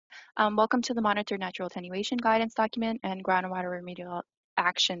Welcome to the Monitor Natural Attenuation Guidance Document and Groundwater Remedial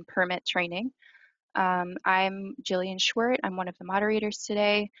Action Permit Training. I'm Jillian Schwert. I'm one of the moderators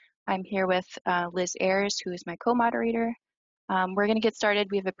today. I'm here with Liz Ayers, who is my co-moderator. We're going to get started.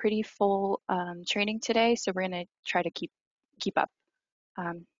 We have a pretty full training today, so we're going to try to keep up.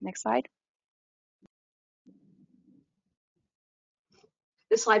 Next slide.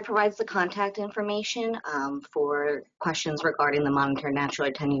 This slide provides the contact information for questions regarding the Monitor Natural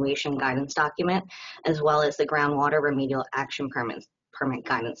Attenuation Guidance Document, as well as the Groundwater Remedial Action Permit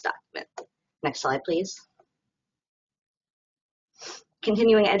Guidance Document. Next slide, please.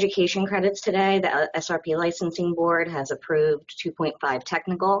 Continuing education credits today, the SRP Licensing Board has approved 2.5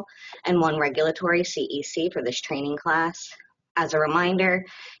 technical and 1 regulatory CEC for this training class. As a reminder,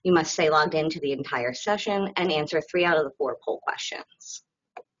 you must stay logged into the entire session and answer 3 out of the 4 poll questions.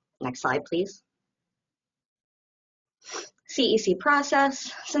 Next slide, please. CEC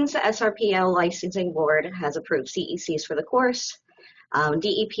process. Since the SRPL Licensing Board has approved CECs for the course,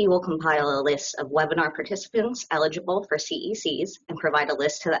 DEP will compile a list of webinar participants eligible for CECs and provide a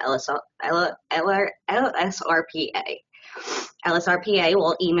list to the LSRPA. LSRPA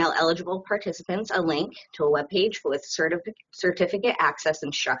will email eligible participants a link to a webpage with certificate access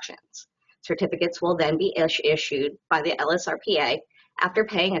instructions. Certificates will then be issued by the LSRPA after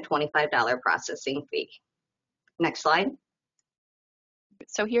paying a $25 processing fee. Next slide.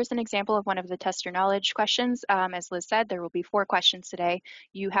 So here's an example of one of the test your knowledge questions. As Liz said, there will be 4 questions today.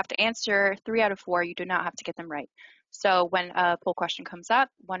 You have to answer 3 out of 4. You do not have to get them right. So when a poll question comes up,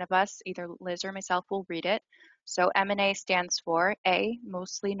 one of us, either Liz or myself, will read it. So MNA stands for A,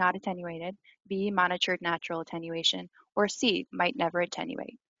 mostly not attenuated, B, monitored natural attenuation, or C, might never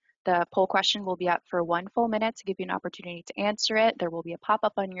attenuate. The poll question will be up for 1 full minute to give you an opportunity to answer it. There will be a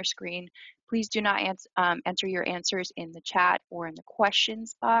pop-up on your screen. Please do not enter your answers in the chat or in the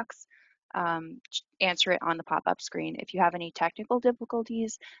questions box. Answer it on the pop-up screen. If you have any technical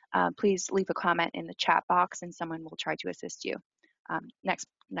difficulties, please leave a comment in the chat box and someone will try to assist you. Next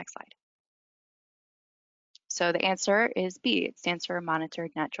slide. So the answer is B. It stands for monitored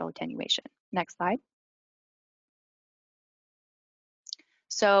natural attenuation. Next slide.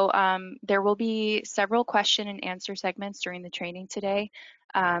 So there will be several question and answer segments during the training today.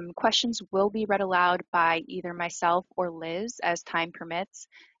 Questions will be read aloud by either myself or Liz as time permits.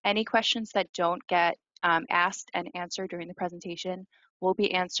 Any questions that don't get asked and answered during the presentation will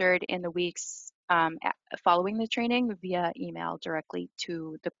be answered in the weeks following the training via email directly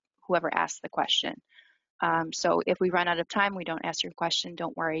to whoever asked the question. So if we run out of time, we don't answer your question,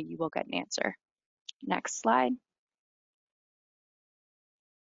 don't worry, you will get an answer. Next slide.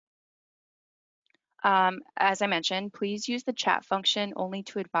 As I mentioned, please use the chat function only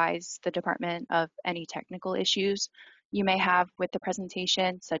to advise the department of any technical issues you may have with the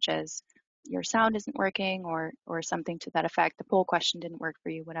presentation, such as your sound isn't working or something to that effect. The poll question didn't work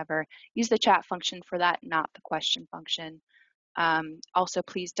for you, whatever. Use the chat function for that, not the question function. Also,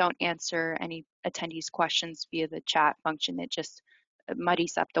 please don't answer any attendees' questions via the chat function. It just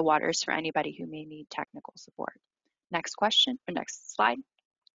muddies up the waters for anybody who may need technical support. Next question, or next slide.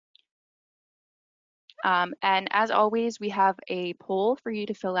 And as always, we have a poll for you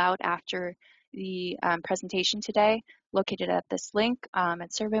to fill out after the presentation today, located at this link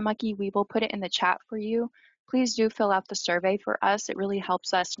at SurveyMonkey. We will put it in the chat for you. Please do fill out the survey for us. It really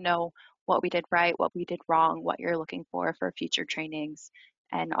helps us know what we did right, what we did wrong, what you're looking for future trainings,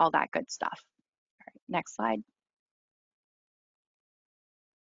 and all that good stuff. All right, next slide.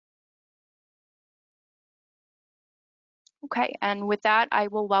 Okay, and with that, I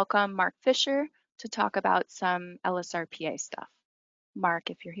will welcome Mark Fisher to talk about some LSRPA stuff. Mark,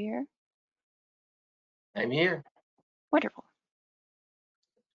 if you're here. I'm here. Wonderful.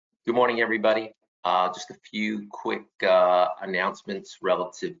 Good morning, everybody. Just a few quick announcements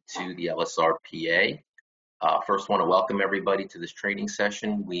relative to the LSRPA. First, want to welcome everybody to this training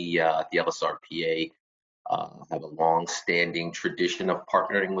session. We at the LSRPA have a long-standing tradition of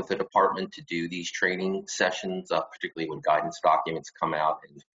partnering with the department to do these training sessions, particularly when guidance documents come out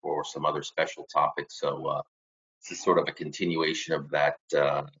and for some other special topics. So this is sort of a continuation of that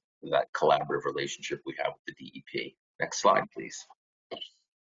collaborative relationship we have with the DEP. Next slide, please.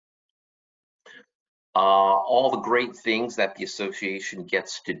 All the great things that the association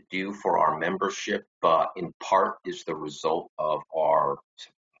gets to do for our membership, in part, is the result of our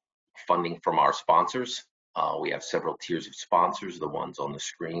funding from our sponsors. We have several tiers of sponsors. The ones on the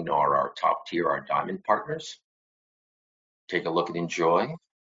screen are our top tier, our diamond partners. Take a look and enjoy.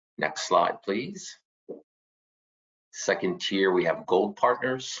 Next slide, please. Second tier, we have gold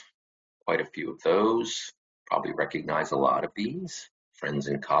partners, quite a few of those. Probably recognize a lot of these. friends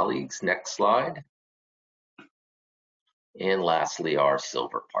and colleagues. Next slide. And lastly, our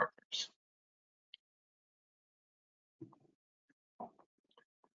silver partners.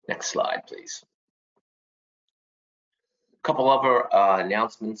 Next slide, please. A couple other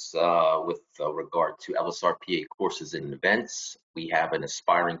announcements with regard to LSRPA courses and events. We have an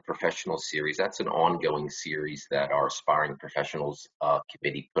Aspiring Professional series. That's an ongoing series that our Aspiring Professionals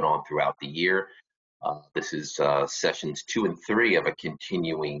Committee put on throughout the year. This is sessions 2 and 3 of a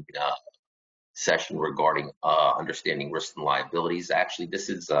continuing session regarding understanding risks and liabilities. Actually, this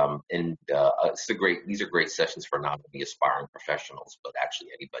is these are great sessions for not only aspiring professionals, but actually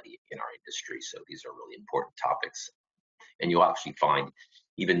anybody in our industry. So these are really important topics. And you'll actually find,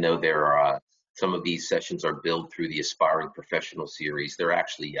 even though there are some of these sessions are billed through the Aspiring Professional series, they're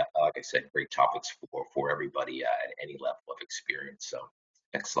actually, like I said, great topics for everybody at any level of experience. So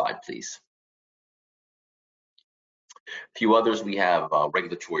next slide, please. A few others, we have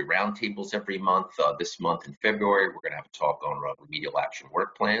regulatory roundtables every month. This month in February, we're going to have a talk on remedial action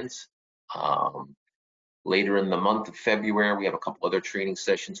work plans. Later in the month of February, we have a couple other training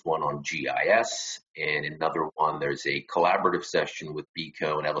sessions, one on GIS, and another one, there's a collaborative session with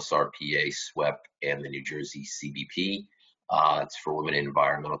BCO and LSRPA, SWEP, and the New Jersey CBP. It's for women in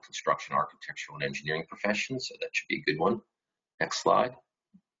environmental, construction, architectural, and engineering professions, so that should be a good one. Next slide.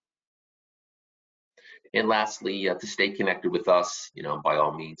 And lastly, to stay connected with us, by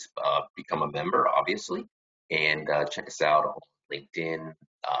all means, become a member, obviously, and check us out on LinkedIn,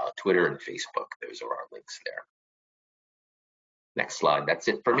 Twitter, and Facebook. Those are our links there. Next slide. That's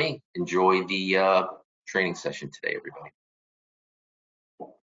it for me. Enjoy the training session today, everybody.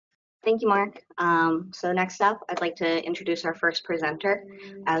 Thank you, Mark. So next up, I'd like to introduce our first presenter,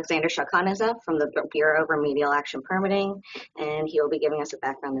 Alexander Shalkhanazov from the Bureau of Remedial Action Permitting, and he will be giving us a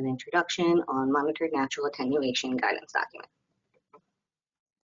background and introduction on monitored natural attenuation guidance document.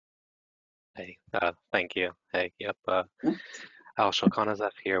 Hey, thank you. Hey, yep. Al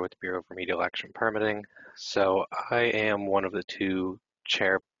Shalkhanazov here with the Bureau of Remedial Action Permitting. So I am one of the two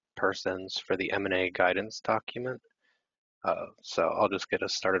chairpersons for the MNA guidance document. So I'll just get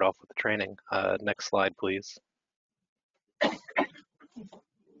us started off with the training. Next slide, please.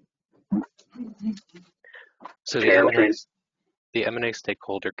 So the MNA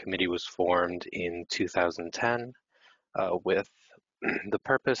Stakeholder Committee was formed in 2010 with the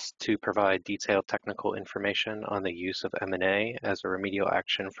purpose to provide detailed technical information on the use of MNA as a remedial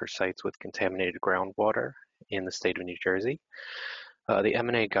action for sites with contaminated groundwater in the state of New Jersey. The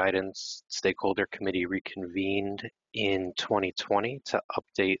MNA Guidance Stakeholder Committee reconvened in 2020 to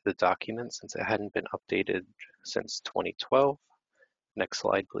update the document since it hadn't been updated since 2012. Next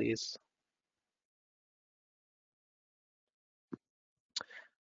slide, please.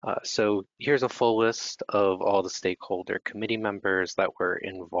 So here's a full list of all the stakeholder committee members that were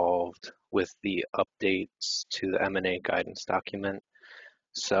involved with the updates to the MNA guidance document.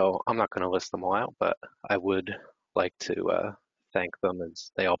 So I'm not going to list them all out, but I would like to thank them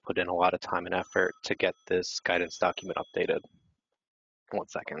as they all put in a lot of time and effort to get this guidance document updated. One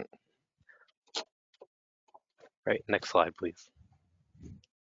second. Right, next slide, please.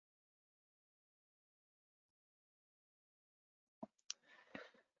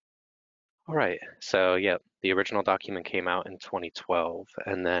 All right, so yeah, the original document came out in 2012,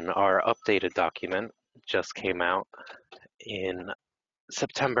 and then our updated document just came out in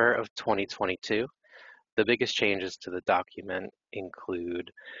September of 2022. The biggest changes to the document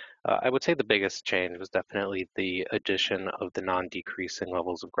include, I would say the biggest change was definitely the addition of the non-decreasing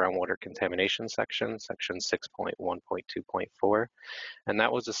levels of groundwater contamination section 6.1.2.4. And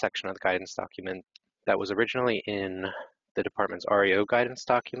that was a section of the guidance document that was originally in the department's REO guidance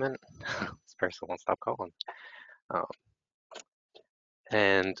document. This person won't stop calling.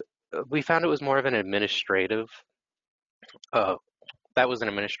 And we found it was more of an administrative that was an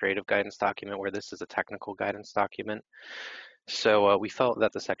administrative guidance document where this is a technical guidance document. So we felt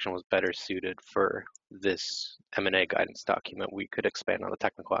that the section was better suited for this MNA guidance document. We could expand on the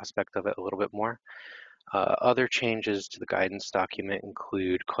technical aspect of it a little bit more. Other changes to the guidance document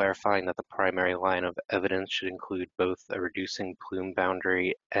include clarifying that the primary line of evidence should include both a reducing plume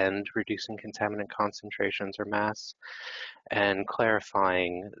boundary and reducing contaminant concentrations or mass, and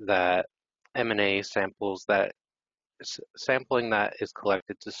clarifying that MNA sampling that is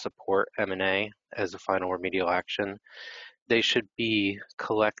collected to support MNA as a final remedial action, they should be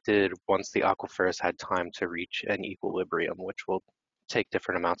collected once the aquifer has had time to reach an equilibrium, which will take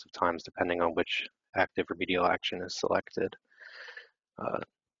different amounts of times depending on which active remedial action is selected.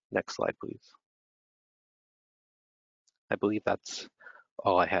 Next slide, please. I believe that's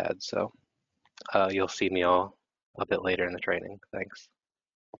all I had, so you'll see me all a bit later in the training. Thanks.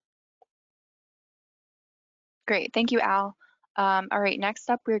 Great, thank you, Al. All right, next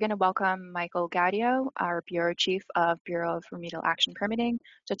up, we're going to welcome Michael Gaudio, our Bureau Chief of Bureau of Remedial Action Permitting,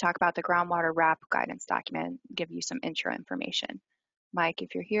 to talk about the groundwater RAP guidance document, give you some intro information. Mike,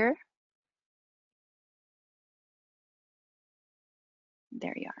 if you're here.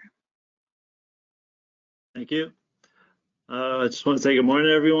 There you are. Thank you. I just want to say good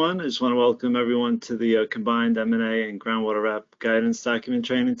morning, everyone. I just want to welcome everyone to the combined MNA and groundwater RAP guidance document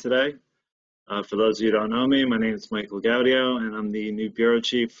training today. For those of you who don't know me, my name is Michael Gaudio, and I'm the new Bureau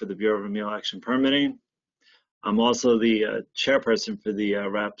Chief for the Bureau of Remedial Action Permitting. I'm also the chairperson for the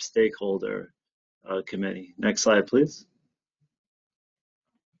RAP Stakeholder Committee. Next slide, please.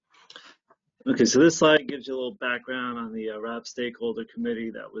 Okay, so this slide gives you a little background on the RAP Stakeholder Committee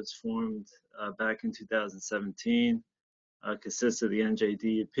that was formed back in 2017. Consists of the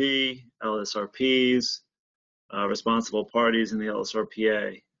NJDEP, LSRPs, responsible parties, and the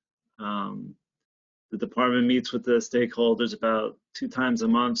LSRPA. The department meets with the stakeholders about 2 times a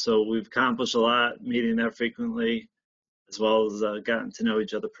month, so we've accomplished a lot, meeting there frequently, as well as gotten to know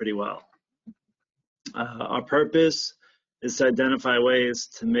each other pretty well. Our purpose is to identify ways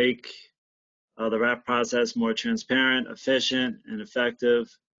to make the RAP process more transparent, efficient, and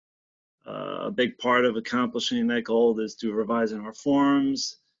effective. A big part of accomplishing that goal is through revising our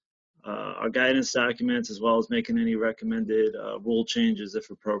forms, our guidance documents, as well as making any recommended rule changes if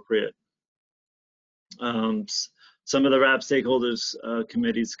appropriate. Some of the RAP Stakeholders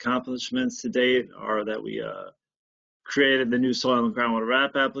Committee's accomplishments to date are that we created the new soil and groundwater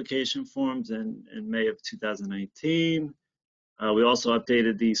RAP application forms in May of 2019. We also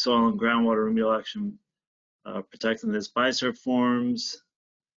updated the soil and groundwater remedial action protectiveness BICERP forms,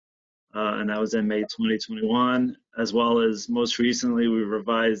 and that was in May 2021, as well as most recently we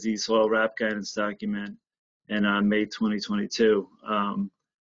revised the soil RAP guidance document in May 2022.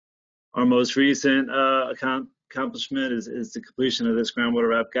 Our most recent accomplishment is the completion of this groundwater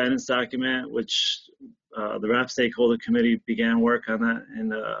RAP guidance document, which the RAP Stakeholder Committee began work on that in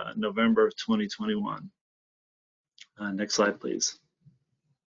November of 2021. Next slide, please.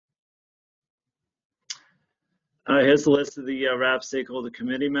 Here's the list of the RAP Stakeholder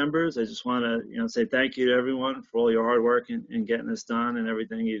Committee members. I just want to say thank you to everyone for all your hard work in getting this done and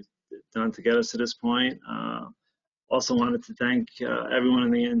everything you've done to get us to this point. Also wanted to thank everyone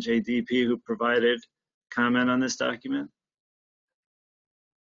in the NJDP who provided comment on this document.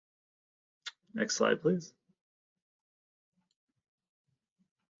 Next slide, please.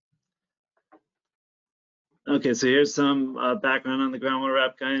 Okay, so here's some background on the groundwater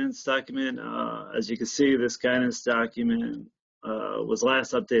RAP guidance document. As you can see, this guidance document was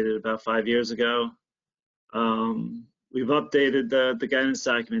last updated about 5 years ago. We've updated the guidance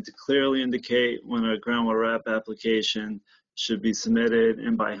document to clearly indicate when a groundwater RAP application should be submitted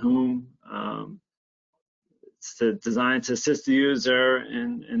and by whom. It's designed to assist the user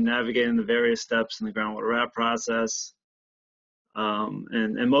in navigating the various steps in the groundwater RAP process.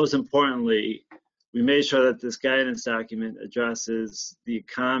 And most importantly, we made sure that this guidance document addresses the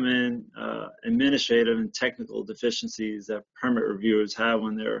common administrative and technical deficiencies that permit reviewers have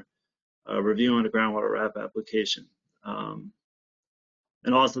when they're reviewing a groundwater RAP application.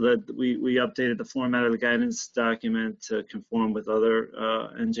 And also that we updated the format of the guidance document to conform with other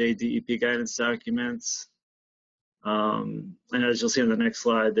NJDEP guidance documents. And as you'll see on the next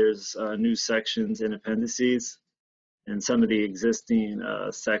slide, there's new sections and appendices, and some of the existing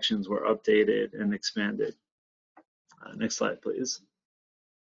sections were updated and expanded. Next slide, please.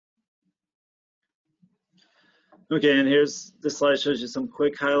 Okay, and here's this slide shows you some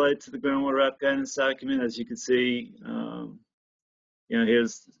quick highlights of the groundwater RAP guidance document. As you can see,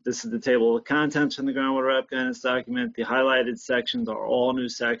 this is the table of contents from the groundwater RAP guidance document. The highlighted sections are all new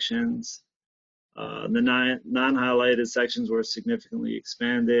sections. The non-highlighted sections were significantly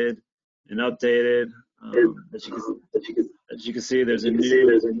expanded and updated. As you can see, there's a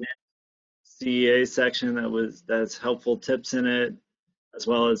new CEA section that's helpful tips in it, as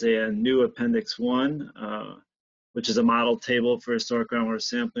well as a new Appendix 1, which is a model table for historic groundwater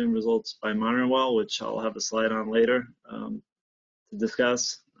sampling results by monitoring well, which I'll have a slide on later to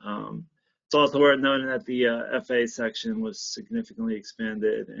discuss. It's also worth noting that the FA section was significantly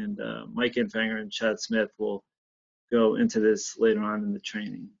expanded, and Mike Infanger and Chad Smith will go into this later on in the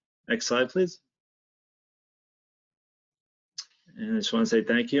training. Next slide, please. And I just want to say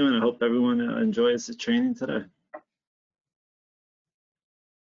thank you, and I hope everyone enjoys the training today.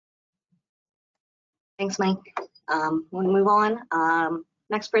 Thanks, Mike. We'll move on.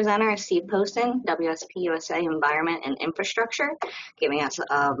 Next presenter is Steve Poston, WSP USA Environment and Infrastructure, giving us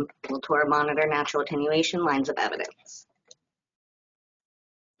will tour monitor natural attenuation lines of evidence.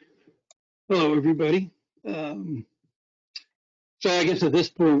 Hello, everybody. So I guess at this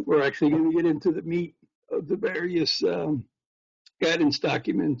point, we're actually going to get into the meat of the various guidance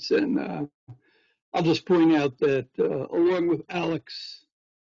documents. And I'll just point out that along with Alex,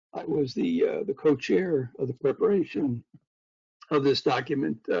 I was the co-chair of the preparation of this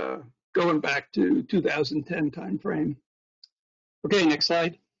document going back to 2010 timeframe. Okay, next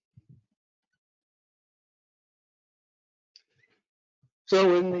slide.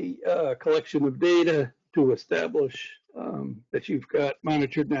 So in the collection of data to establish that you've got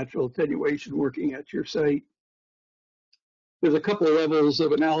monitored natural attenuation working at your site, there's a couple of levels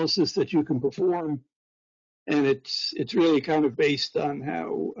of analysis that you can perform, and it's really kind of based on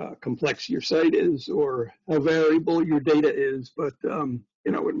how complex your site is or how variable your data is. But you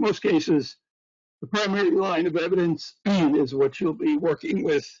know, in most cases, the primary line of evidence is what you'll be working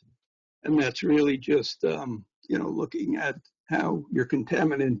with, and that's really just you know, looking at how your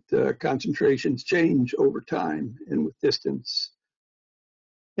contaminant concentrations change over time and with distance.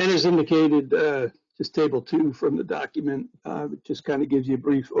 And as indicated, just table 2 from the document, it just kind of gives you a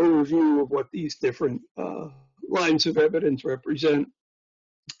brief overview of what these different lines of evidence represent.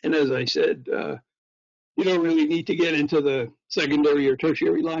 And as I said, you don't really need to get into the secondary or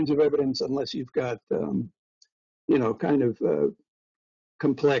tertiary lines of evidence unless you've got, you know, kind of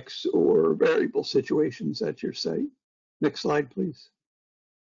complex or variable situations at your site. Next slide, please.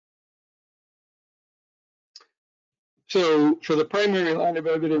 So for the primary line of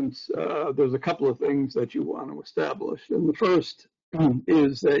evidence, there's a couple of things that you want to establish. And the first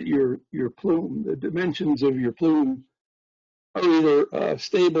is that your plume, the dimensions of your plume, are either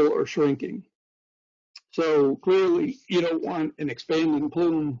stable or shrinking. So clearly, you don't want an expanding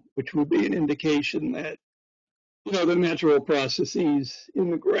plume, which would be an indication that, you know, the natural processes in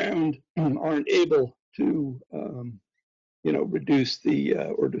the ground aren't able to, you know, reduce the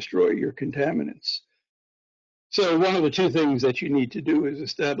or destroy your contaminants. So one of the two things that you need to do is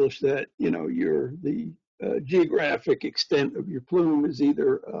establish that, you know, the geographic extent of your plume is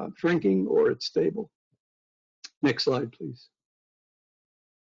either shrinking or it's stable. Next slide, please.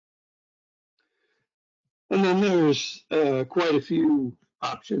 And then there's quite a few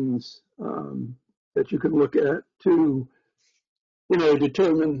options that you can look at to, you know,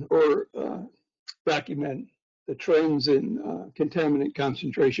 determine or document the trends in contaminant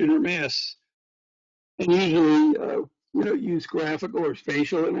concentration or mass. And usually, you know, use graphical or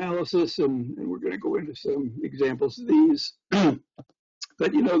spatial analysis, and we're going to go into some examples of these.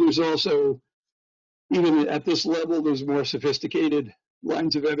 But, you know, there's also, even at this level, there's more sophisticated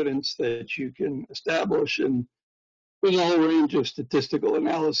lines of evidence that you can establish, and there's a whole range of statistical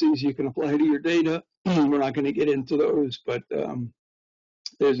analyses you can apply to your data. We're not going to get into those, but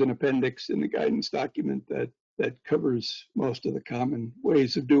there's an appendix in the guidance document that covers most of the common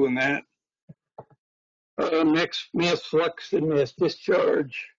ways of doing that. Next, mass flux and mass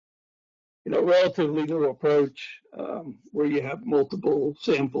discharge. You know, relatively new approach where you have multiple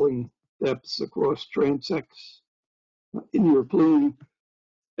sampling depths across transects in your plume.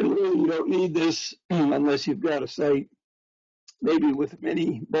 And really, you don't need this unless you've got a site, maybe with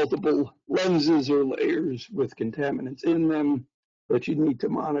multiple lenses or layers with contaminants in them that you need to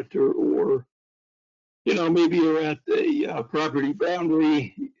monitor, or, you know, maybe you're at the property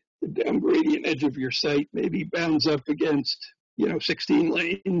boundary, the down gradient edge of your site maybe bounds up against, you know, 16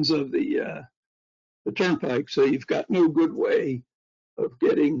 lanes of the turnpike, so you've got no good way of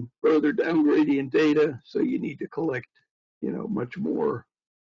getting further down gradient data, so you need to collect, you know, much more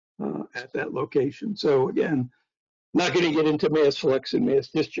at that location. So again, not going to get into mass flux and mass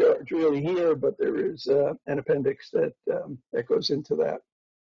discharge really here, but there is an appendix that goes into that.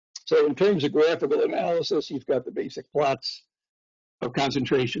 So in terms of graphical analysis, you've got the basic plots of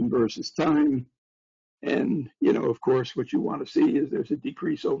concentration versus time. And, you know, of course, what you want to see is there's a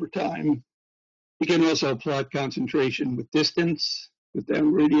decrease over time. You can also plot concentration with distance, with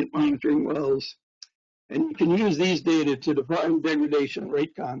down gradient monitoring wells. And you can use these data to define degradation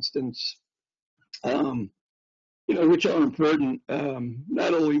rate constants, you know, which are important,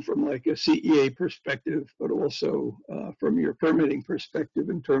 not only from like a CEA perspective, but also from your permitting perspective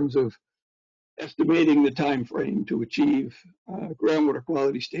in terms of estimating the time frame to achieve groundwater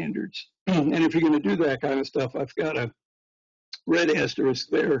quality standards. And if you're going to do that kind of stuff, I've got a red asterisk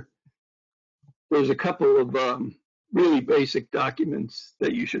there. There's a couple of really basic documents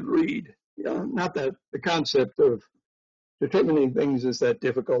that you should read. Not that the concept of determining things is that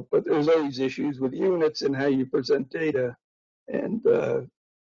difficult, but there's always issues with units and how you present data. And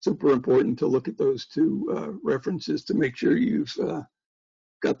super important to look at those two references to make sure you've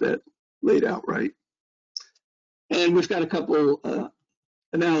got that laid out right. And we've got a couple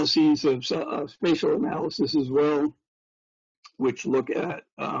analyses of spatial analysis as well, which look at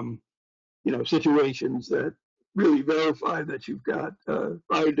situations that really verify that you've got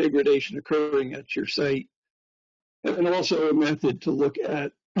biodegradation occurring at your site, and also a method to look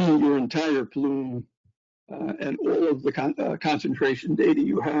at your entire plume and all of the concentration data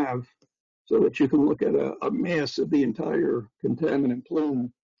you have, so that you can look at a mass of the entire contaminant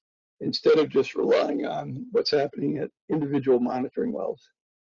plume instead of just relying on what's happening at individual monitoring wells.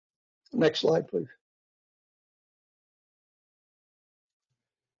 Next slide, please.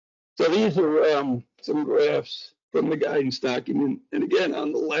 So these are some graphs from the guidance document. And again,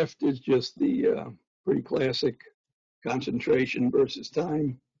 on the left is just the pretty classic concentration versus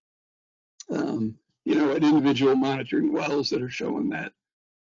time. At individual monitoring wells that are showing that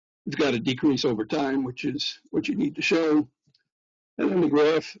you've got a decrease over time, which is what you need to show. And then the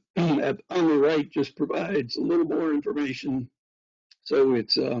graph on the right just provides a little more information. So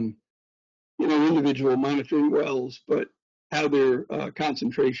it's, individual monitoring wells, but how their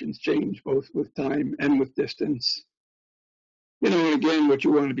concentrations change both with time and with distance. And again, what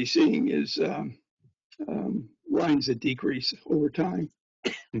you want to be seeing is lines that decrease over time.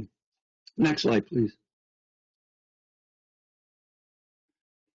 Next slide, please.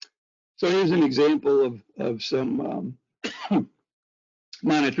 So here's an example of some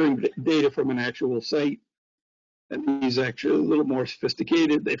monitoring data from an actual site. And these are actually a little more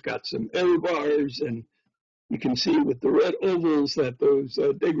sophisticated. They've got some error bars, and you can see with the red ovals that those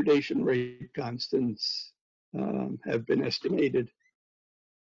degradation rate constants have been estimated.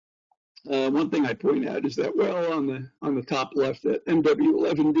 One thing I point out is that well on the top left, that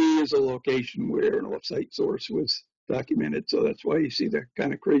MW11D is a location where an offsite source was documented, so that's why you see that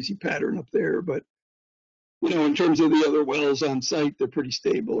kind of crazy pattern up there. But in terms of the other wells on site, they're pretty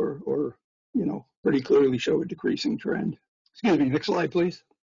stable or pretty clearly show a decreasing trend. Excuse me, next slide, please.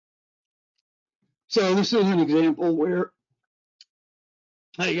 So this is an example where,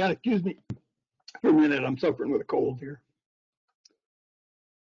 you got to excuse me for a minute, I'm suffering with a cold here.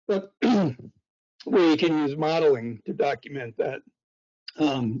 But where you can use modeling to document that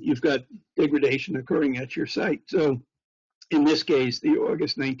you've got degradation occurring at your site. So in this case, the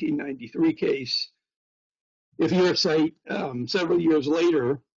August 1993 case, if your site several years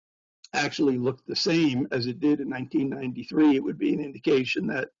later actually looked the same as it did in 1993, it would be an indication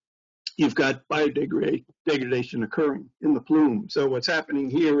that you've got biodegradation occurring in the plume. So what's happening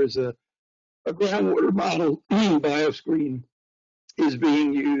here is a groundwater model bioscreen is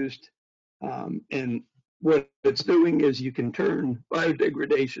being used, and what it's doing is you can turn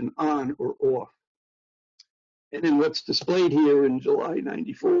biodegradation on or off. And then what's displayed here in July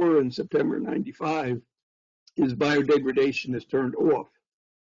 94 and September 95 is biodegradation is turned off.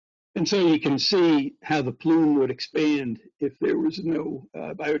 And so you can see how the plume would expand if there was no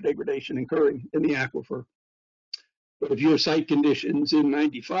biodegradation occurring in the aquifer. But if your site conditions in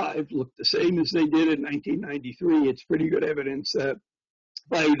 95 look the same as they did in 1993, it's pretty good evidence that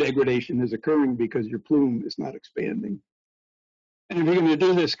biodegradation is occurring because your plume is not expanding. And if you're going to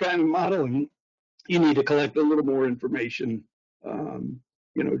do this kind of modeling, you need to collect a little more information,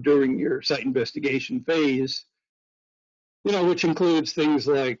 during your site investigation phase, which includes things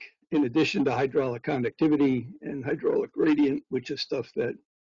like, in addition to hydraulic conductivity and hydraulic gradient, which is stuff that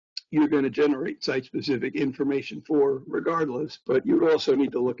you're going to generate site-specific information for regardless, but you also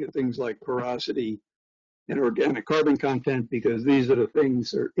need to look at things like porosity and organic carbon content, because these are the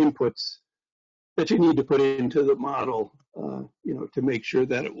things or inputs that you need to put into the model, to make sure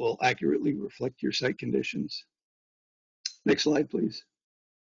that it will accurately reflect your site conditions. Next slide, please.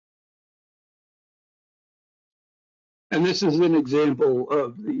 And this is an example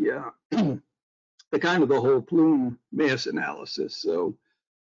of the kind of the whole plume mass analysis. So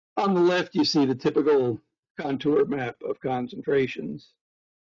on the left, you see the typical contour map of concentrations.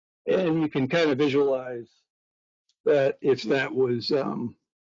 And you can kind of visualize that if that was,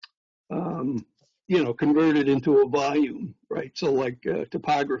 converted into a volume, right? So like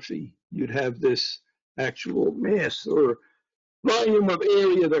topography, you'd have this actual mass or volume of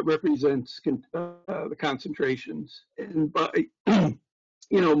area that represents the concentrations. And by,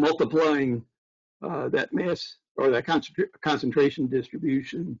 multiplying that mass or that concentration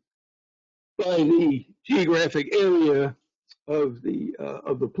distribution by the geographic area of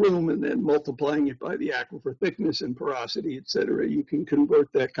the plume, and then multiplying it by the aquifer thickness and porosity, et cetera, you can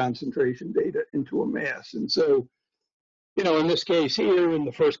convert that concentration data into a mass. And so In this case here, in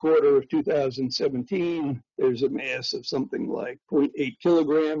the first quarter of 2017, there's a mass of something like 0.8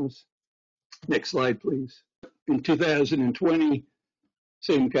 kilograms. Next slide, please. In 2020,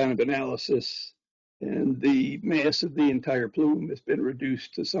 same kind of analysis, and the mass of the entire plume has been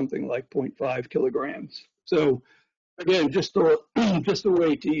reduced to something like 0.5 kilograms. So again, just a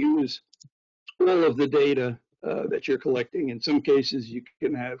way to use all of the data that you're collecting. In some cases, you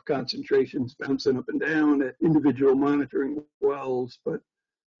can have concentrations bouncing up and down at individual monitoring wells, but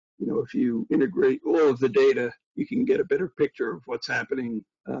if you integrate all of the data, you can get a better picture of what's happening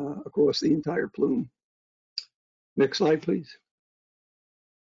across the entire plume. Next slide, please.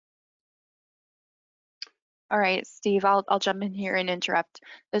 All right, Steve, I'll jump in here and interrupt.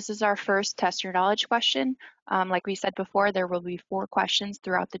 This is our first test your knowledge question. Like we said before, there will be 4 questions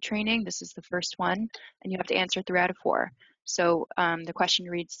throughout the training. This is the first one, and you have to answer 3 out of 4. So the question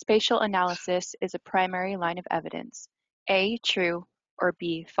reads, spatial analysis is a primary line of evidence. A, true, or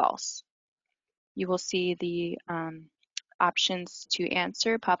B, false. You will see the options to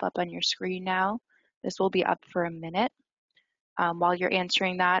answer pop up on your screen now. This will be up for a minute. While you're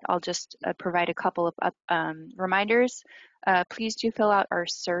answering that, I'll just provide a couple of reminders. Please do fill out our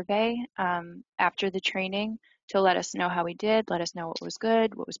survey after the training to let us know how we did, let us know what was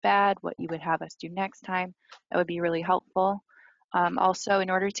good, what was bad, what you would have us do next time. That would be really helpful. Also, in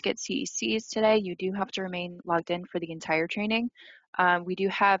order to get CECs today, you do have to remain logged in for the entire training. We do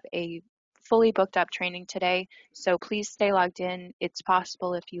have a fully booked up training today, so please stay logged in. It's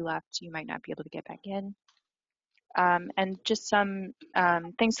possible if you left, you might not be able to get back in. And just some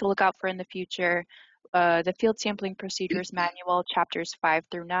things to look out for in the future. The Field Sampling Procedures Manual, chapters 5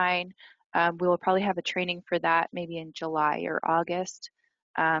 through 9. We will probably have a training for that maybe in July or August.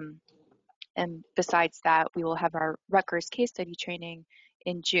 And besides that, we will have our Rutgers case study training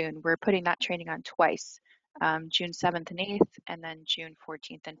in June. We're putting that training on twice, June 7th and 8th, and then June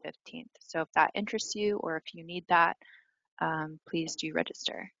 14th and 15th. So if that interests you or if you need that, please do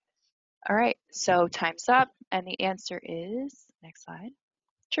register. All right, so time's up, and the answer is, next slide,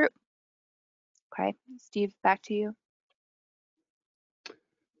 true. Okay, Steve, back to you.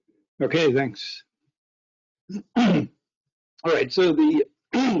 Okay, thanks. All right, so the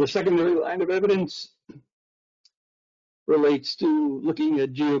secondary line of evidence relates to looking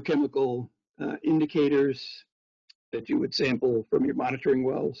at geochemical indicators that you would sample from your monitoring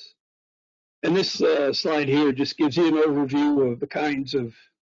wells. And this slide here just gives you an overview of the kinds of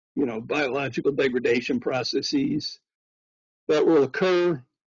biological degradation processes that will occur,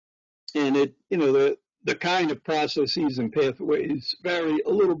 and the kind of processes and pathways vary a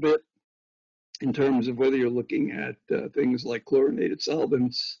little bit in terms of whether you're looking at things like chlorinated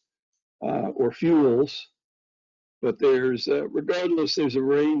solvents or fuels. But regardless, there's a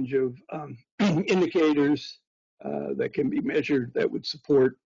range of indicators that can be measured that would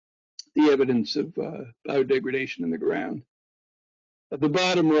support the evidence of biodegradation in the ground. At the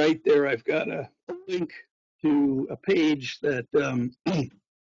bottom right there, I've got a link to a page that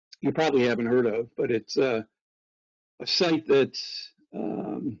you probably haven't heard of, but it's a site that's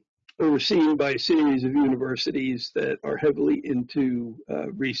overseen by a series of universities that are heavily into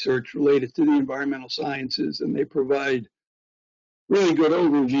research related to the environmental sciences, and they provide really good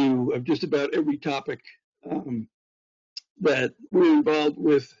overview of just about every topic that we're involved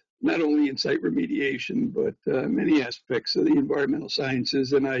with, not only in site remediation, but many aspects of the environmental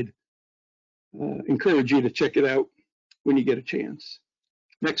sciences, and I'd encourage you to check it out when you get a chance.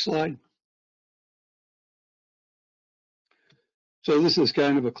 Next slide. So this is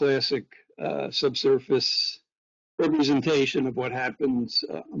kind of a classic subsurface representation of what happens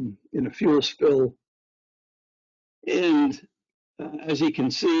in a fuel spill. And as you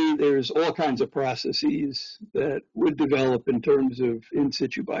can see, there's all kinds of processes that would develop in terms of in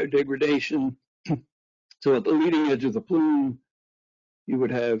situ biodegradation. So at the leading edge of the plume, you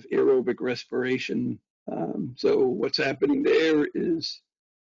would have aerobic respiration. So what's happening there is,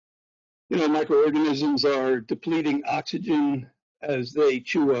 microorganisms are depleting oxygen as they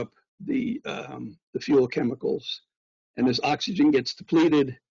chew up the fuel chemicals. And as oxygen gets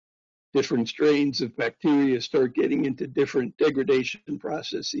depleted, different strains of bacteria start getting into different degradation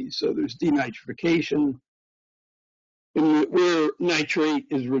processes. So there's denitrification, where nitrate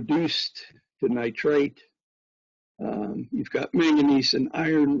is reduced to nitrate. You've got manganese and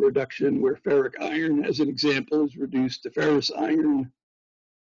iron reduction, where ferric iron, as an example, is reduced to ferrous iron.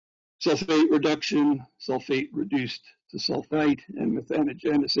 Sulfate reduction, sulfate reduced to sulfite, and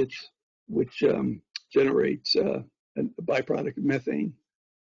methanogenesis, which generates a byproduct of methane.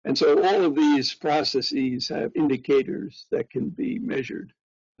 And so all of these processes have indicators that can be measured.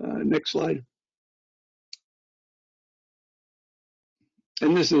 Next slide.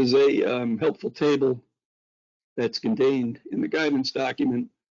 And this is a helpful table that's contained in the guidance document,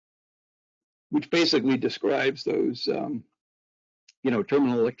 which basically describes those,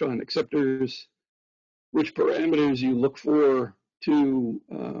 terminal electron acceptors, which parameters you look for to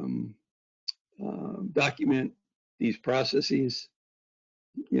document these processes,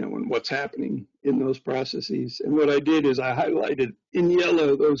 and what's happening in those processes. And what I did is I highlighted in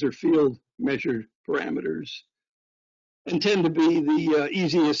yellow, those are field measured parameters and tend to be the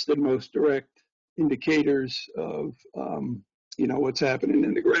easiest and most direct indicators of, what's happening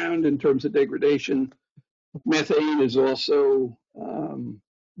in the ground in terms of degradation. Methane is also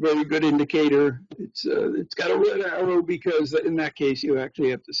very good indicator. It's got a red arrow because in that case you actually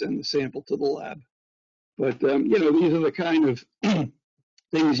have to send the sample to the lab. But these are the kind of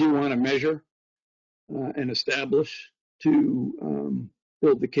things you want to measure and establish to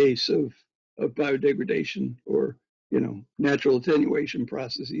build the case of biodegradation or natural attenuation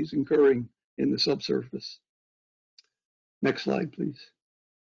processes occurring in the subsurface. Next slide, please.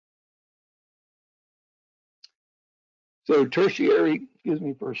 So tertiary, excuse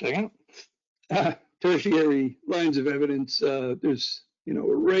me for a second, tertiary lines of evidence, there's a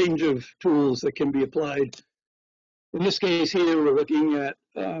range of tools that can be applied. In this case here, we're looking at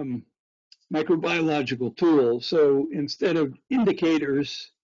microbiological tools. So instead of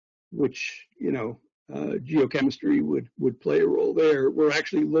indicators, which geochemistry would play a role there, we're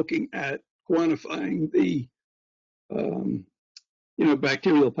actually looking at quantifying the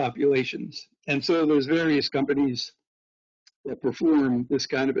bacterial populations. And so there's various companies that perform this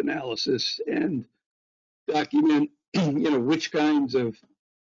kind of analysis and document, which kinds of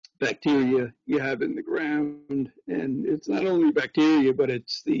bacteria you have in the ground. And it's not only bacteria, but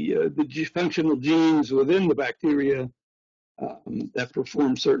it's the functional genes within the bacteria that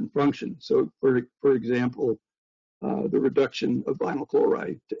perform certain functions. So, for example, the reduction of vinyl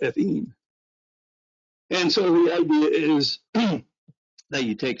chloride to ethene. And so the idea is that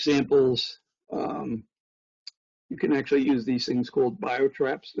you take samples. You can actually use these things called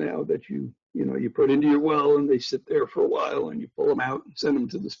biotraps now that you put into your well, and they sit there for a while, and you pull them out and send them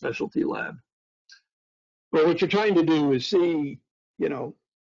to the specialty lab. But what you're trying to do is see,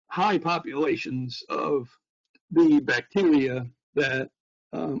 high populations of the bacteria that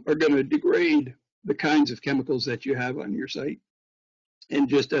are going to degrade the kinds of chemicals that you have on your site. And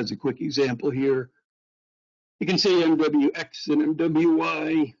just as a quick example here, you can see MWX and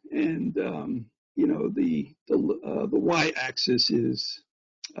MWY, and the y-axis is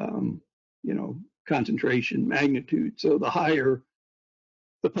concentration, magnitude. So the higher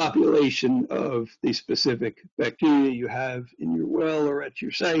the population of the specific bacteria you have in your well or at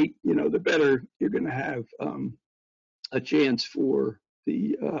your site, the better you're going to have a chance for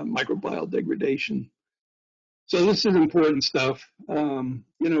the microbial degradation. So this is important stuff. Again,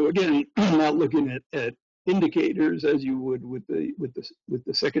 not looking at indicators as you would with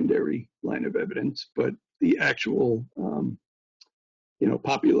the secondary line of evidence, but the actual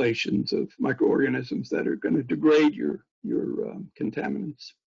populations of microorganisms that are going to degrade your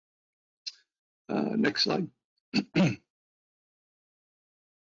contaminants. Next slide.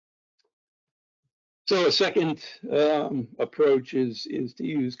 So a second approach is to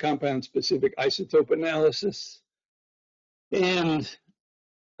use compound-specific isotope analysis. And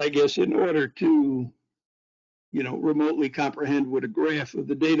I guess in order to, remotely comprehend what a graph of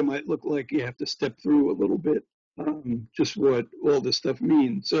the data might look like, you have to step through a little bit just what all this stuff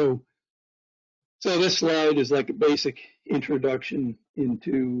means. So this slide is like a basic introduction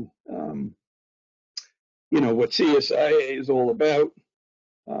into, what CSIA is all about.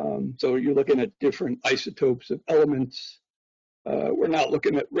 So you're looking at different isotopes of elements. We're not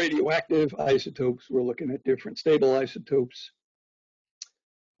looking at radioactive isotopes. We're looking at different stable isotopes.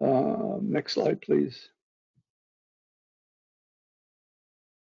 Next slide, please.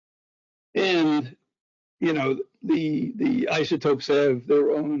 And, the isotopes have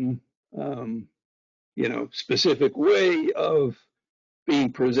their own, specific way of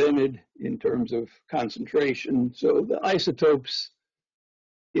being presented in terms of concentration. So the isotopes,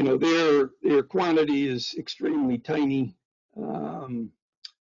 their quantity is extremely tiny, in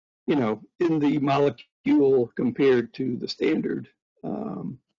the molecule compared to the standard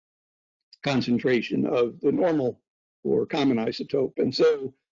concentration of the normal or common isotope. And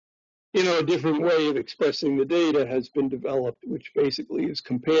so, a different way of expressing the data has been developed, which basically is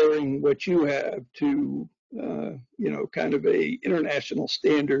comparing what you have to, kind of a international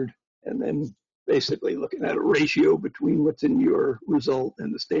standard, and then basically looking at a ratio between what's in your result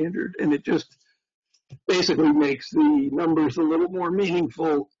and the standard. And it just basically makes the numbers a little more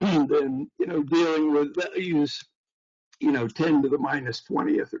meaningful than, dealing with values 10 to the minus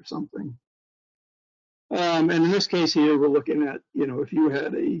 20th or something. And in this case here, we're looking at, if you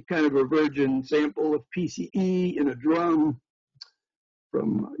had a kind of a virgin sample of PCE in a drum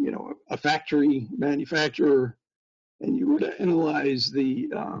from, a factory manufacturer, and you were to analyze the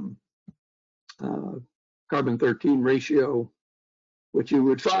carbon-13 ratio, what you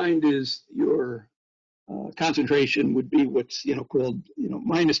would find is your concentration would be what's called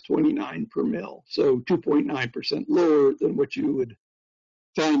minus 29 per mil, so 2.9% lower than what you would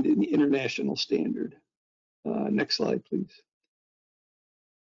find in the international standard. Next slide, please.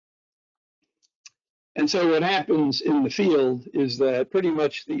 And so what happens in the field is that pretty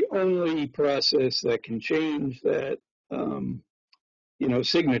much the only process that can change that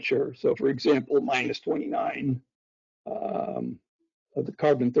signature, so for example minus 29 of the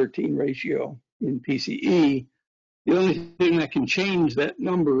carbon-13 ratio in PCE, the only thing that can change that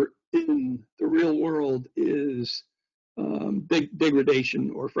number in the real world is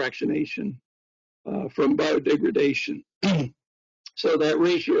degradation or fractionation from biodegradation. So that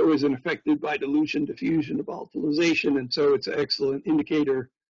ratio isn't affected by dilution, diffusion, or volatilization, and so it's an excellent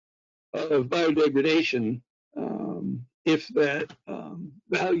indicator of biodegradation if that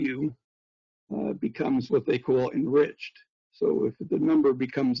value becomes what they call enriched. So if the number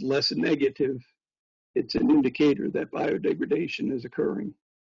becomes less negative, it's an indicator that biodegradation is occurring.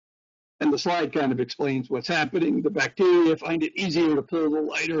 And the slide kind of explains what's happening. The bacteria find it easier to pull the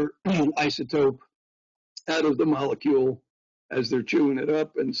lighter isotope out of the molecule as they're chewing it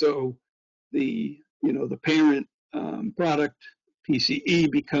up. And so the parent product,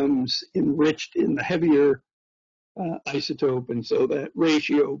 PCE, becomes enriched in the heavier isotope. And so that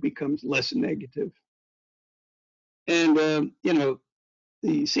ratio becomes less negative. And,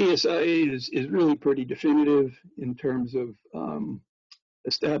 the CSIA is really pretty definitive in terms of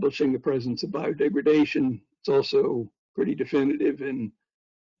establishing the presence of biodegradation. It's also pretty definitive in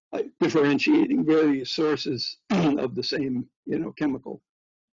differentiating various sources of the same, chemical.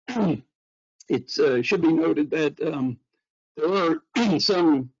 It should be noted that there are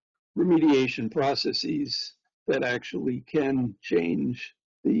some remediation processes that actually can change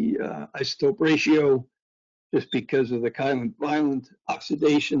the isotope ratio just because of the violent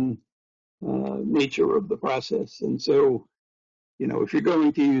oxidation nature of the process. And so, if you're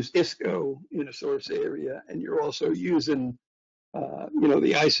going to use ISCO in a source area and you're also using,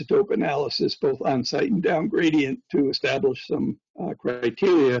 the isotope analysis both on-site and down gradient to establish some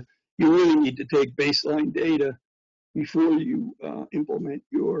criteria, you really need to take baseline data before you implement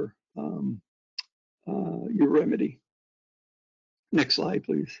your remedy. Next slide,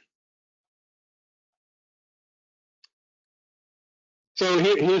 please. So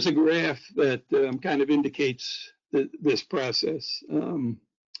here's a graph that kind of indicates this process.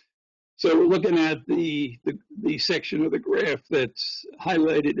 So we're looking at the section of the graph that's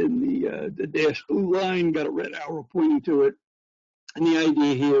highlighted in the dashed blue line, got a red arrow pointing to it. And the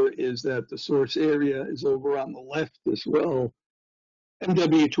idea here is that the source area is over on the left as well.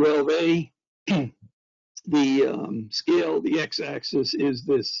 MW12A, the scale, the x-axis is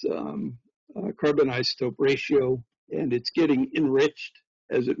this carbon isotope ratio, and it's getting enriched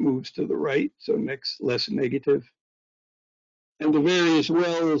as it moves to the right, so less negative. And the various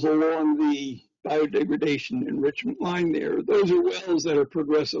wells along the biodegradation enrichment line there, those are wells that are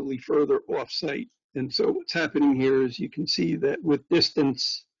progressively further off-site. And so what's happening here is you can see that with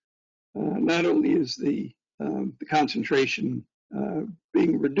distance, not only is the concentration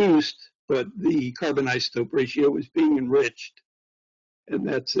being reduced, but the carbon isotope ratio is being enriched. And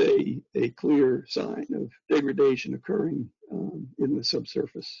that's a clear sign of degradation occurring in the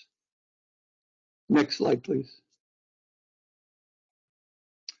subsurface. Next slide, please.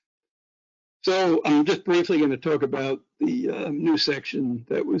 So I'm just briefly going to talk about the new section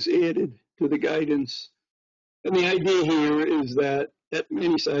that was added to the guidance. And the idea here is that at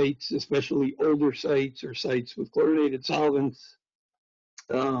many sites, especially older sites or sites with chlorinated solvents,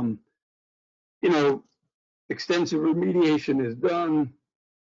 extensive remediation is done.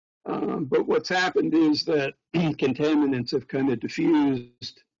 But what's happened is that contaminants have kind of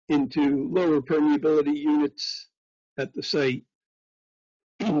diffused into lower permeability units at the site.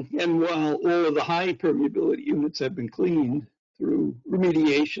 And while all of the high permeability units have been cleaned through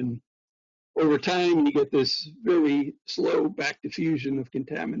remediation, over time you get this very slow back diffusion of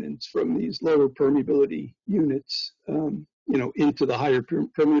contaminants from these lower permeability units, into the higher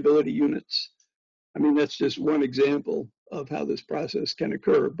permeability units. I mean, that's just one example of how this process can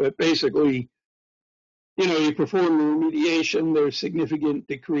occur. But basically, you perform the remediation, there's significant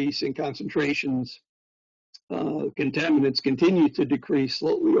decrease in concentrations. Contaminants continue to decrease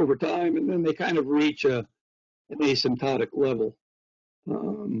slowly over time, and then they kind of reach a an asymptotic level.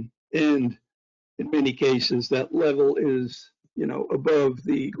 And in many cases, that level is, above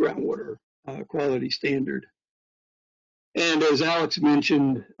the groundwater quality standard. And as Alex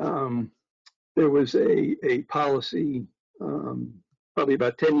mentioned, there was a policy probably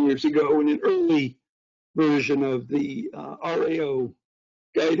about 10 years ago in an early version of the RAO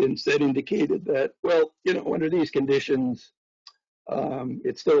guidance that indicated that, well, under these conditions,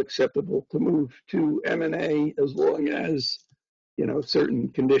 it's still acceptable to move to MNA as long as, certain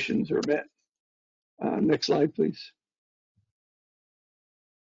conditions are met. Next slide, please.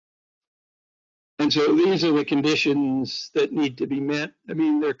 And so these are the conditions that need to be met. I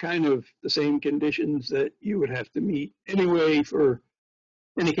mean, they're kind of the same conditions that you would have to meet anyway for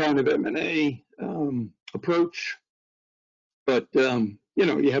any kind of MNA approach. But,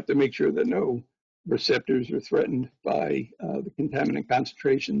 you have to make sure that no receptors are threatened by the contaminant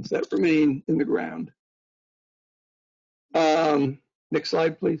concentrations that remain in the ground. Next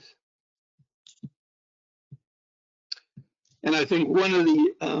slide, please. And I think one of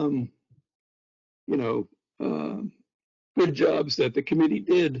the, good jobs that the committee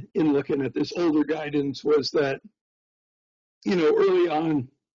did in looking at this older guidance was that, early on,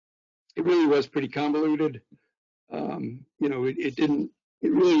 it really was pretty convoluted. It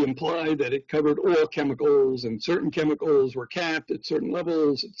really implied that it covered all chemicals and certain chemicals were capped at certain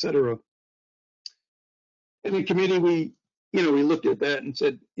levels, et cetera. In the committee, we looked at that and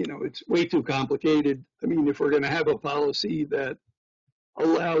said, it's way too complicated. I mean, if we're going to have a policy that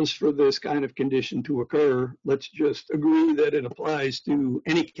allows for this kind of condition to occur, let's just agree that it applies to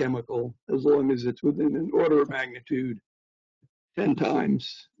any chemical as long as it's within an order of magnitude 10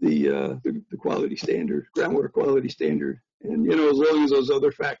 times the quality standard, groundwater quality standard. And, as long as those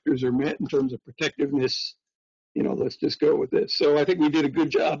other factors are met in terms of protectiveness, let's just go with this. So I think we did a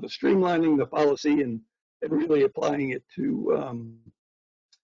good job of streamlining the policy and really applying it to,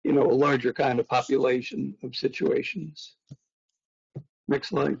 a larger kind of population of situations. Next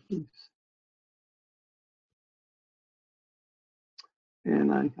slide, please.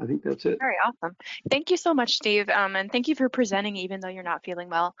 And I think that's it. Very awesome. Thank you so much, Steve. And thank you for presenting even though you're not feeling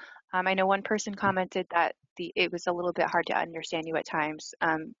well. I know one person commented that it was a little bit hard to understand you at times,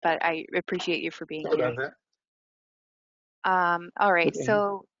 but I appreciate you for being here. All right, Okay.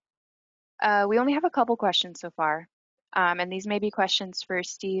 so we only have a couple questions so far. And these may be questions for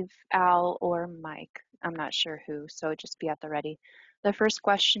Steve, Al, or Mike. I'm not sure who, so just be at the ready. The first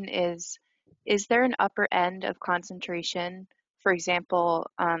question is there an upper end of concentration, for example,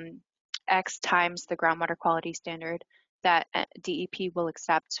 X times the groundwater quality standard that DEP will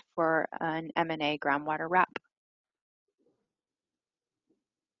accept for an MNA groundwater RAP?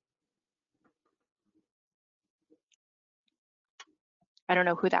 I don't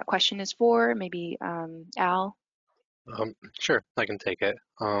know who that question is for, maybe Al? Sure, I can take it.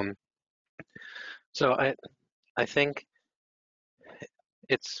 So I think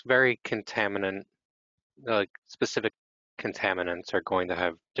it's very contaminant, like specific contaminants are going to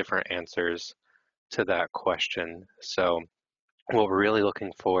have different answers to that question. So what we're really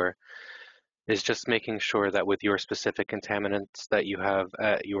looking for is just making sure that with your specific contaminants that you have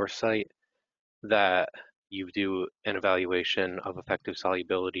at your site, that you do an evaluation of effective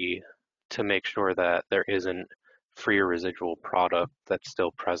solubility to make sure that there isn't free or residual product that's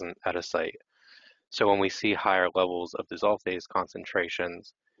still present at a site. So when we see higher levels of dissolved phase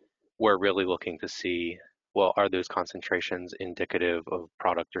concentrations, we're really looking to see, well, are those concentrations indicative of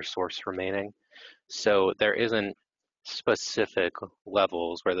product or source remaining? So there isn't specific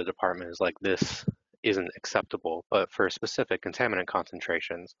levels where the department is like, this isn't acceptable, but for specific contaminant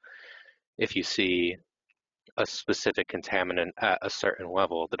concentrations, if you see a specific contaminant at a certain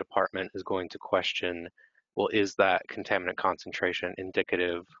level, the department is going to question, well, is that contaminant concentration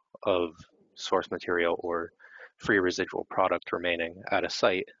indicative of source material or free residual product remaining at a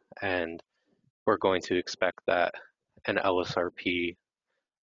site? And we're going to expect that an LSRP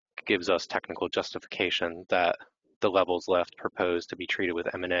gives us technical justification that the levels left proposed to be treated with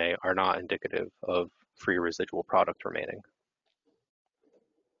MNA are not indicative of free residual product remaining.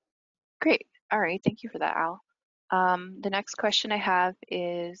 Great. All right. Thank you for that, Al. The next question I have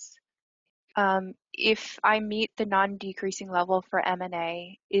is, if I meet the non-decreasing level for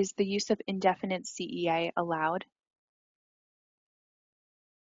MNA, is the use of indefinite CEA allowed?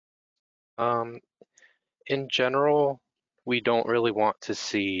 In general, we don't really want to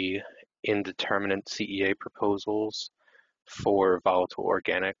see indeterminate CEA proposals for volatile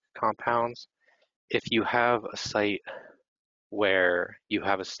organic compounds. If you have a site where you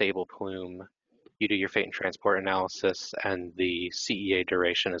have a stable plume, you do your fate and transport analysis, and the CEA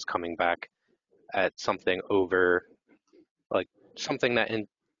duration is coming back at something over, like something that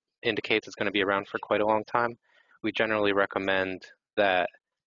indicates it's going to be around for quite a long time, we generally recommend that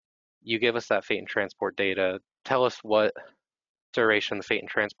you give us that fate and transport data, tell us what duration the fate and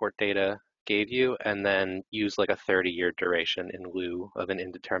transport data gave you, and then use like a 30-year duration in lieu of an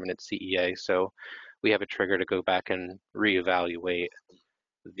indeterminate CEA. So we have a trigger to go back and reevaluate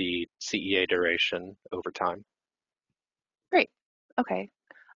the CEA duration over time. Great. Okay.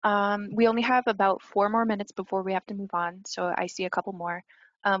 We only have about 4 more minutes before we have to move on, so I see a couple more.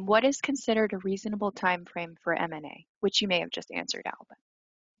 What is considered a reasonable time frame for MNA, which you may have just answered, Al. But...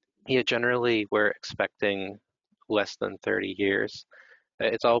 Yeah, generally we're expecting less than 30 years.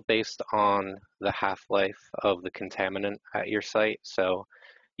 It's all based on the half-life of the contaminant at your site. So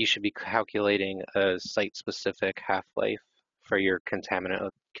you should be calculating a site-specific half-life for your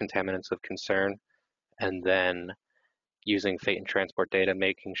contaminants of concern, and then using fate and transport data,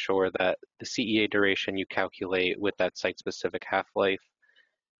 making sure that the CEA duration you calculate with that site-specific half-life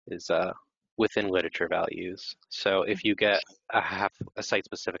is within literature values. So if you get a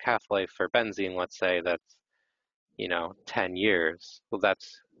site-specific half-life for benzene, let's say that's 10 years, well,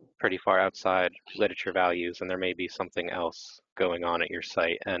 that's pretty far outside literature values, and there may be something else going on at your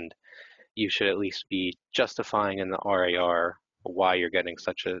site, and you should at least be justifying in the RAR why you're getting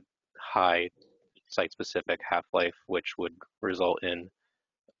such a high site-specific half-life, which would result in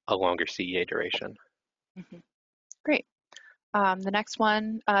a longer CEA duration. Mm-hmm. Great. The next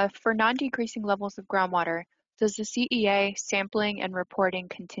one, for non-decreasing levels of groundwater, does the CEA sampling and reporting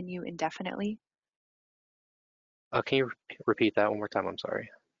continue indefinitely? Can you repeat that one more time? I'm sorry.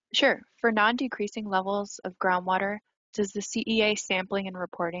 Sure. For non-decreasing levels of groundwater, does the CEA sampling and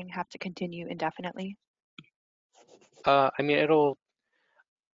reporting have to continue indefinitely? I mean, you're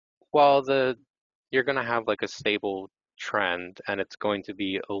going to have like a stable trend and it's going to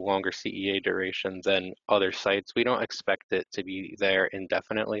be a longer CEA duration than other sites, we don't expect it to be there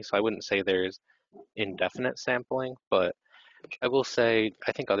indefinitely. So I wouldn't say there's indefinite sampling, but I will say,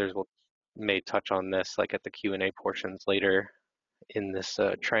 I think others may touch on this like at the Q&A portions later in this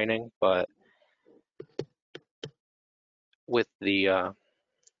training, but with the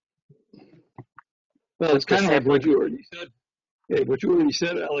well, it's kind of like what you already said. Yeah, what you already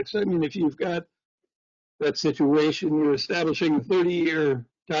said, Alex. I mean, if you've got that situation, you're establishing a 30-year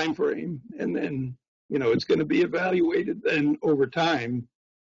time frame, and then it's going to be evaluated then over time,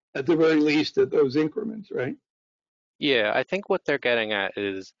 at the very least at those increments, right? Yeah, I think what they're getting at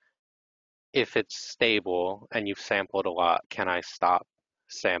is if it's stable and you've sampled a lot, can I stop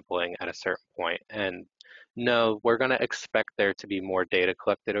sampling at a certain point? And no, we're going to expect there to be more data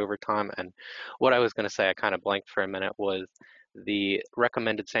collected over time. And what I was going to say, I kind of blanked for a minute, was the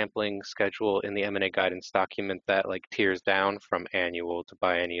recommended sampling schedule in the MNA guidance document that like tiers down from annual to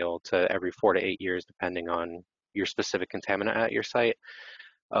biennial to every 4 to 8 years, depending on your specific contaminant at your site.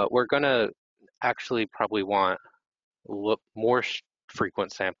 We're going to actually probably want more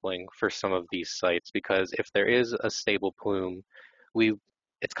frequent sampling for some of these sites, because if there is a stable plume,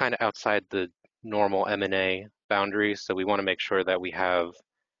 it's kind of outside the normal MNA boundaries, so we want to make sure that we have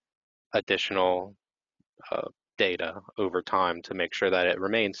additional data over time to make sure that it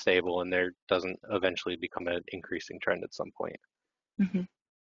remains stable and there doesn't eventually become an increasing trend at some point. Mm-hmm.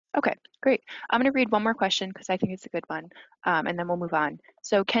 Okay, great. I'm going to read one more question because I think it's a good one, and then we'll move on.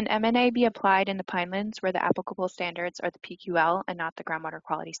 So can MNA be applied in the Pinelands where the applicable standards are the PQL and not the groundwater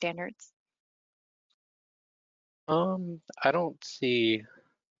quality standards? I don't see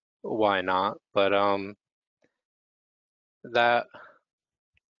why not, but that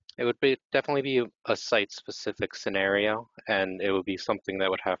it would definitely be a site-specific scenario, and it would be something that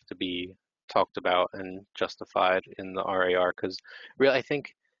would have to be talked about and justified in the RAR, because really I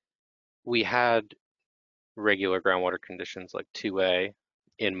think we had regular groundwater conditions like 2A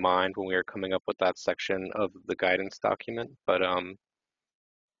in mind when we were coming up with that section of the guidance document, but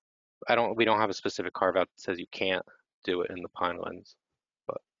we don't have a specific carve out that says you can't do it in the Pinelands,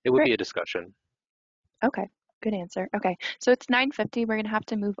 but it would be a discussion. Okay, good answer. Okay, so it's 9:50. We're gonna have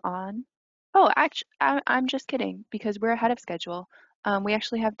to move on. Oh, actually, I'm just kidding because we're ahead of schedule. We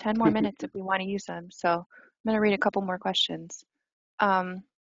actually have 10 more minutes if we want to use them. So I'm gonna read a couple more questions.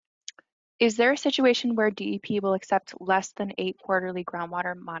 Is there a situation where DEP will accept less than 8 quarterly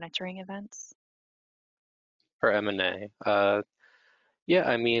groundwater monitoring events? For MNA, yeah,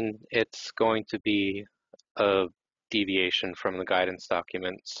 I mean, it's going to be a deviation from the guidance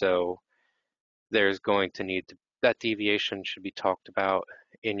document, so there's going to that deviation should be talked about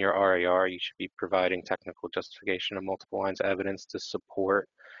in your RAR. You should be providing technical justification of multiple lines of evidence to support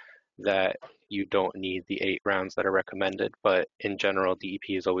that you don't need the 8 rounds that are recommended, but in general, DEP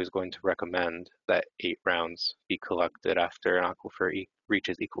is always going to recommend that 8 rounds be collected after an aquifer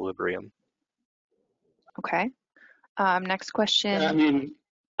reaches equilibrium. Okay. Next question. I mean,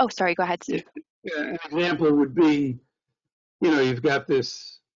 Oh, sorry, go ahead, Steve. an example would be, you've got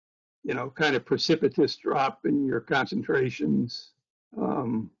this, kind of precipitous drop in your concentrations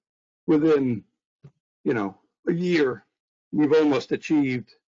within, a year. You've almost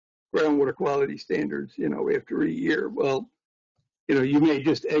achieved groundwater quality standards, after a year. Well, you may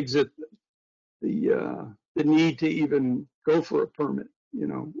just exit the need to even go for a permit,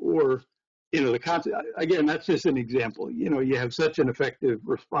 or again, that's just an example. You have such an effective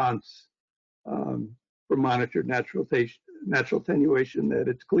response for monitored natural attenuation that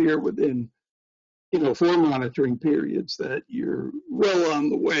it's clear within 4 monitoring periods that you're well on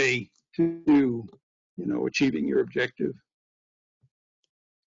the way to achieving your objective.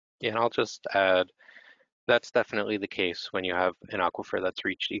 Yeah, and I'll just add, that's definitely the case when you have an aquifer that's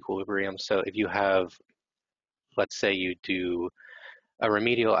reached equilibrium. So if you have, let's say you do a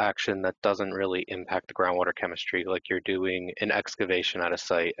remedial action that doesn't really impact the groundwater chemistry, like you're doing an excavation at a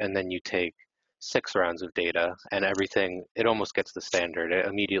site, and then you take 6 rounds of data and everything, it almost gets the standard. It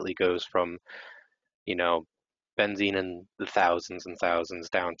immediately goes from, benzene in the thousands and thousands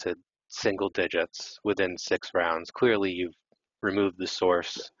down to single digits within 6 rounds. Clearly, you've removed the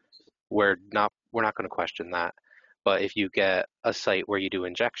source. We're not going to question that. But if you get a site where you do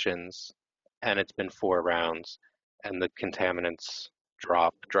injections and it's been 4 rounds and the contaminants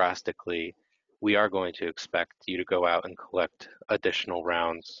drop drastically, we are going to expect you to go out and collect additional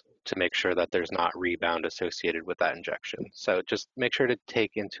rounds to make sure that there's not rebound associated with that injection. So just make sure to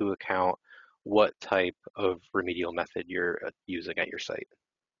take into account what type of remedial method you're using at your site.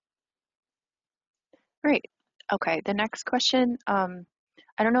 Great. Okay, the next question,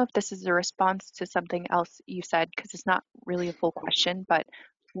 I don't know if this is a response to something else you said, because it's not really a full question, but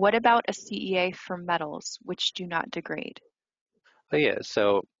what about a CEA for metals which do not degrade? Oh, yeah,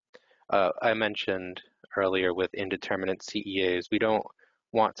 so I mentioned earlier with indeterminate CEAs, we don't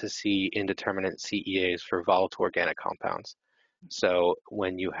want to see indeterminate CEAs for volatile organic compounds. So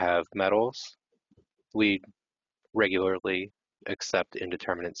when you have metals, we regularly accept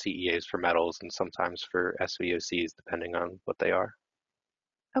indeterminate CEAs for metals and sometimes for SVOCs, depending on what they are.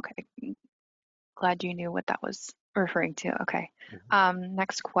 Okay, glad you knew what that was referring to. Okay.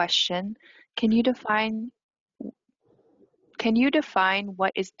 Next question. Can you define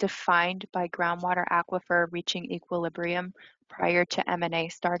what is defined by groundwater aquifer reaching equilibrium prior to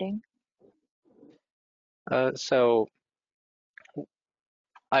MNA starting? So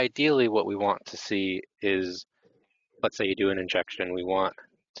ideally what we want to see is, let's say you do an injection, we want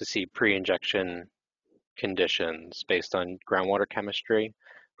to see pre-injection conditions based on groundwater chemistry.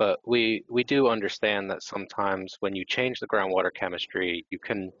 But we do understand that sometimes when you change the groundwater chemistry, you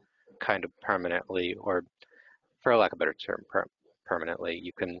can kind of permanently, or for lack of a better term, permanently,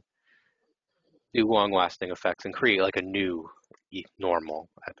 you can do long-lasting effects and create like a new normal,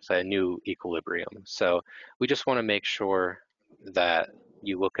 I'd say a new equilibrium. So we just want to make sure that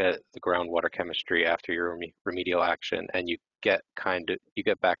you look at the groundwater chemistry after your remedial action and you get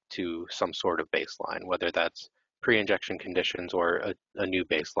back to some sort of baseline, whether that's pre-injection conditions or a new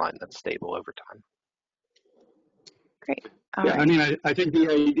baseline that's stable over time. Great. Yeah, I mean, I think the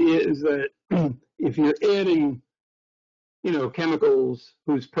idea is that if you're adding, chemicals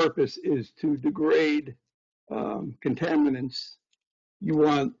whose purpose is to degrade contaminants, you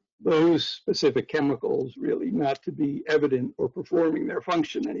want those specific chemicals really not to be evident or performing their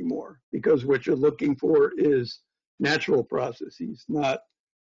function anymore, because what you're looking for is natural processes, not,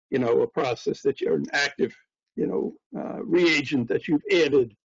 a process that you're an active, reagent that you've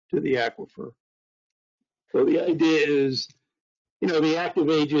added to the aquifer. So the idea is, the active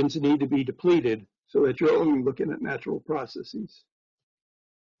agents need to be depleted so that you're only looking at natural processes.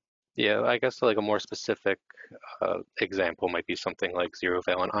 Yeah, I guess like a more specific example might be something like zero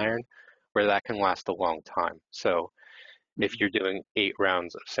valent iron, where that can last a long time. So if you're doing 8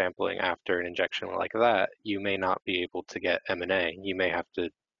 rounds of sampling after an injection like that, you may not be able to get MNA. You may have to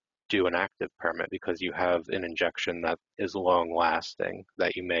do an active permit because you have an injection that is long lasting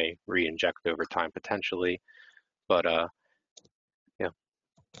that you may re-inject over time potentially. But yeah.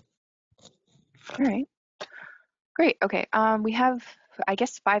 All right. Great. Okay. We have, I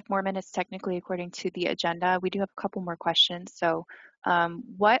guess, 5 more minutes technically according to the agenda. We do have a couple more questions. So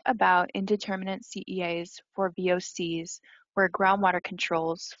what about indeterminate CEAs for VOCs where groundwater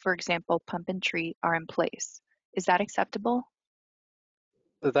controls, for example, pump and treat, are in place? Is that acceptable?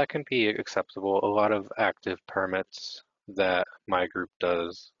 That can be acceptable. A lot of active permits that my group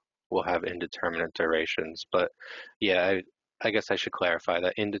does will have indeterminate durations. But yeah, I guess I should clarify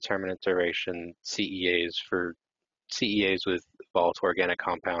that indeterminate duration CEAs for CEAs with volatile organic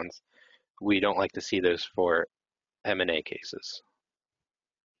compounds, we don't like to see those for MNA cases.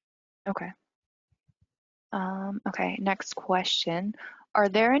 Okay. Okay, next question. Are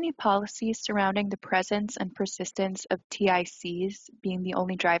there any policies surrounding the presence and persistence of TICs being the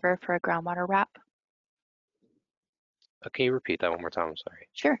only driver for a groundwater RAP? Can you repeat that one more time? I'm sorry.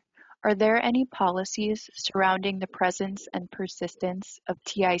 Sure. Are there any policies surrounding the presence and persistence of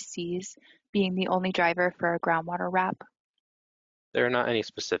TICs being the only driver for a groundwater RAP? There are not any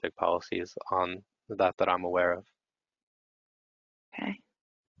specific policies on that I'm aware of. Okay.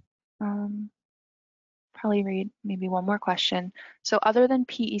 Probably read maybe one more question. So other than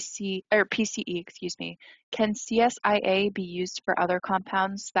PEC or PCE, excuse me, can CSIA be used for other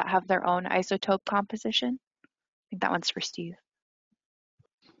compounds that have their own isotope composition? I think that one's for Steve.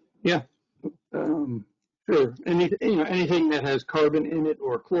 Yeah, sure. Anything that has carbon in it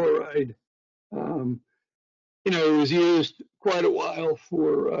or chloride. It was used quite a while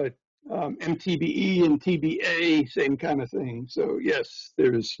for MTBE and TBA, same kind of thing. So yes,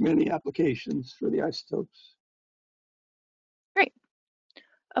 there's many applications for the isotopes. Great.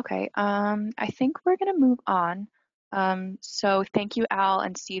 Okay, I think we're gonna move on. So thank you, Al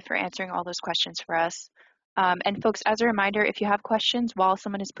and Steve, for answering all those questions for us. And folks, as a reminder, if you have questions while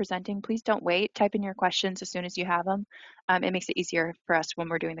someone is presenting, please don't wait. Type in your questions as soon as you have them. It makes it easier for us when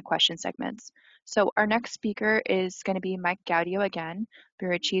we're doing the question segments. So our next speaker is going to be Mike Gaudio again,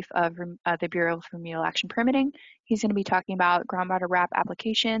 Bureau Chief of the Bureau of Remedial Action Permitting. He's going to be talking about groundwater RAP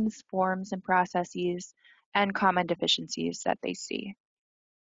applications, forms and processes, and common deficiencies that they see.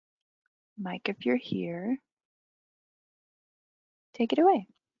 Mike, if you're here, take it away.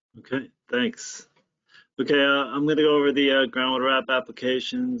 Okay, thanks. Okay, I'm going to go over the groundwater RAP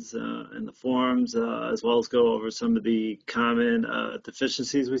applications and the forms, as well as go over some of the common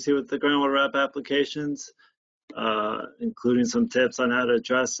deficiencies we see with the groundwater RAP applications, including some tips on how to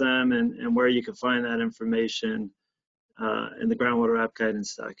address them and where you can find that information in the groundwater RAP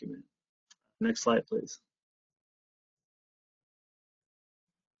guidance document. Next slide, please.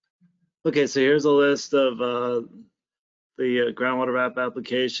 Okay, so here's a list of the groundwater RAP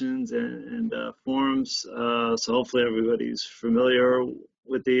applications and forms. So hopefully everybody's familiar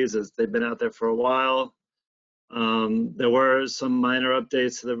with these as they've been out there for a while. There were some minor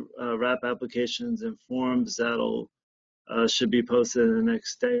updates to the RAP applications and forms that'll should be posted in the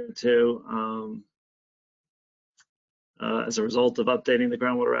next day or two. As a result of updating the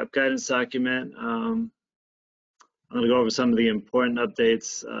groundwater RAP guidance document, I'm going to go over some of the important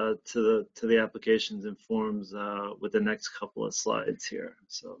updates to the applications and forms with the next couple of slides here.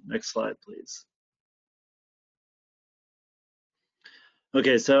 So next slide, please.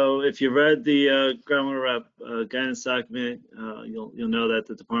 Okay, so if you read the groundwater RAP guidance document, you'll know that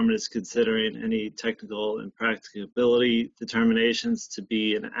the department is considering any technical and practicability determinations to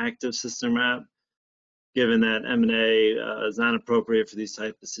be an active system RAP, given that MNA is not appropriate for these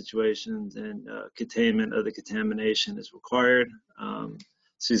type of situations and containment of the contamination is required.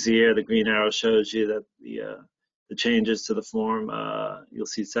 So you see here, the green arrow shows you that the changes to the form, you'll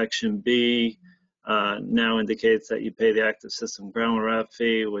see section B now indicates that you pay the active system groundwater RAP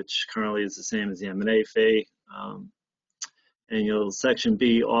fee, which currently is the same as the MNA fee. And section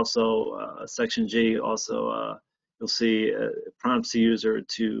B also, section G also, you'll see it prompts the user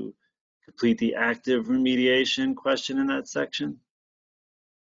to complete the active remediation question in that section.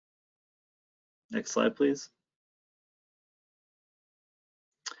 Next slide, please.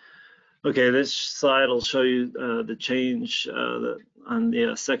 Okay, this slide will show you the change on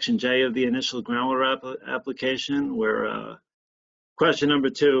the section J of the initial groundwater application, where question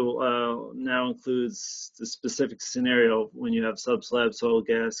number 2 now includes the specific scenario when you have subslab soil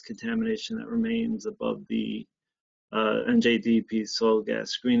gas contamination that remains above the NJDP soil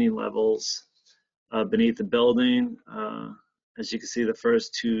gas screening levels beneath the building. As you can see, the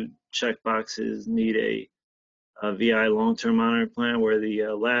first 2 check boxes need a VI long-term monitoring plan, where the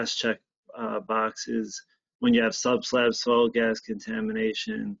last check box is when you have subslab soil gas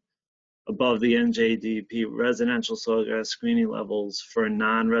contamination above the NJDP residential soil gas screening levels for a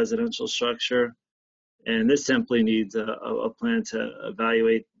non-residential structure. And this simply needs a plan to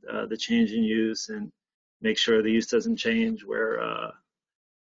evaluate the change in use and make sure the use doesn't change, where a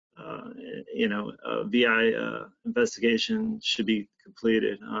VI investigation should be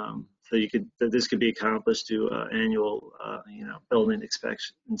completed. So this could be accomplished through annual, building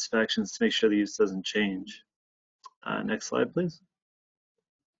inspections to make sure the use doesn't change. Next slide, please.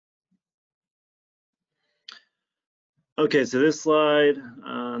 Okay, so this slide,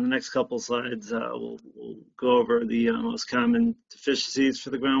 the next couple slides, we'll go over the most common deficiencies for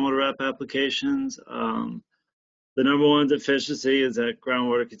the groundwater RAP applications. The number one deficiency is that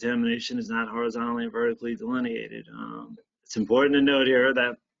groundwater contamination is not horizontally and vertically delineated. It's important to note here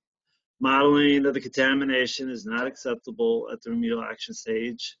that modeling of the contamination is not acceptable at the remedial action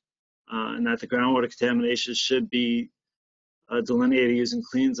stage, and that the groundwater contamination should be delineated using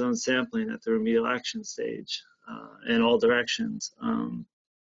clean zone sampling at the remedial action stage in all directions.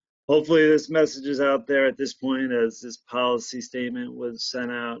 Hopefully this message is out there at this point, as this policy statement was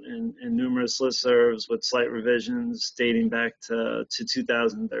sent out in numerous listservs with slight revisions dating back to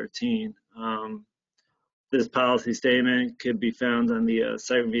 2013. This policy statement could be found on the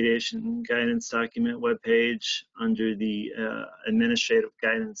site remediation guidance document webpage under the administrative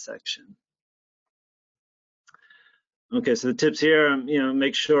guidance section. Okay, so the tips here,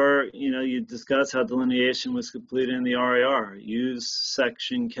 make sure, you discuss how delineation was completed in the RAR. Use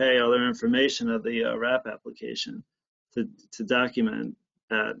Section K, other information of the RAP application to document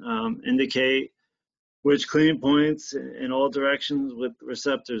that. Indicate which clean points in all directions with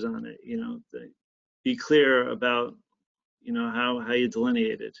receptors on it. Be clear about, how you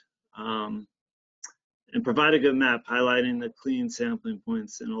delineate it. And provide a good map highlighting the clean sampling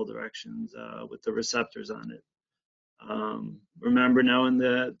points in all directions with the receptors on it. Remember, knowing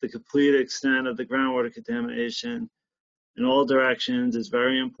the complete extent of the groundwater contamination in all directions is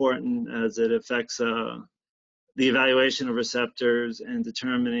very important, as it affects the evaluation of receptors and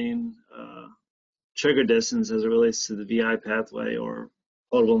determining trigger distance as it relates to the VI pathway or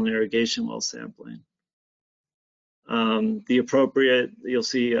potable irrigation well sampling. You'll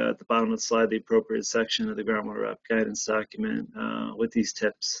see at the bottom of the slide, the appropriate section of the groundwater RAP guidance document with these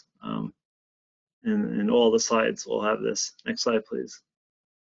tips. And all the slides will have this. Next slide, please.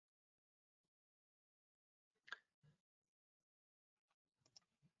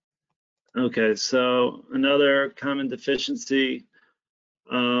 Okay, so another common deficiency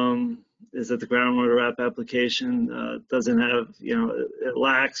is that the groundwater RAP application doesn't have, it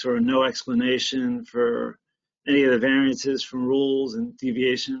lacks or no explanation for any of the variances from rules, and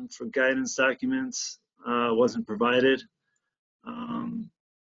deviation for guidance documents wasn't provided.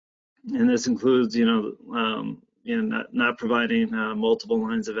 And this includes, not providing multiple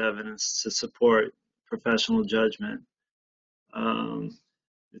lines of evidence to support professional judgment. The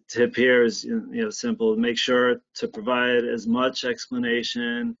tip here is, simple. Make sure to provide as much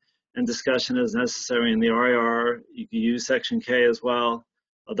explanation and discussion as necessary in the RAR. You can use Section K as well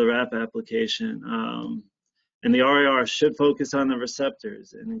of the RAP application. And the RAR should focus on the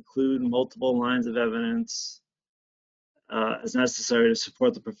receptors and include multiple lines of evidence as necessary to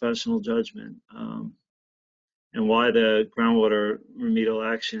support the professional judgment, and why the groundwater remedial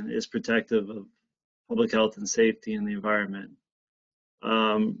action is protective of public health and safety in the environment.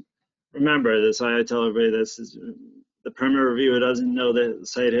 Remember this, I tell everybody this, is the permit reviewer doesn't know the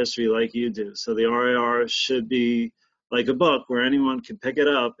site history like you do. So the RAR should be like a book where anyone can pick it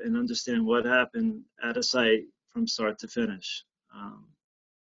up and understand what happened at a site from start to finish.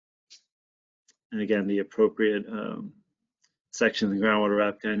 And again, the appropriate section of the groundwater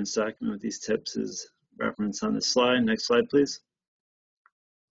RAP guidance document with these tips is referenced on this slide. Next slide, please.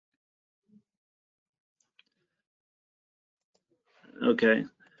 Okay.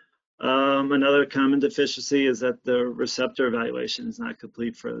 Another common deficiency is that the receptor evaluation is not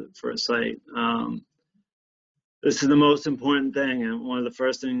complete for a site. This is the most important thing, and one of the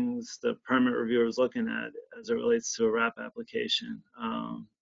first things the permit reviewer is looking at as it relates to a RAP application.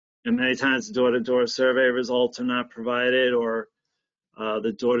 And many times the door-to-door survey results are not provided, or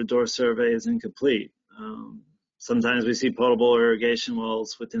the door-to-door survey is incomplete. Sometimes we see potable irrigation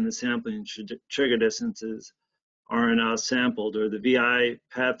wells within the sampling trigger distances aren't sampled, or the VI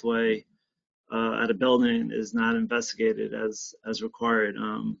pathway at a building is not investigated as required.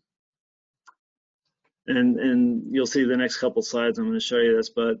 And you'll see the next couple slides, I'm going to show you this,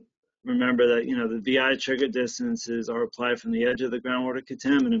 but remember that, the VI trigger distances are applied from the edge of the groundwater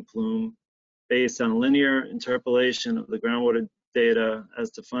contaminant plume based on linear interpolation of the groundwater data as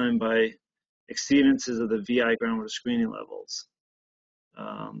defined by exceedances of the VI groundwater screening levels.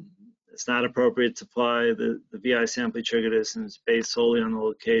 It's not appropriate to apply the VI sampling trigger distance based solely on the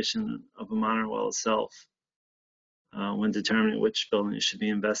location of a monitoring well itself when determining which building should be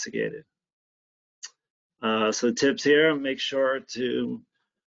investigated. So tips here, make sure to,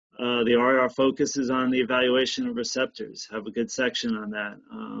 the RAR focuses on the evaluation of receptors. Have a good section on that,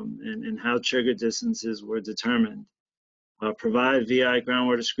 and how trigger distances were determined. Provide VI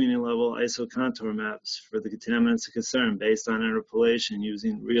groundwater screening level ISO contour maps for the contaminants of concern based on interpolation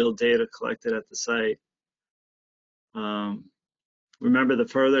using real data collected at the site. Remember, the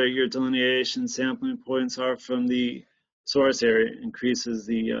further your delineation sampling points are from the source area increases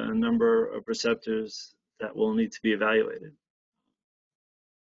the number of receptors that will need to be evaluated.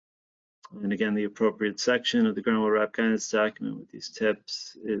 And again, the appropriate section of the groundwater RAP guidance document with these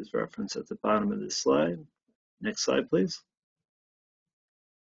tips is referenced at the bottom of this slide. Next slide, please.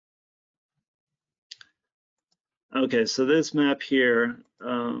 Okay, so this map here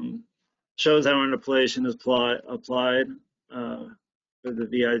shows how interpolation is applied for the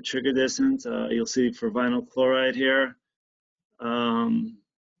VI trigger distance. You'll see for vinyl chloride here,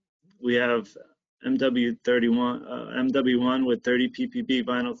 we have MW1 with 30 ppb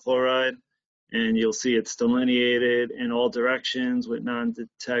vinyl chloride, and you'll see it's delineated in all directions with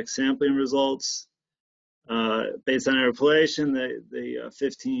non-detect sampling results. Based on interpolation, the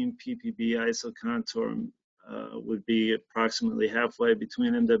 15 ppb isocontour would be approximately halfway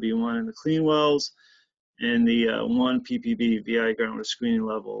between MW1 and the clean wells, and the 1 ppb VI groundwater screening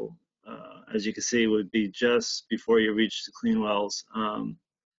level, as you can see, would be just before you reach the clean wells.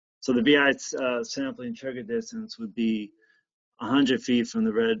 So the VI sampling trigger distance would be 100 feet from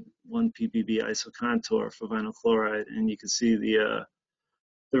the red 1 ppb isocontour for vinyl chloride, and you can see the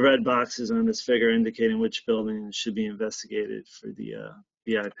red boxes on this figure indicating which buildings should be investigated for the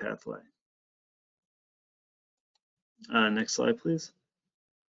VI pathway. Next slide, please.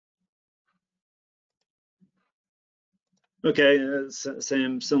 Okay,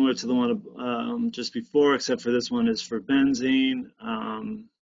 similar to the one just before, except for this one is for benzene.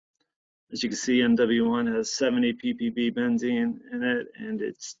 As you can see, MW1 has 70 ppb benzene in it, and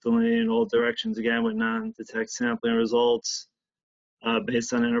it's delineated in all directions again with non-detect sampling results.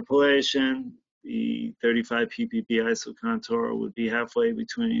 Based on interpolation, the 35 ppb isocontour would be halfway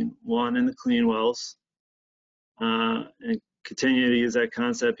between 1 and the clean wells. And continue to use that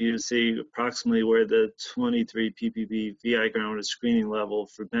concept, you see approximately where the 23 ppb VI groundwater screening level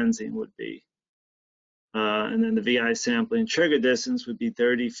for benzene would be. And then the VI sampling trigger distance would be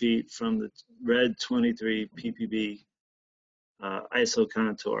 30 feet from the red 23 ppb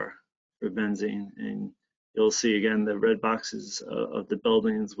isocontour for benzene. And you'll see again the red boxes of the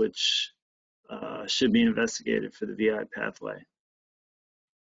buildings which should be investigated for the VI pathway.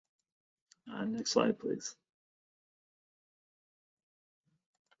 Next slide, please.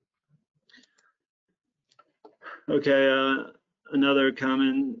 Okay, another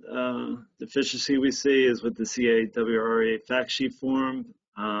common deficiency we see is with the CA-WRA fact sheet form,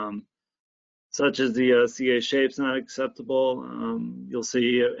 such as the CA shape's not acceptable. You'll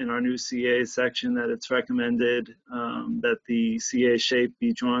see in our new CA section that it's recommended that the CA shape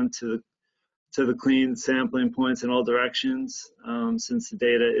be drawn to the clean sampling points in all directions, since the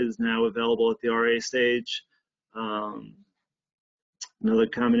data is now available at the RA stage. Another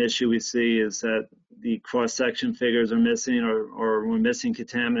common issue we see is that the cross-section figures are missing, or we're missing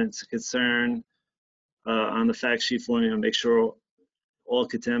contaminants of concern on the fact sheet form. Make sure all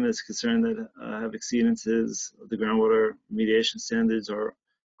contaminants concerned that have exceedances of the groundwater remediation standards are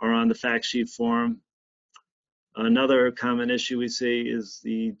on the fact sheet form. Another common issue we see is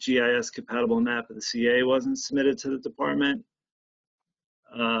the GIS compatible map of the CA wasn't submitted to the department.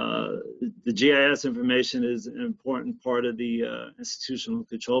 The GIS information is an important part of the institutional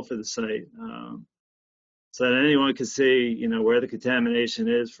control for the site, so that anyone can see, where the contamination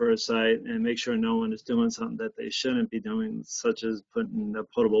is for a site and make sure no one is doing something that they shouldn't be doing, such as putting a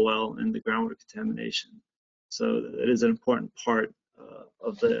potable well in the groundwater contamination. So it is an important part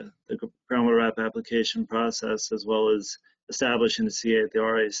of the groundwater RAP application process, as well as establishing the CA at the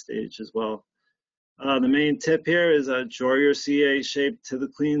RA stage as well. The main tip here is draw your CA shape to the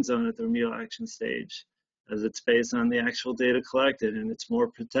clean zone at the remedial action stage, as it's based on the actual data collected and it's more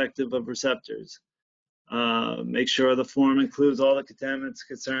protective of receptors. Make sure the form includes all the contaminants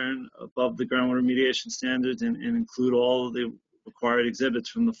concerned above the groundwater remediation standards and include all of the required exhibits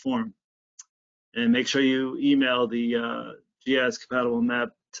from the form. And make sure you email the GIS compatible map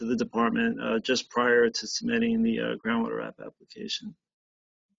to the department just prior to submitting the groundwater RAP application.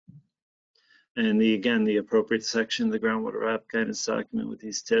 And again, the appropriate section of the groundwater RAP guidance document with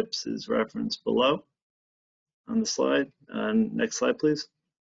these tips is referenced below on the slide. Next slide, please.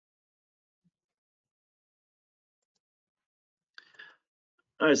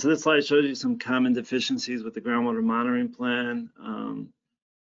 All right, so this slide shows you some common deficiencies with the groundwater monitoring plan.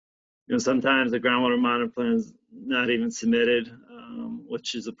 Sometimes the groundwater monitoring plan is not even submitted,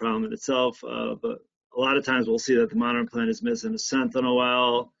 which is a problem in itself. But a lot of times we'll see that the monitoring plan is missing a sentinel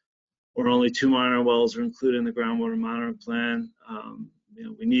well, or only 2 monitoring wells are included in the groundwater monitoring plan.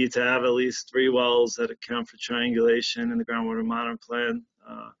 We need to have at least 3 wells that account for triangulation in the groundwater monitoring plan.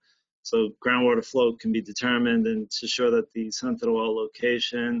 So groundwater flow can be determined and to ensure that the sentinel well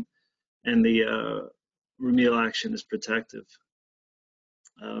location and the remedial action is protective.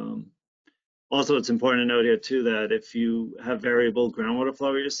 Also, it's important to note here too that if you have variable groundwater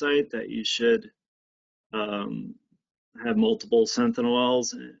flow at your site, that you should have multiple sentinel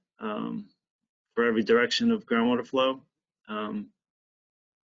wells for every direction of groundwater flow.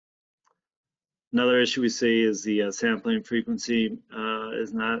 Another issue we see is the sampling frequency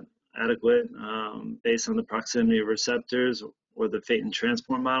is not adequate based on the proximity of receptors or the fate and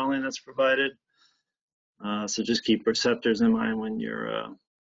transport modeling that's provided. So just keep receptors in mind when you're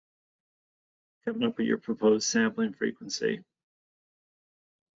coming up with your proposed sampling frequency.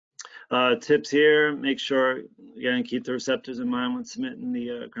 Tips here, make sure, again, keep the receptors in mind when submitting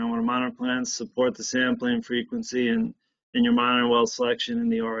the groundwater monitoring plans, support the sampling frequency and in your monitoring well selection in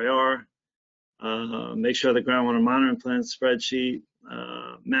the RIR. Make sure the groundwater monitoring plan spreadsheet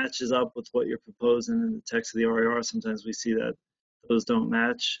matches up with what you're proposing in the text of the RIR. Sometimes we see that those don't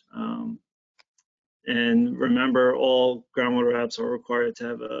match. And remember, all groundwater apps are required to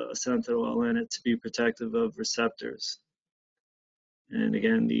have a sentinel well in it to be protective of receptors. And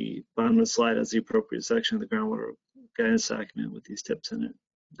again, the bottom of the slide has the appropriate section of the groundwater guidance document with these tips in it.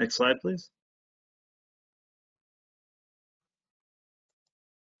 Next slide, please.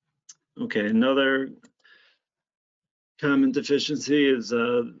 Okay, another common deficiency is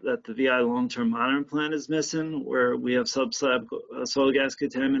that the VI long-term monitoring plan is missing, where we have subslab soil gas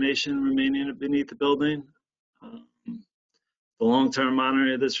contamination remaining beneath the building. The long-term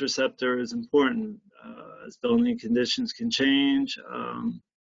monitoring of this receptor is important as building conditions can change, and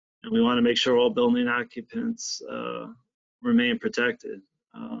we want to make sure all building occupants remain protected.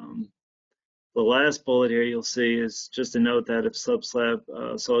 The last bullet here you'll see is just a note that if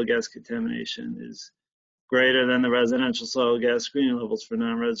subslab soil gas contamination is greater than the residential soil gas screening levels for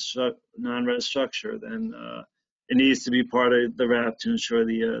non-res structure, then it needs to be part of the RAP to ensure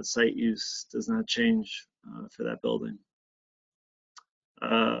the site use does not change for that building.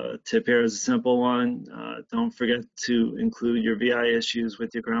 Tip here is a simple one. Don't forget to include your VI issues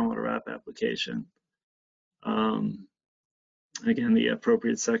with your groundwater RAP application. Again, the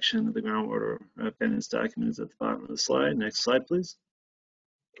appropriate section of the groundwater RAP guidance document is at the bottom of the slide. Next slide, please.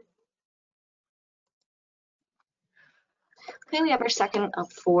 Okay, we have our second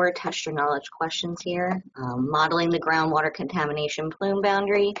of 4 test your knowledge questions here. Modeling the groundwater contamination plume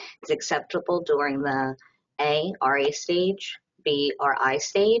boundary is acceptable during the A, RA stage, B, RI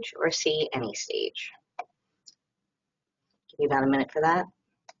stage, or C, any stage. Give you about a minute for that.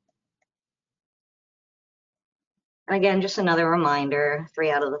 And again, just another reminder, 3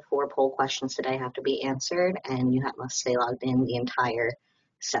 out of the 4 poll questions today have to be answered, and you must stay logged in the entire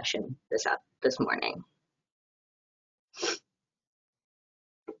session this morning.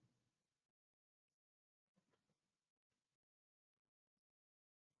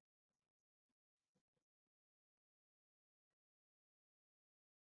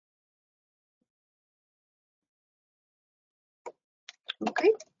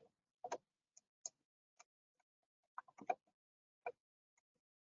 Okay.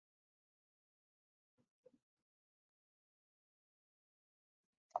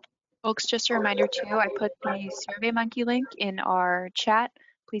 Folks, just a reminder too, I put the SurveyMonkey link in our chat.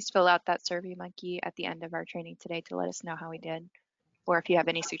 Please fill out that SurveyMonkey at the end of our training today to let us know how we did, or if you have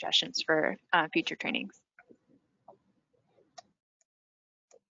any suggestions for future trainings.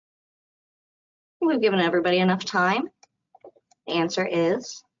 We've given everybody enough time. The answer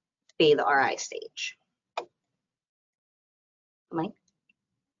is B, the RI stage. Mike?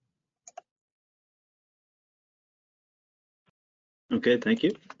 Okay, thank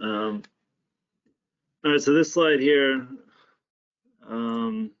you. All right, so this slide here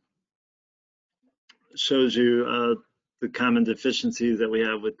shows you the common deficiencies that we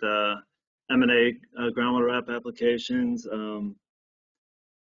have with MNA groundwater RAP applications.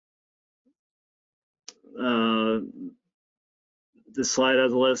 This slide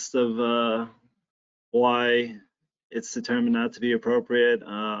has a list of why it's determined not to be appropriate.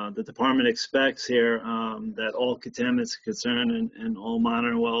 The department expects here that all contaminants of concern and all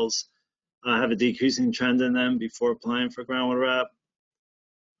monitoring wells have a decreasing trend in them before applying for groundwater RAP.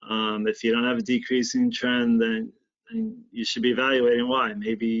 If you don't have a decreasing trend, then you should be evaluating why.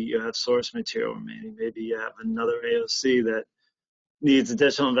 Maybe you have source material remaining. Maybe you have another AOC that needs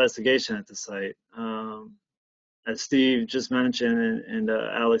additional investigation at the site. As Steve just mentioned, and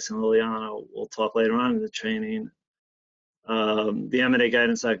Alex and Liliana will talk later on in the training, the MNA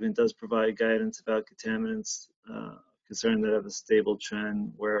guidance document does provide guidance about contaminants concerned that have a stable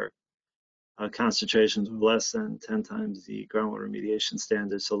trend where concentrations were less than 10 times the groundwater remediation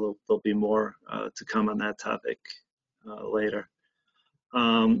standard, so there'll be more to come on that topic later.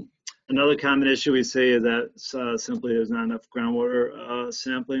 Another common issue we see is that simply there's not enough groundwater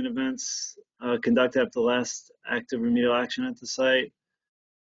sampling events conducted after the last active remedial action at the site.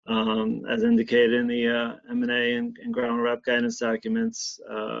 As indicated in the MNA and groundwater rep guidance documents,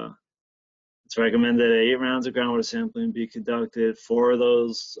 it's recommended that 8 rounds of groundwater sampling be conducted, 4 of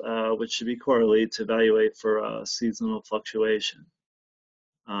those which should be quarterly, to evaluate for seasonal fluctuation.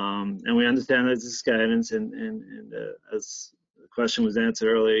 And we understand that this is guidance, and as the question was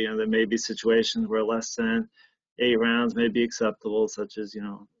answered earlier, you know, there may be situations where less than 8 rounds may be acceptable, such as, you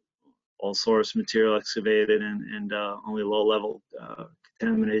know, all source material excavated and only low-level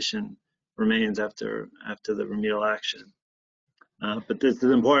contamination remains after the remedial action. But this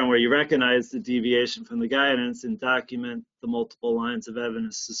is important, where you recognize the deviation from the guidance and document the multiple lines of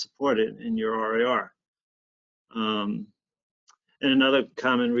evidence to support it in your RAR. And another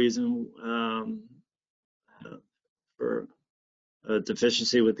common reason for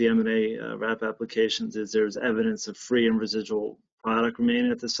deficiency with the M&A RAP applications is there's evidence of free and residual product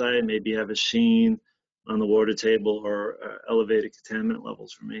remaining at the site. Maybe you have a sheen on the water table or elevated contaminant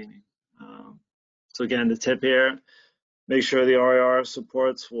levels remaining. So again, the tip here, make sure the RAR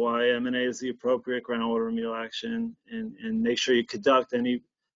supports why M&A is the appropriate groundwater remedial action, and make sure you conduct any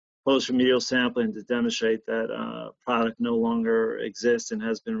post-remedial sampling to demonstrate that product no longer exists and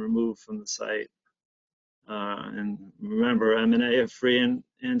has been removed from the site. And remember, M&A of free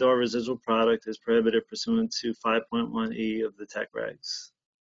and or residual product is prohibited pursuant to 5.1E of the tech regs.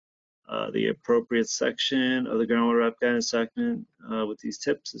 The appropriate section of the groundwater rep guidance document with these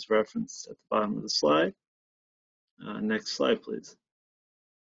tips is referenced at the bottom of the slide. Next slide, please.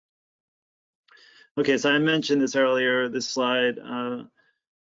 Okay, so I mentioned this earlier. This slide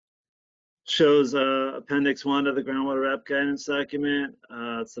shows Appendix 1 of the groundwater rep guidance document.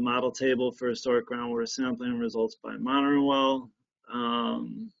 It's the model table for historic groundwater sampling results by monitoring well.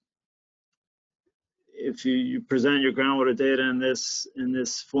 If you present your groundwater data in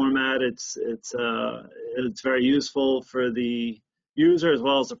this format, it's very useful for the user as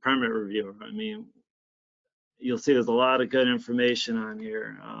well as the permit reviewer. I mean, you'll see there's a lot of good information on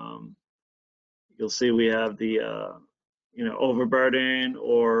here. You'll see we have the you know, overburden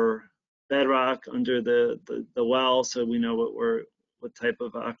or bedrock under the well, so we know what type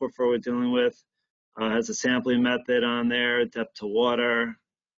of aquifer we're dealing with. Has a sampling method on there, depth to water.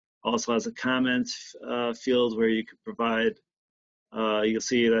 Also has a comments field where you could provide. You'll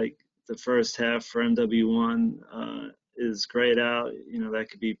see like the first half for MW1 is grayed out. You know, that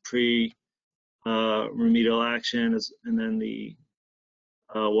could be pre remedial action, and then the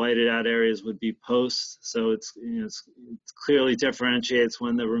whited out areas would be post. So it's, you know, it clearly differentiates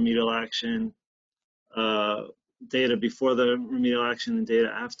when the remedial action data before the remedial action and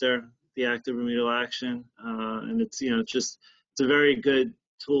data after the active remedial action. And it's, you know, it's a very good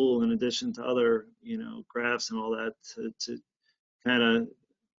tool in addition to other, you know, graphs and all that to kind of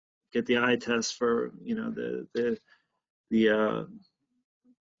get the eye test for, you know, the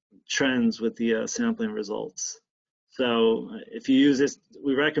trends with the sampling results. So if you use this,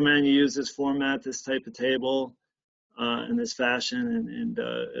 we recommend you use this format, this type of table in this fashion, and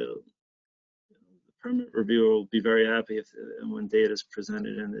the permit reviewer will be very happy when data is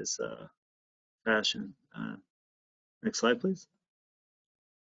presented in this fashion. Next slide, please.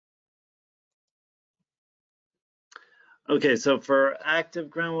 Okay, so for active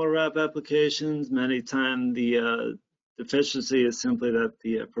groundwater RAP applications, many times the deficiency is simply that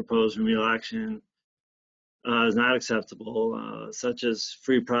the proposed remedial action is not acceptable, such as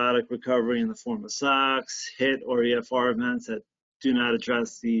free product recovery in the form of SOx, HIT, or EFR events that do not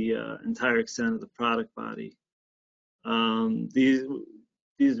address the entire extent of the product body.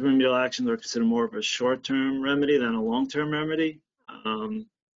 These remedial actions are considered more of a short-term remedy than a long-term remedy.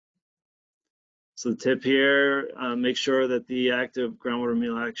 So the tip here, make sure that the active groundwater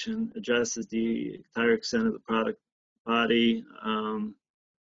remedial action addresses the entire extent of the product body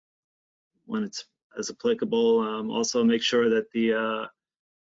when it's as applicable. Also make sure that the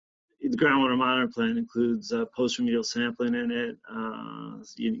groundwater monitoring plan includes post-remedial sampling in it.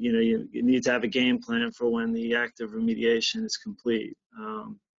 You need to have a game plan for when the active remediation is complete.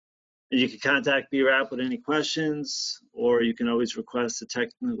 And you can contact BRAP with any questions, or you can always request a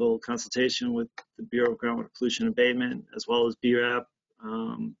technical consultation with the Bureau of Groundwater Pollution Abatement, as well as BRAP.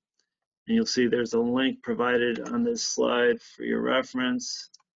 And you'll see there's a link provided on this slide for your reference.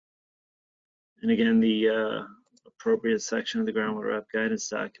 And again, the appropriate section of the groundwater rep guidance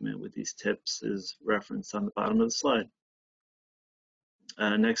document with these tips is referenced on the bottom of the slide.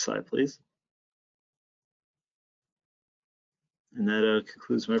 Next slide, please. And that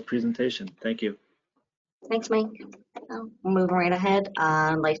concludes my presentation. Thank you. Thanks, Mike. Moving right ahead,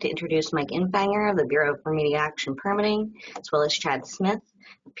 I'd like to introduce Mike Infanger of the Bureau of Remedial Action Permitting, as well as Chad Smith,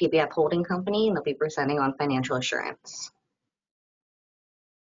 PBF Holding Company, and they'll be presenting on financial assurance.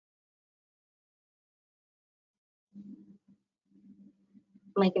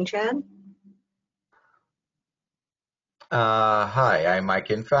 Mike and Chad. Hi, I'm Mike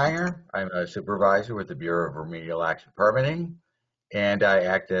Infanger. I'm a supervisor with the Bureau of Remedial Action Permitting, and I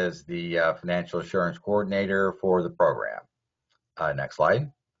act as the financial assurance coordinator for the program. Next slide.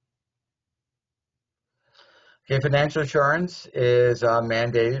 Okay, financial assurance is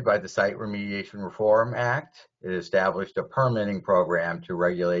mandated by the Site Remediation Reform Act. It established a permitting program to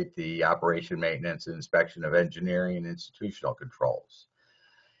regulate the operation, maintenance, and inspection of engineering and institutional controls.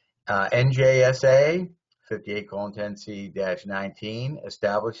 NJSA 58:10C-19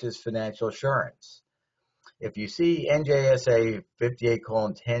 establishes financial assurance. If you see NJSA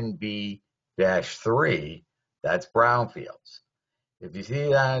 58:10B-3, that's brownfields. If you see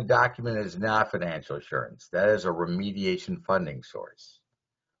that on a document is not financial assurance, that is a remediation funding source.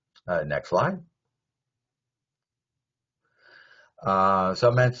 Next slide.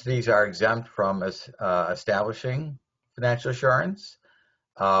 Some entities are exempt from establishing financial assurance.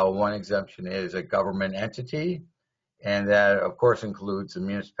 One exemption is a government entity, and that of course includes the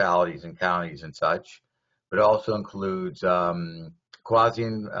municipalities and counties and such, but also includes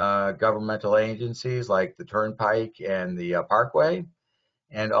quasi-governmental agencies like the Turnpike and the Parkway,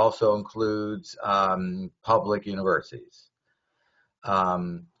 and also includes public universities.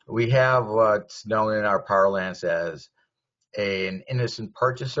 We have what's known in our parlance as an innocent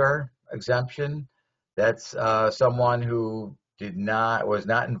purchaser exemption. That's someone who was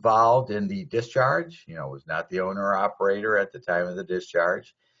not involved in the discharge, was not the owner or operator at the time of the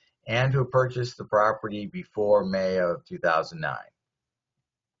discharge, and who purchased the property before May of 2009.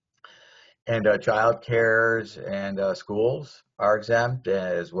 And child cares and schools are exempt,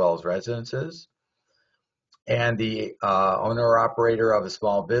 as well as residences. And the owner or operator of a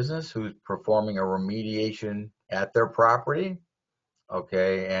small business who's performing a remediation at their property.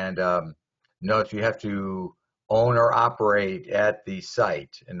 Okay, and note you have to own or operate at the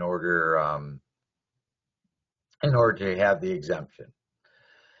site in order to have the exemption.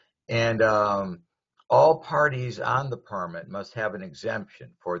 And all parties on the permit must have an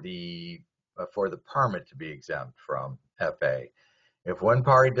exemption for the permit to be exempt from FA. If one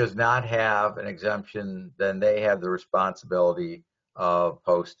party does not have an exemption, then they have the responsibility of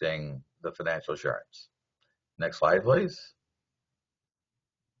posting the financial assurance. Next slide, please.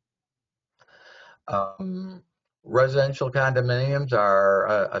 Residential condominiums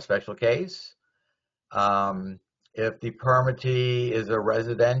are a special case. If the permittee is a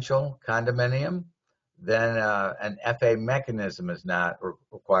residential condominium, then an FA mechanism is not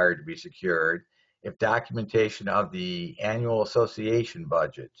required to be secured if documentation of the annual association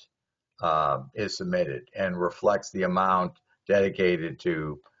budget is submitted and reflects the amount dedicated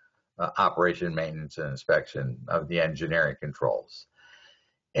to operation, maintenance, and inspection of the engineering controls.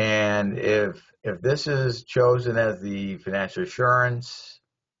 And if this is chosen as the financial assurance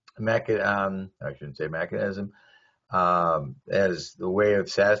mechanism, I shouldn't say mechanism, as the way of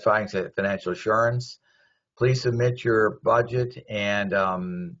satisfying financial assurance, please submit your budget and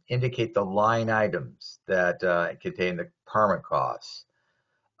indicate the line items that contain the permit costs.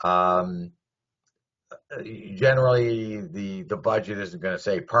 Generally, the budget isn't going to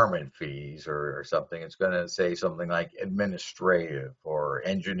say permit fees or something. It's going to say something like administrative or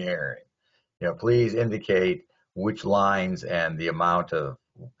engineering. Please indicate which lines and the amount of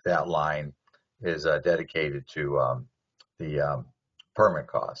that line is dedicated to the permit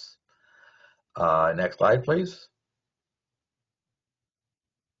costs. Next slide, please.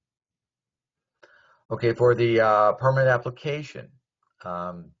 Okay, for the permit application,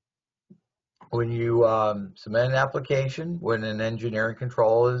 when you submit an application, when an engineering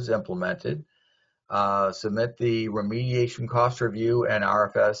control is implemented, submit the remediation cost review and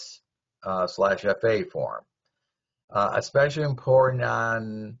RFS/FA form. Especially important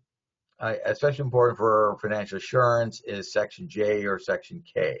for financial assurance is Section J or Section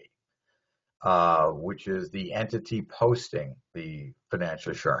K, which is the entity posting the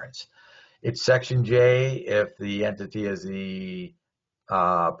financial assurance. It's Section J if the entity is the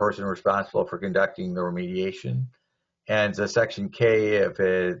person responsible for conducting the remediation, and it's Section K if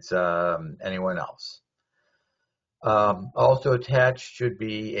it's anyone else. Also attached should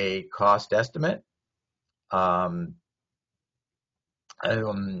be a cost estimate, and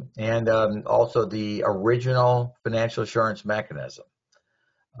also the original financial assurance mechanism.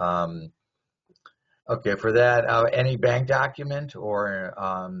 Okay, for that, any bank document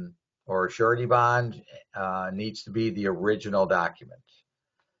or surety bond needs to be the original document.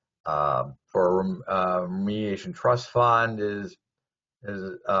 For remediation trust fund is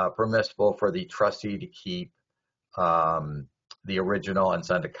permissible for the trustee to keep the original and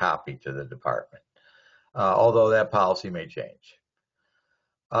send a copy to the department, although that policy may change.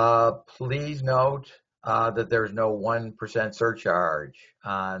 Please note that there's no 1% surcharge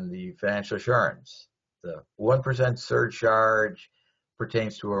on the financial assurance. The 1% surcharge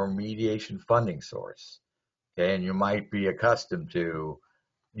pertains to a remediation funding source. Okay, and you might be accustomed to,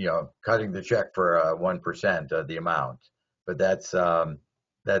 cutting the check for 1% of the amount, but that's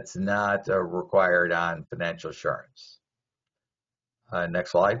not required on financial assurance.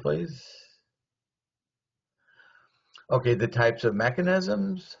 Next slide, please. Okay, the types of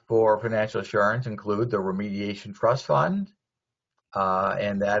mechanisms for financial assurance include the remediation trust fund,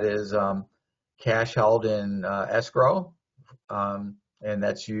 and that is cash held in escrow, and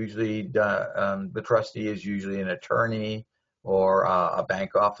that's usually the trustee is usually an attorney or a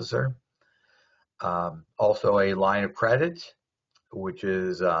bank officer. Also a line of credit, which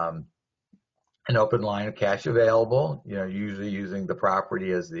is an open line of cash available, usually using the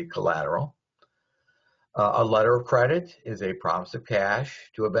property as the collateral. A letter of credit is a promise of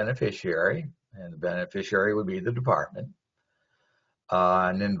cash to a beneficiary, and the beneficiary would be the department.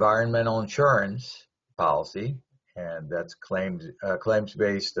 An environmental insurance policy, and that's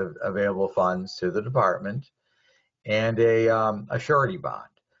claims-based available funds to the department, and a surety bond.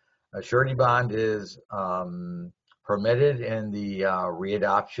 A surety bond is permitted in the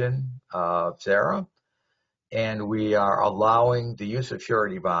readoption of SARA, and we are allowing the use of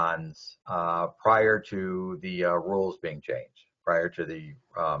surety bonds prior to the rules being changed, prior to the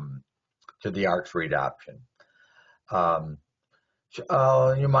ARC's readoption.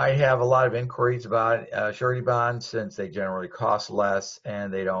 You might have a lot of inquiries about surety bonds since they generally cost less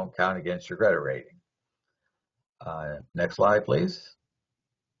and they don't count against your credit rating. Next slide, please.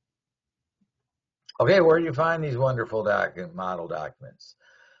 Okay, where do you find these wonderful model documents?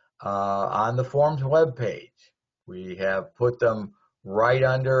 On the forms webpage. We have put them right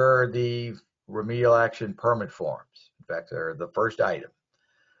under the remedial action permit forms. In fact, they're the first item.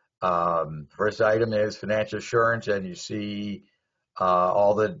 First item is financial assurance, and you see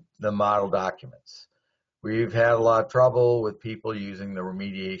all the model documents. We've had a lot of trouble with people using the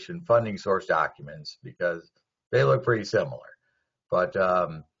remediation funding source documents because they look pretty similar. But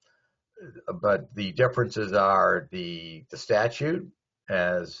the differences are the statute,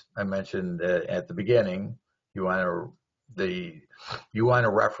 as I mentioned at the beginning. You want to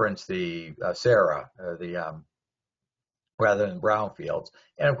reference the SARA, rather than brownfields,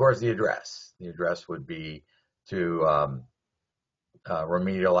 and of course the address. The address would be to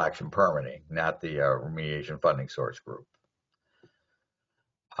remedial action permitting, not the remediation funding source group.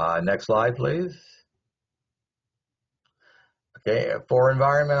 Next slide, please. Okay, for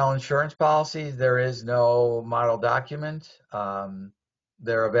environmental insurance policies, there is no model document.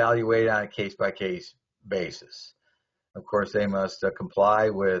 They're evaluated on a case-by-case basis. Of course, they must comply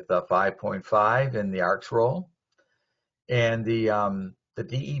with 5.5 in the ARC's rule, and the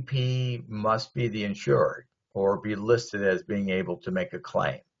DEP must be the insured or be listed as being able to make a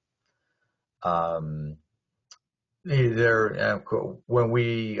claim. When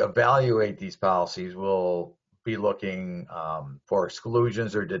we evaluate these policies, we'll be looking for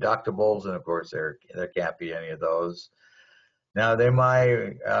exclusions or deductibles, and of course there can't be any of those. Now they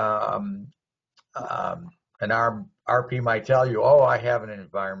might, an RP might tell you, oh, I have an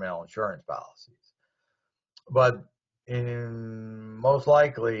environmental insurance policy, but most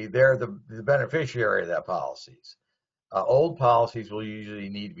likely they're the beneficiary of that policies. Old policies will usually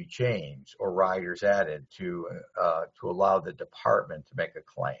need to be changed or riders added to allow the department to make a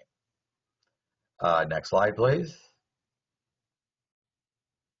claim. Next slide, please.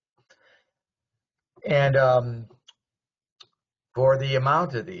 And for the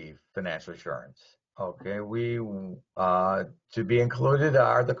amount of the financial assurance, okay, to be included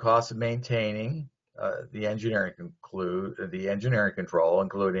are the costs of maintaining the engineering control,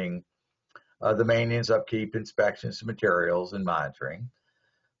 including the maintenance, upkeep, inspections, materials, and monitoring,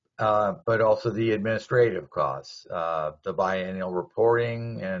 but also the administrative costs, the biennial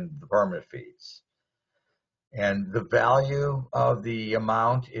reporting, and the permit fees. And the value of the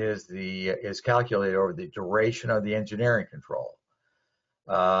amount is calculated over the duration of the engineering control.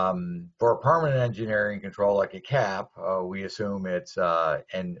 For a permanent engineering control like a CAP, we assume it's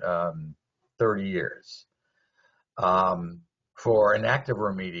 30 years. For an active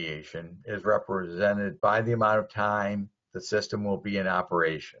remediation is represented by the amount of time the system will be in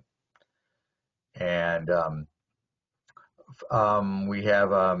operation. And we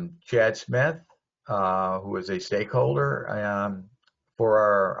have Chad Smith, who is a stakeholder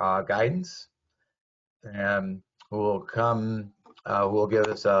for our guidance, and who will come, who will give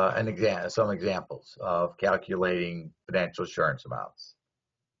us some examples of calculating financial assurance amounts.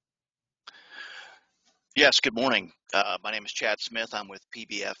 Yes, good morning. My name is Chad Smith. I'm with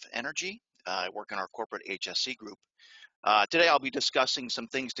PBF Energy. I work in our corporate HSC group. Today I'll be discussing some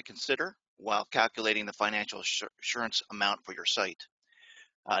things to consider while calculating the financial assurance amount for your site.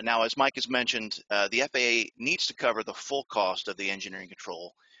 Now, as Mike has mentioned, the FAA needs to cover the full cost of the engineering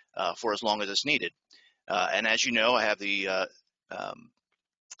control for as long as it's needed. And as you know, I have the,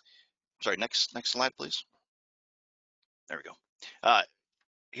 sorry, next slide, please. There we go.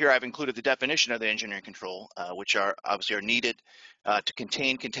 Here I've included the definition of the engineering control, which are obviously are needed to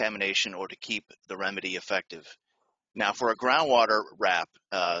contain contamination or to keep the remedy effective. Now, for a groundwater RAP,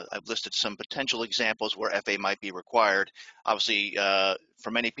 I've listed some potential examples where FA might be required. Obviously,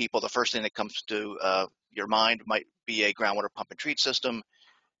 for many people, the first thing that comes to your mind might be a groundwater pump and treat system.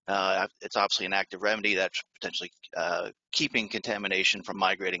 It's obviously an active remedy that's potentially keeping contamination from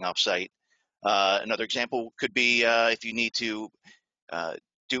migrating offsite. Another example could be if you need to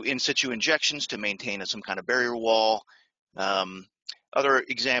do in situ injections to maintain some kind of barrier wall. Other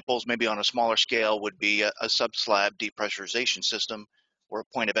examples, maybe on a smaller scale, would be a sub-slab depressurization system or a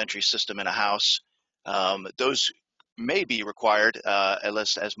point of entry system in a house. Those may be required,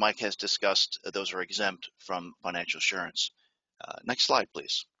 unless, as Mike has discussed, those are exempt from financial assurance. Next slide,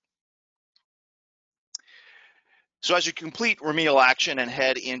 please. So as you complete remedial action and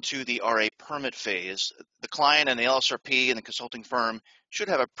head into the RA permit phase, the client and the LSRP and the consulting firm should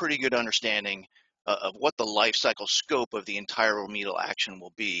have a pretty good understanding of what the life cycle scope of the entire remedial action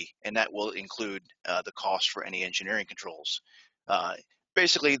will be, and that will include the cost for any engineering controls.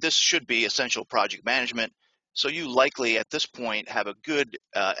 Basically, this should be essential project management, so you likely at this point have a good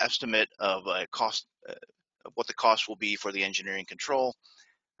estimate of cost, of what the cost will be for the engineering control.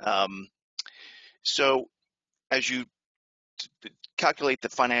 So as you calculate the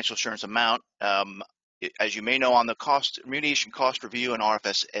financial assurance amount, as you may know, on the remediation cost review and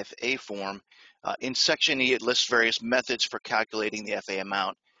RFS FA form, in Section E, it lists various methods for calculating the FA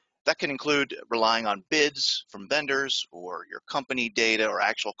amount. That can include relying on bids from vendors or your company data or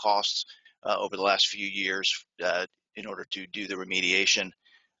actual costs over the last few years in order to do the remediation.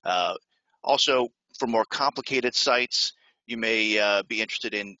 Also, for more complicated sites, you may be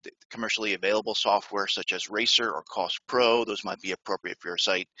interested in commercially available software such as Racer or Cost Pro. Those might be appropriate for your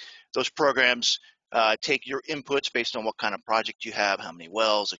site. Those programs take your inputs based on what kind of project you have, how many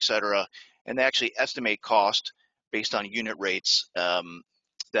wells, etc., and they actually estimate cost based on unit rates that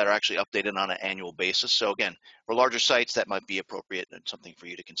are actually updated on an annual basis. So again, for larger sites, that might be appropriate and something for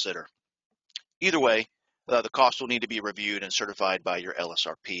you to consider. Either way, the cost will need to be reviewed and certified by your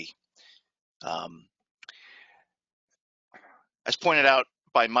LSRP. As pointed out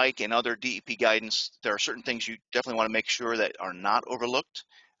by Mike and other DEP guidance, there are certain things you definitely want to make sure that are not overlooked.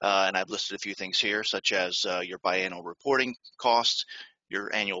 And I've listed a few things here, such as your biannual reporting costs,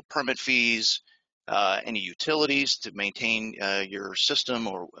 your annual permit fees, any utilities to maintain your system,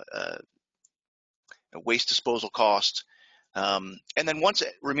 or waste disposal costs. And then once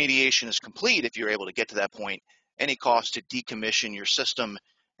remediation is complete, if you're able to get to that point, any cost to decommission your system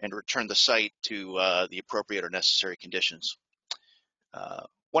and return the site to the appropriate or necessary conditions.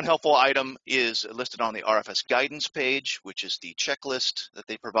 One helpful item is listed on the RFS guidance page, which is the checklist that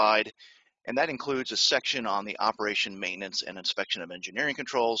they provide. And that includes a section on the operation, maintenance, and inspection of engineering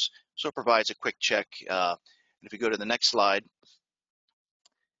controls. So it provides a quick check. And if you go to the next slide,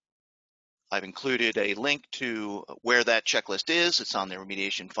 I've included a link to where that checklist is. It's on the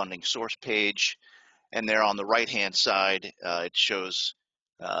remediation funding source page. And there on the right-hand side, it shows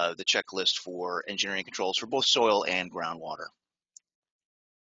the checklist for engineering controls for both soil and groundwater.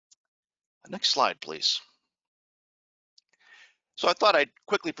 Next slide, please. So I thought I'd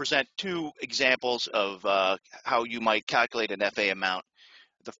quickly present two examples of how you might calculate an FA amount.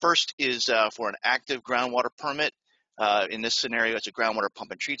 The first is for an active groundwater permit. In this scenario, it's a groundwater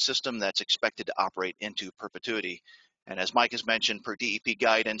pump and treat system that's expected to operate into perpetuity. And as Mike has mentioned, per DEP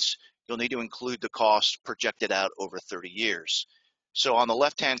guidance, you'll need to include the cost projected out over 30 years. So on the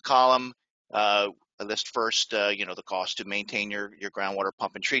left-hand column, I list first, the cost to maintain your groundwater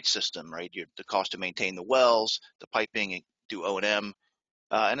pump and treat system, right? The cost to maintain the wells, the piping, and do O&M,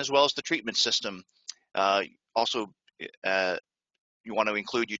 and as well as the treatment system. Also, you want to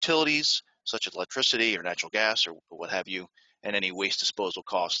include utilities such as electricity or natural gas or what have you, and any waste disposal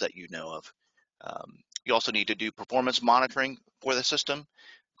costs that you know of. You also need to do performance monitoring for the system,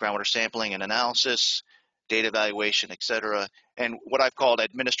 groundwater sampling and analysis, data evaluation, etc. And what I've called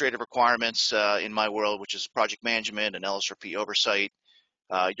administrative requirements in my world, which is project management and LSRP oversight,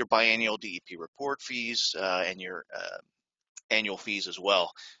 your biannual DEP report fees, and your annual fees as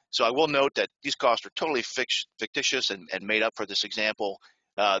well. So I will note that these costs are totally fictitious and made up for this example.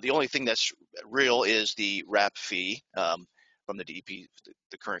 The only thing that's real is the RAP fee from the DEP,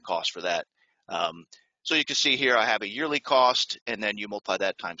 the current cost for that. So you can see here I have a yearly cost, and then you multiply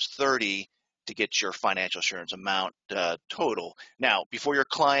that times 30 to get your financial assurance amount total. Now, before your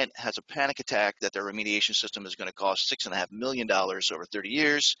client has a panic attack that their remediation system is going to cost $6.5 million over 30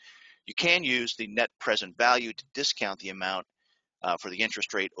 years, you can use the net present value to discount the amount for the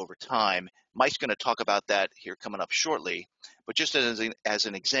interest rate over time. Mike's going to talk about that here coming up shortly, but just as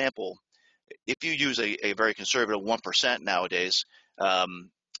an example, if you use a very conservative 1% nowadays,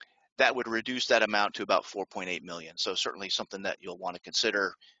 that would reduce that amount to about 4.8 million. So certainly something that you'll want to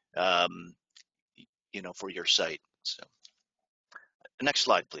consider, for your site. So, next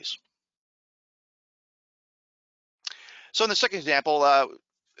slide, please. So in the second example,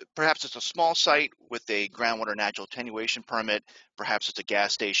 perhaps it's a small site with a groundwater natural attenuation permit. Perhaps it's a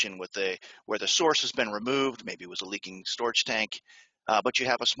gas station where the source has been removed. Maybe it was a leaking storage tank, but you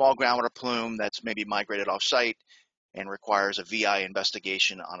have a small groundwater plume that's maybe migrated off-site and requires a VI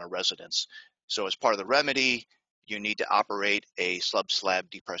investigation on a residence. So as part of the remedy, you need to operate a slab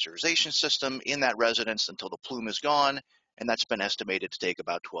depressurization system in that residence until the plume is gone, and that's been estimated to take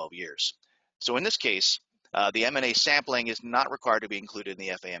about 12 years. So in this case, the MNA sampling is not required to be included in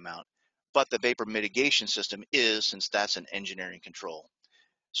the FA amount, but the vapor mitigation system is, since that's an engineering control.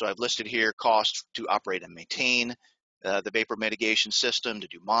 So I've listed here costs to operate and maintain the vapor mitigation system, to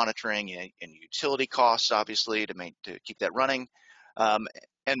do monitoring and utility costs, obviously, to keep that running.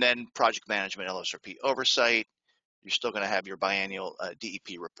 And then project management, LSRP oversight. You're still going to have your biannual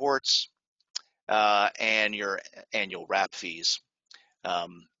DEP reports and your annual RAP fees.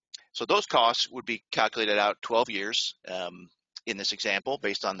 So those costs would be calculated out 12 years in this example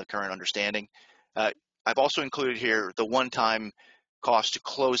based on the current understanding. I've also included here the one-time cost to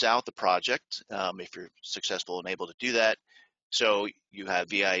close out the project if you're successful and able to do that. So you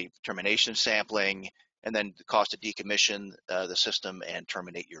have VI termination sampling, and then the cost to decommission the system and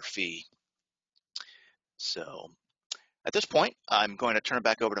terminate your fee. So at this point, I'm going to turn it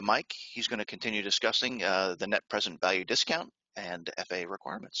back over to Mike. He's going to continue discussing the net present value discount and FA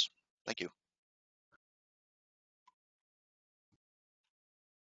requirements. Thank you.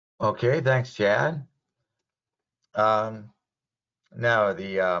 Okay, thanks, Chad. Now,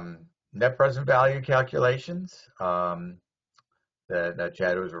 the net present value calculations that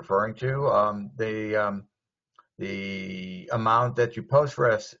Chad was referring to, the amount that you post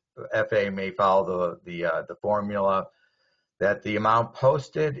for FA may follow the formula that the amount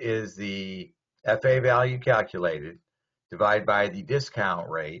posted is the FA value calculated divided by the discount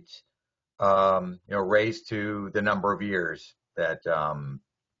rate, raised to the number of years that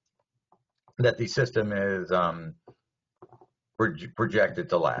the system is projected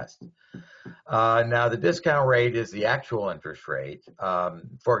to last. Now, the discount rate is the actual interest rate.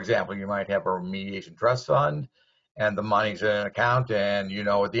 For example, you might have a remediation trust fund, and the money's in an account, and you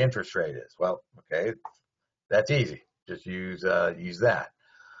know what the interest rate is. Well, okay, that's easy. Just use that.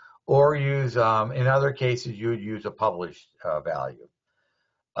 Or use, in other cases, you would use a published value.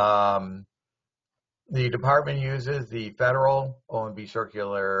 The department uses the federal OMB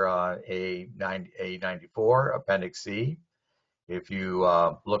Circular A94, Appendix C. If you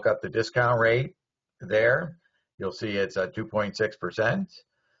look up the discount rate there, you'll see it's 2.6%.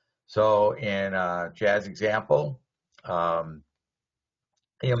 So in Chad's example, the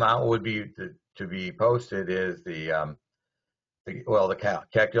amount would be to be posted is the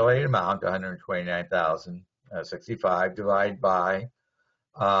calculated amount, 129,065, divided by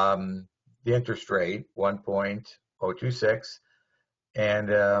the interest rate, 1.026, and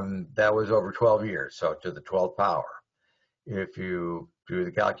that was over 12 years, so to the 12th power. If you do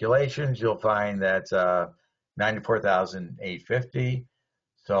the calculations, you'll find that's 94,850.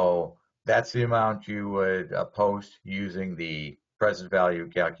 So that's the amount you would post using the present value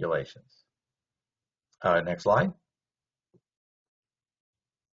calculations. Next slide.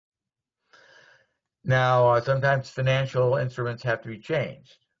 Now, sometimes financial instruments have to be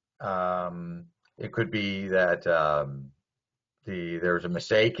changed. It could be that there's a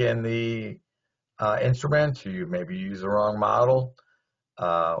mistake in the instrument, you maybe use the wrong model,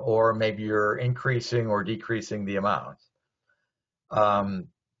 or maybe you're increasing or decreasing the amount. For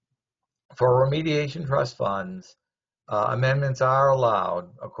remediation trust funds, amendments are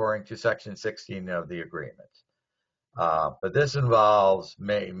allowed according to Section 16 of the agreement. But this involves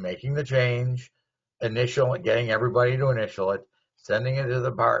making the change, getting everybody to initial it, sending it to the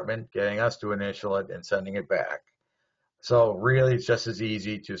department, getting us to initial it, and sending it back. So really, it's just as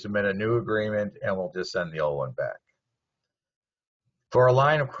easy to submit a new agreement, and we'll just send the old one back. For a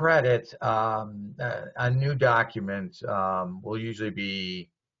line of credit, a new document will usually be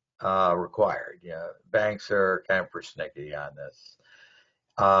required. Banks are kind of persnickety on this.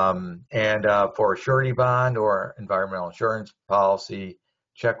 For a surety bond or environmental insurance policy,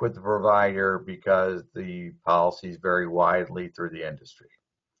 check with the provider because the policies vary widely through the industry.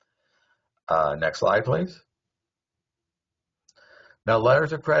 Next slide, please. Now,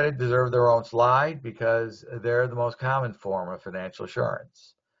 letters of credit deserve their own slide because they're the most common form of financial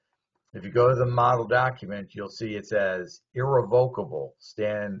assurance. If you go to the model document, you'll see it says irrevocable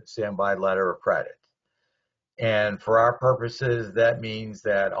standby letter of credit. And for our purposes, that means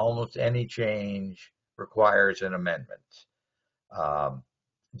that almost any change requires an amendment.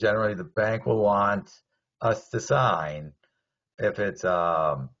 Generally, the bank will want us to sign if it's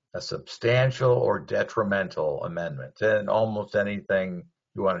a substantial or detrimental amendment. And almost anything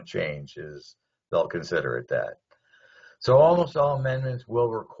you want to change they'll consider it that. So almost all amendments will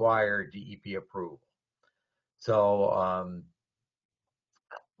require DEP approval. So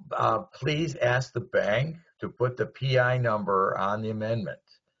please ask the bank to put the PI number on the amendment.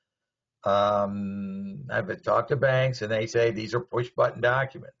 I've talked to banks and they say these are push button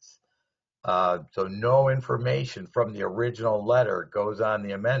documents. So no information from the original letter goes on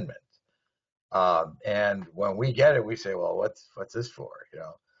the amendment. And when we get it, we say, well, what's this for?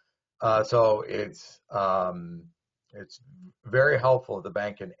 So it's very helpful if the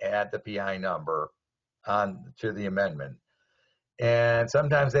bank can add the PI number to the amendment. And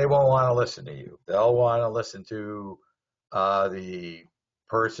sometimes they won't want to listen to you. They'll want to listen to the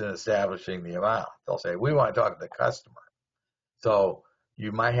person establishing the amount. They'll say, we want to talk to the customer. So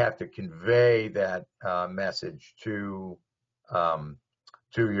you might have to convey that message to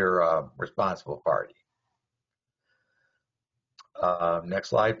your responsible party. Next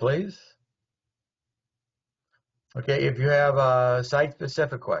slide, please. Okay, if you have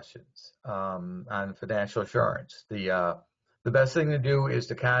site-specific questions on financial assurance, the best thing to do is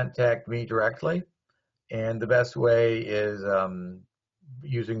to contact me directly, and the best way is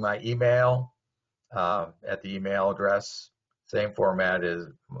using my email at the email address, same format as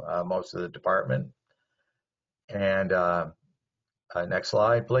most of the department. And next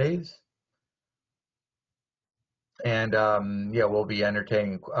slide, please. And yeah, we'll be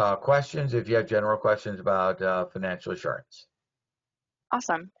entertaining questions if you have general questions about financial assurance.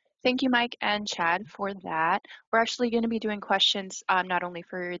 Awesome. Thank you, Mike and Chad, for that. We're actually going to be doing questions not only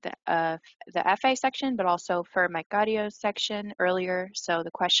for the FA section, but also for Mike Gaudio's section earlier. So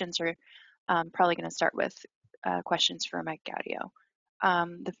the questions are probably going to start with questions for Mike Gaudio.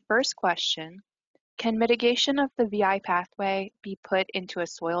 The first question, can mitigation of the VI pathway be put into a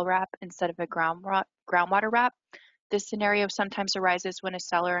soil wrap instead of a groundwater wrap? This scenario sometimes arises when a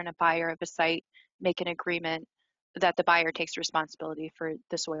seller and a buyer of a site make an agreement that the buyer takes responsibility for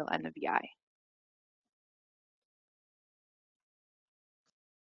the soil and the VI.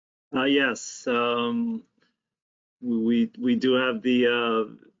 Yes, we do have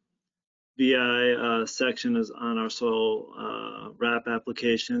the VI section is on our soil wrap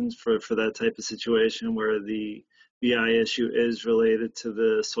applications for that type of situation where the VI issue is related to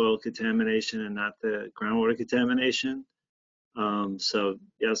the soil contamination and not the groundwater contamination. So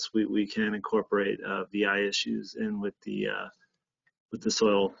yes, we can incorporate VI issues in with the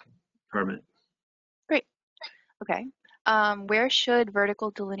soil permit. Great. Okay. Where should vertical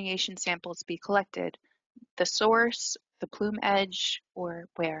delineation samples be collected? The source, the plume edge, or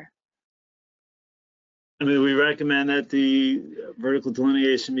where? I mean, we recommend that the vertical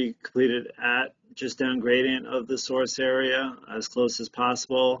delineation be completed at just down gradient of the source area as close as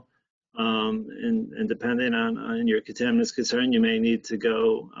possible. And depending on your contaminants concern, you may need to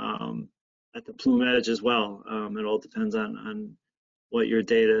go at the plume edge as well. It all depends on what your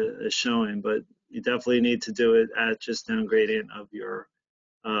data is showing, but you definitely need to do it at just down gradient of your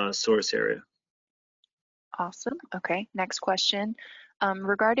source area. Awesome. Okay, next question.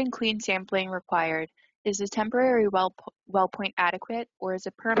 Regarding clean sampling required, is a temporary well point adequate or is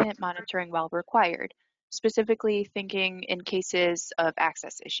a permanent monitoring well required? Specifically thinking in cases of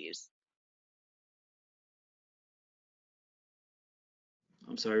access issues.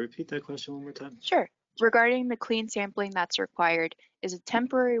 I'm sorry, repeat that question one more time. Sure. Regarding the clean sampling that's required, is a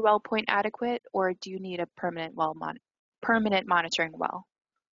temporary well point adequate or do you need a permanent monitoring well?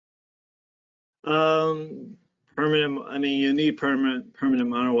 Permanent, I mean, you need permanent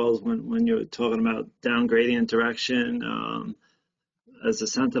monowells when you're talking about down gradient direction as a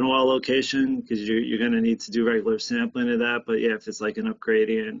sentinel well location, because you're going to need to do regular sampling of that. But yeah, if it's like an up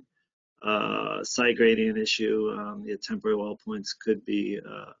gradient, side gradient issue, yeah, temporary well points could be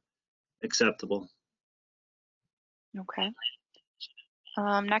acceptable. Okay.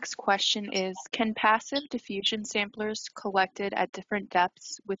 Next question is, can passive diffusion samplers collected at different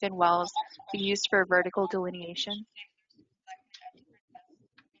depths within wells be used for vertical delineation?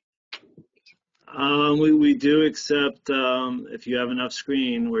 We do accept if you have enough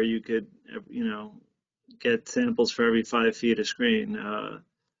screen where you could, get samples for every 5 feet of screen.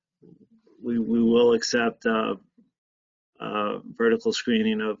 We will accept vertical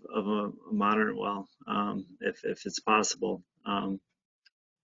screening of a moderate well if it's possible.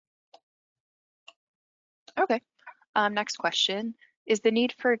 Okay. Next question. Is the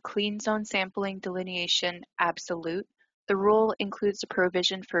need for clean zone sampling delineation absolute? The rule includes a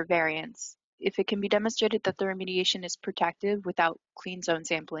provision for variance. If it can be demonstrated that the remediation is protective without clean zone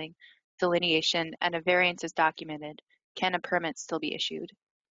sampling delineation and a variance is documented, can a permit still be issued?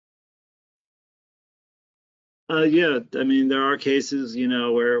 Yeah, I mean, there are cases,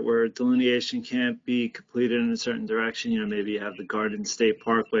 where delineation can't be completed in a certain direction. Maybe you have the Garden State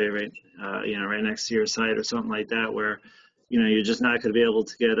Parkway right, right next to your site or something like that, where, you're just not going to be able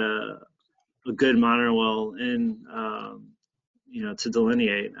to get a good monitor well in, to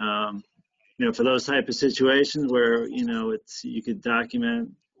delineate. For those type of situations where, you could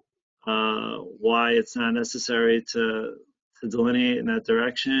document why it's not necessary to delineate in that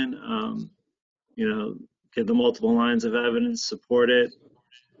direction. Get the multiple lines of evidence, support it.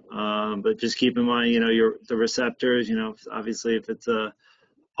 But just keep in mind, the receptors, obviously if it's a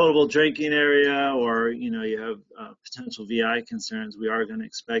potable drinking area or, you have potential VI concerns, we are going to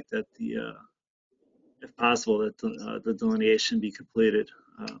expect that if possible, that the delineation be completed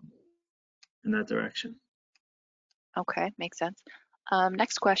in that direction. Okay, makes sense.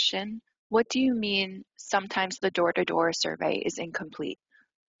 Next question. What do you mean sometimes the door-to-door survey is incomplete?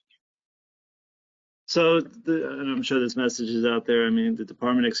 So, and I'm sure this message is out there. I mean, the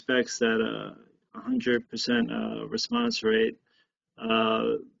department expects that 100% response rate,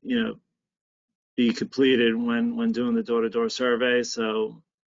 be completed when doing the door-to-door survey. So,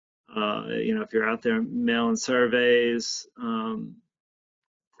 if you're out there mailing surveys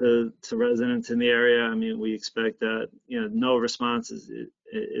to residents in the area, I mean, we expect that no response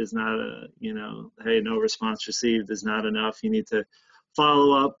is not a hey, no response received is not enough. You need to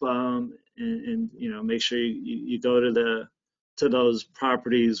follow up and make sure you go to those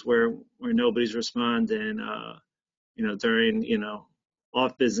properties where nobody's responding during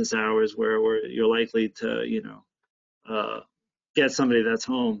off business hours where you're likely to get somebody that's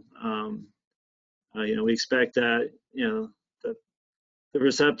home. We expect that that the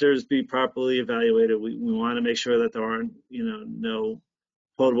receptors be properly evaluated. We want to make sure that there aren't no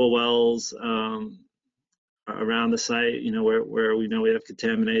potable wells around the site, where we know we have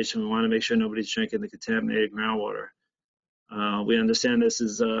contamination. We want to make sure nobody's drinking the contaminated groundwater. We understand this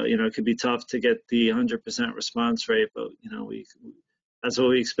is, it could be tough to get the 100% response rate, but that's what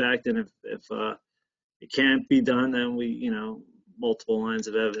we expect. And if it can't be done, then multiple lines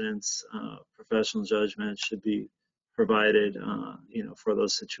of evidence, professional judgment should be provided, for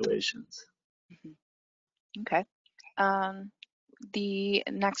those situations. Okay. The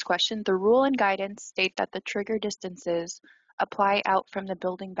next question, the rule and guidance state that the trigger distances apply out from the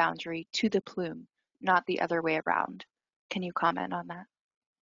building boundary to the plume, not the other way around. Can you comment on that?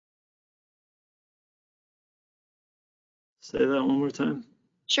 Say that one more time.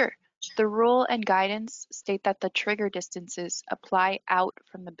 Sure. The rule and guidance state that the trigger distances apply out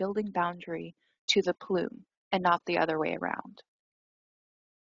from the building boundary to the plume and not the other way around.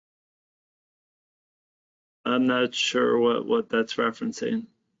 I'm not sure what that's referencing. You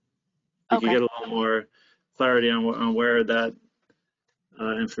Okay. could get a little more clarity on where that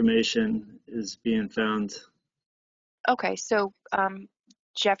information is being found. Okay, so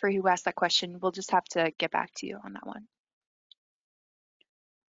Jeffrey, who asked that question, we'll just have to get back to you on that one.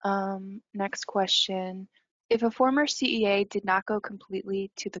 Next question. If a former CEA did not go completely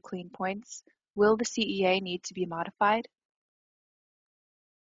to the clean points, will the CEA need to be modified?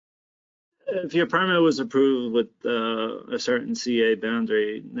 If your permit was approved with a certain CA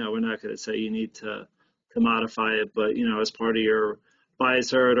boundary, no, we're not going to say you need to modify it. But as part of your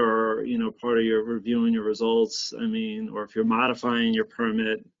bias cert or part of your reviewing your results, I mean, or if you're modifying your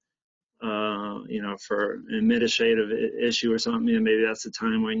permit, for an administrative issue or something, maybe that's the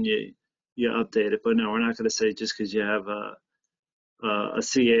time when you update it. But no, we're not going to say just because you have a a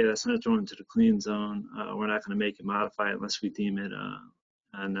CA that's not drawn to the clean zone, we're not going to make it modify unless we deem it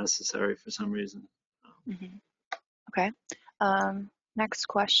necessary for some reason. Mm-hmm. Okay. Next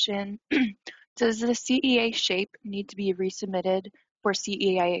question. Does the CEA shape need to be resubmitted for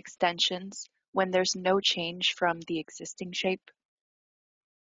CEA extensions when there's no change from the existing shape?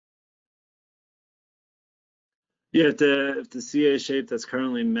 Yeah, if the CA shape that's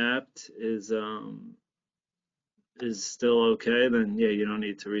currently mapped is still okay, then yeah, you don't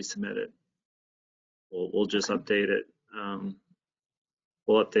need to resubmit it. We'll just update it.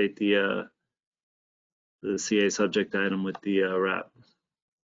 We'll update the CA subject item with the wrap.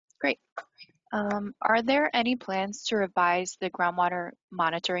 Great. Are there any plans to revise the groundwater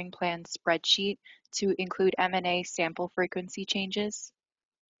monitoring plan spreadsheet to include MNA sample frequency changes?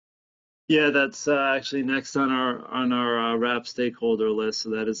 Yeah, that's actually next on our wrap stakeholder list. So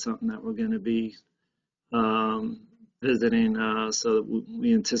that is something that we're going to be visiting. So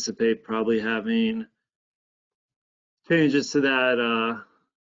we anticipate probably having changes to that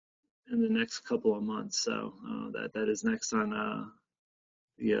in the next couple of months. So that is next on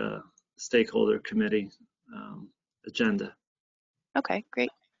the stakeholder committee agenda. Okay, great.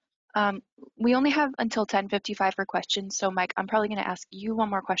 We only have until 10:55 for questions, so Mike, I'm probably going to ask you one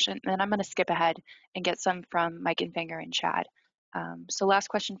more question, and then I'm going to skip ahead and get some from Mike and Finger and Chad. So last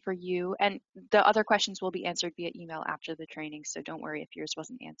question for you, and the other questions will be answered via email after the training, so don't worry if yours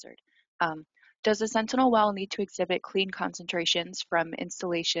wasn't answered. Does a Sentinel well need to exhibit clean concentrations from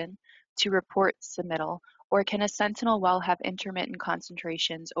installation to report submittal, or can a Sentinel well have intermittent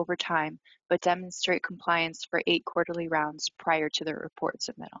concentrations over time but demonstrate compliance for 8 quarterly rounds prior to the report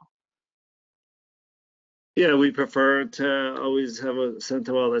submittal? Yeah, we prefer to always have a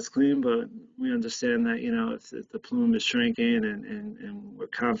Sentinel that's clean, but we understand that, you know, if the plume is shrinking and we're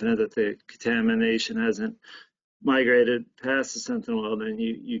confident that the contamination hasn't migrated past the Sentinel, then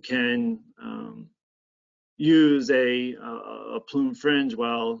you can use a plume fringe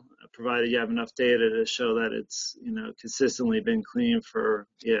well, provided you have enough data to show that it's, you know, consistently been clean for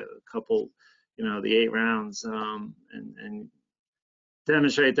a couple, you know, the 8 rounds, and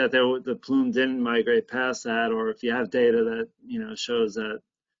demonstrate that the plume didn't migrate past that, or if you have data that, you know, shows that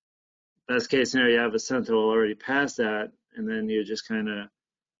best case scenario you have a Sentinel already past that, and then you're just kind of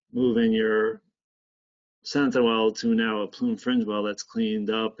moving your Sentinel well to now a plume fringe well that's cleaned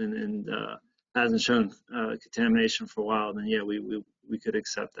up and hasn't shown contamination for a while, then yeah, we could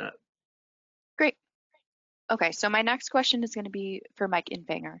accept that. Great. Okay, so my next question is going to be for Mike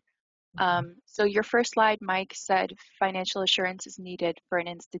Infanger. So your first slide, Mike, said financial assurance is needed for an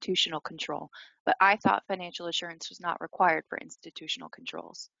institutional control, but I thought financial assurance was not required for institutional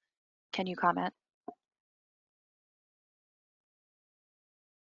controls. Can you comment?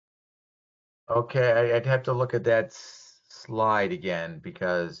 Okay, I'd have to look at that slide again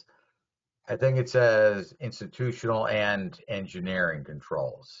because I think it says institutional and engineering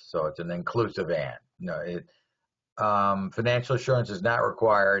controls. So it's an inclusive and. No, financial assurance is not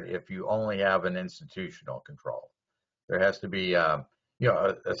required if you only have an institutional control. There has to be, you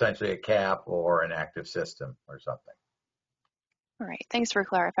know, essentially a cap or an active system or something. All right, thanks for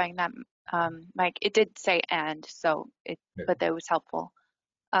clarifying that, Mike. It did say and, so but that was helpful.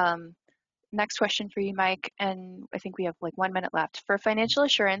 Next question for you, Mike, and I think we have like 1 minute left. For financial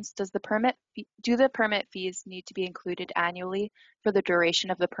assurance, do the permit fees need to be included annually for the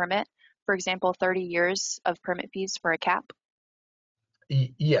duration of the permit? For example, 30 years of permit fees for a cap?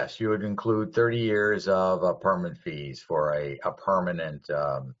 Yes, you would include 30 years of permit fees for a permanent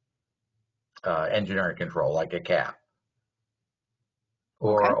engineering control, like a cap,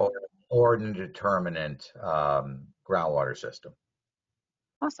 Okay. or an indeterminate groundwater system.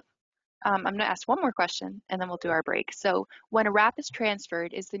 Awesome. I'm going to ask one more question and then we'll do our break. So when a RAP is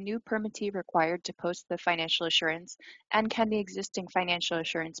transferred, is the new permittee required to post the financial assurance, and can the existing financial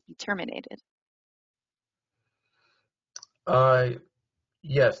assurance be terminated?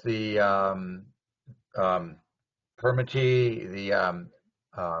 Yes, the permittee,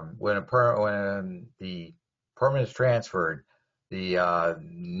 when the permit is transferred, the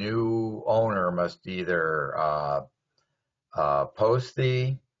new owner must either post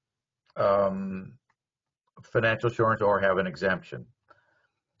the financial assurance or have an exemption.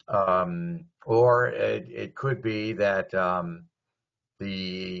 Or it could be that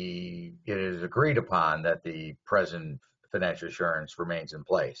it is agreed upon that the present financial assurance remains in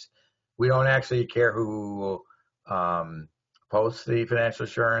place. We don't actually care who posts the financial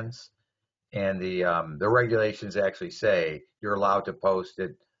assurance, and the regulations actually say you're allowed to post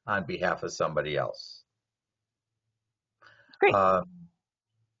it on behalf of somebody else. Great. I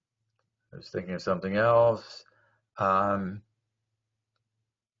was thinking of something else.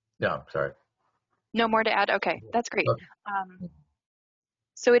 No, sorry. No more to add? Okay, that's great. Okay.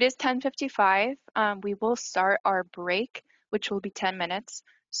 So it is 10:55. We will start our break, which will be 10 minutes.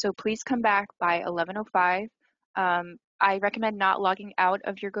 So please come back by 11:05. I recommend not logging out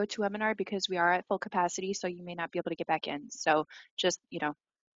of your GoToWebinar because we are at full capacity, so you may not be able to get back in. So just,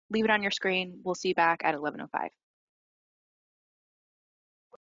 leave it on your screen. We'll see you back at 11:05.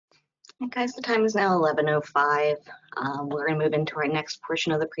 Hey guys, the time is now 11:05. We're going to move into our next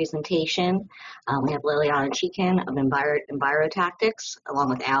portion of the presentation. We have Liliana Cheekin of Envirotactics, along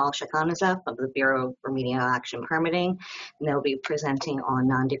with Al Shakhanazef of the Bureau of Remedial Action Permitting, and they'll be presenting on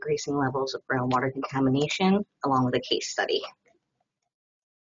non-decreasing levels of groundwater contamination, along with a case study.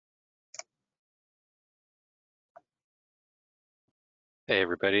 Hey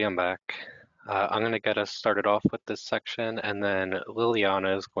everybody, I'm back. I'm going to get us started off with this section, and then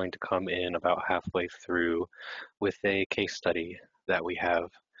Liliana is going to come in about halfway through with a case study that we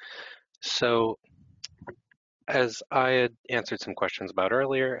have. So as I had answered some questions about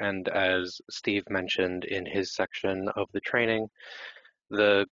earlier, and as Steve mentioned in his section of the training,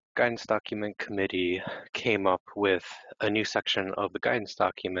 the guidance document committee came up with a new section of the guidance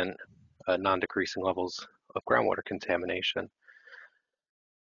document, non-decreasing levels of groundwater contamination.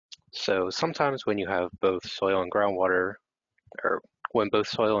 So sometimes when you have both soil and groundwater, or when both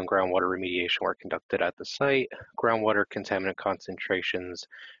soil and groundwater remediation were conducted at the site, groundwater contaminant concentrations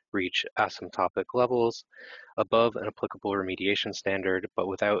reach asymptotic levels above an applicable remediation standard, but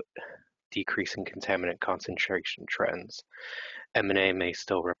without decreasing contaminant concentration trends. MNA may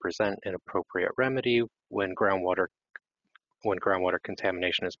still represent an appropriate remedy when groundwater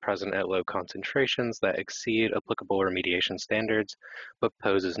contamination is present at low concentrations that exceed applicable remediation standards, but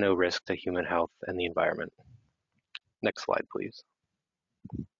poses no risk to human health and the environment. Next slide, please.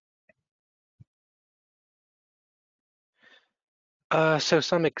 So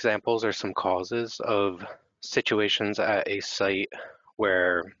some examples or some causes of situations at a site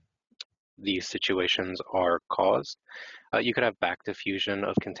where these situations are caused. You could have back diffusion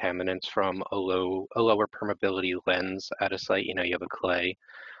of contaminants from a lower permeability lens at a site. You have a clay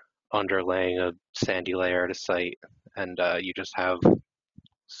underlaying a sandy layer at a site, and you just have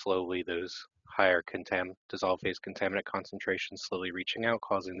slowly those higher dissolved phase contaminant concentrations slowly reaching out,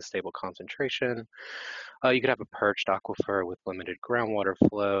 causing the stable concentration. You could have a purged aquifer with limited groundwater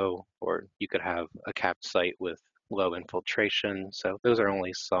flow, or you could have a capped site with low infiltration. So those are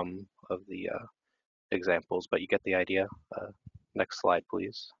only some of the examples, but you get the idea. Next slide,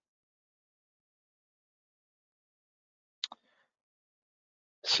 please.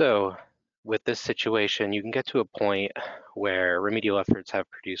 So with this situation, you can get to a point where remedial efforts have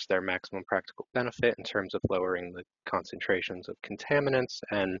produced their maximum practical benefit in terms of lowering the concentrations of contaminants,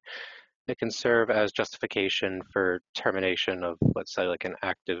 and it can serve as justification for termination of, let's say, like an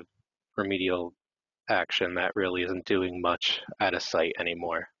active remedial action that really isn't doing much at a site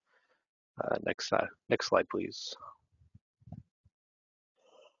anymore. Next slide, please.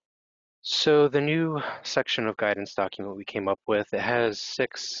 So the new section of guidance document we came up with, it has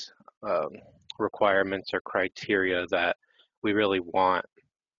 6 requirements or criteria that we really want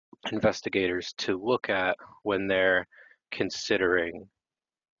investigators to look at when they're considering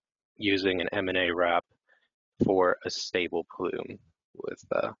using an MNA wrap for a stable plume.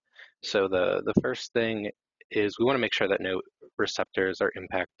 So the first thing is we want to make sure that no receptors are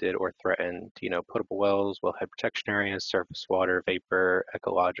impacted or threatened. Potable wells, wellhead protection areas, surface water, vapor,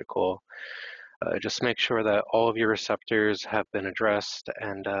 ecological. Just make sure that all of your receptors have been addressed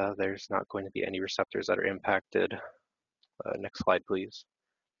and there's not going to be any receptors that are impacted. Next slide, please.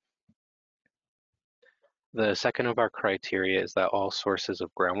 The second of our criteria is that all sources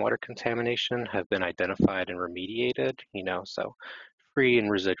of groundwater contamination have been identified and remediated, so free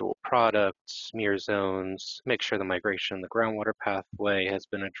and residual products, smear zones, make sure the migration in the groundwater pathway has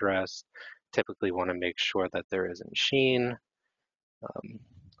been addressed. Typically want to make sure that there isn't sheen.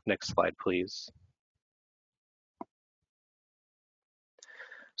 Next slide, please.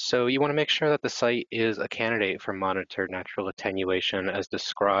 So you want to make sure that the site is a candidate for monitored natural attenuation as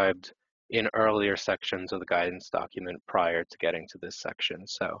described in earlier sections of the guidance document prior to getting to this section.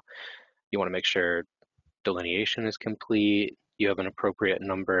 So you want to make sure delineation is complete, you have an appropriate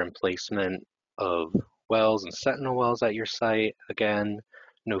number and placement of wells and sentinel wells at your site. Again,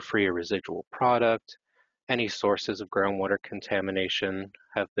 no free or residual product, any sources of groundwater contamination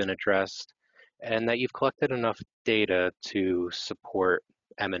have been addressed, and that you've collected enough data to support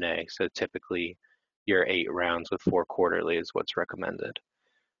MNA. So typically your 8 rounds with 4 quarterly is what's recommended.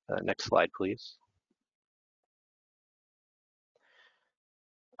 Next slide, please.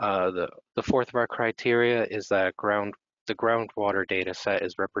 The fourth of our criteria is that the groundwater data set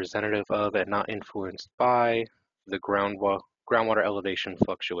is representative of and not influenced by the groundwater elevation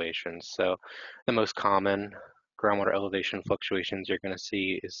fluctuations. So the most common groundwater elevation fluctuations you're going to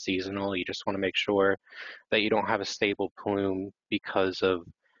see is seasonal. You just want to make sure that you don't have a stable plume because of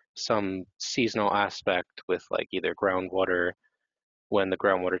some seasonal aspect with like either groundwater. When the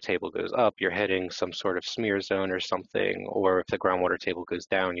groundwater table goes up, you're hitting some sort of smear zone or something, or if the groundwater table goes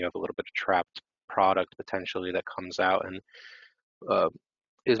down, you have a little bit of trapped product potentially that comes out and uh,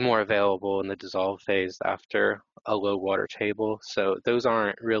 is more available in the dissolve phase after a low water table. So those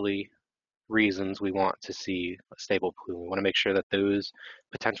aren't really reasons we want to see a stable plume. We want to make sure that those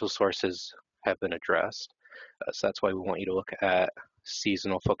potential sources have been addressed. So that's why we want you to look at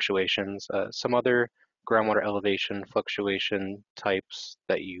seasonal fluctuations. Some other groundwater elevation fluctuation types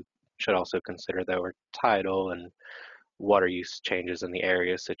that you should also consider, though, are tidal and water use changes in the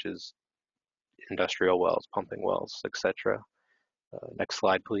area, such as industrial wells, pumping wells, etc. Next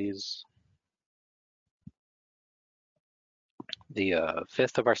slide, please. The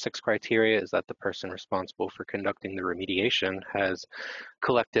fifth of our 6 criteria is that the person responsible for conducting the remediation has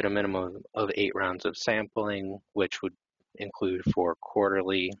collected a minimum of 8 rounds of sampling, which would include 4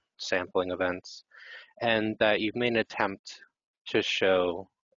 quarterly sampling events, and that you've made an attempt to show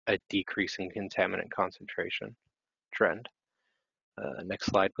a decrease in contaminant concentration trend. Next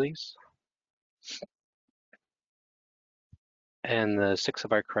slide, please. And the 6th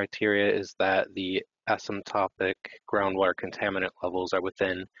of our criteria is that the asymptotic groundwater contaminant levels are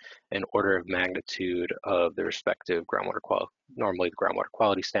within an order of magnitude of the respective groundwater quality, normally the groundwater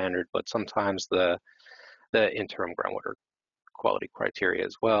quality standard, but sometimes the interim groundwater quality criteria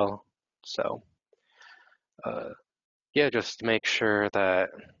as well. So yeah, just make sure that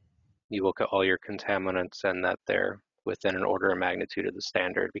you look at all your contaminants and that they're within an order of magnitude of the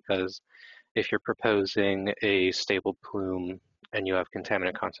standard, because if you're proposing a stable plume and you have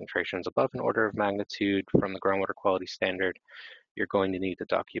contaminant concentrations above an order of magnitude from the groundwater quality standard, you're going to need to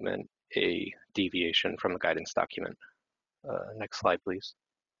document a deviation from the guidance document. Next slide, please.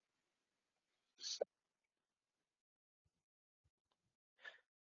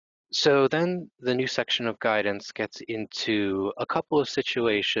 So then the new section of guidance gets into a couple of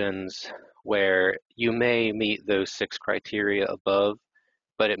situations where you may meet those 6 criteria above,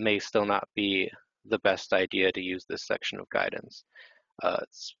 but it may still not be the best idea to use this section of guidance.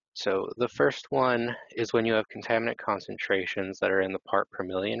 So the first one is when you have contaminant concentrations that are in the part per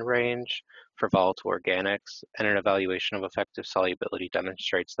million range for volatile organics, and an evaluation of effective solubility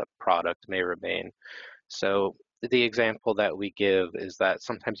demonstrates that product may remain. So the example that we give is that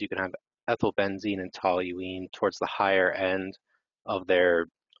sometimes you can have ethylbenzene and toluene towards the higher end of their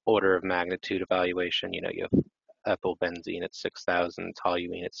order of magnitude evaluation. You know, you have ethylbenzene at 6,000,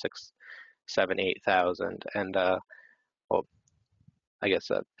 toluene at 6, 7, 8,000, and well, I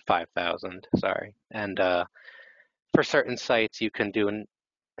guess 5,000, sorry. And for certain sites, you can do an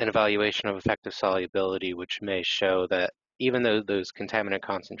evaluation of effective solubility, which may show that even though those contaminant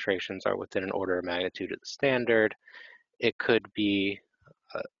concentrations are within an order of magnitude of the standard, it could be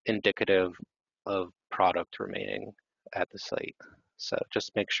indicative of product remaining at the site. So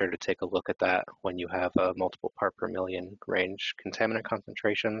just make sure to take a look at that when you have multiple part per million range contaminant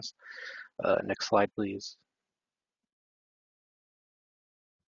concentrations. Next slide, please.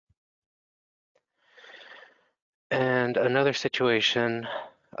 And another situation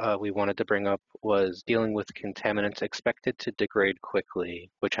we wanted to bring up was dealing with contaminants expected to degrade quickly,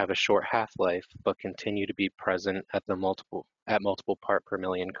 which have a short half-life but continue to be present at multiple part per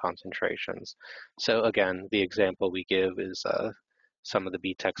million concentrations. So again, the example we give is some of the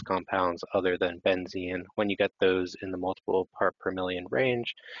BTEX compounds other than benzene. When you get those in the multiple part per million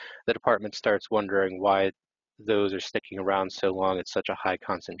range, the department starts wondering why those are sticking around so long at such a high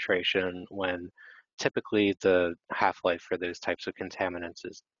concentration when typically the half-life for those types of contaminants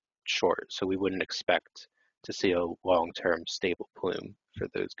is short, so we wouldn't expect to see a long-term stable plume for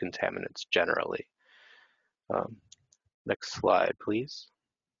those contaminants generally. Next slide, please.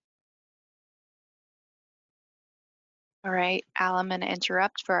 All right, Al, I'm going to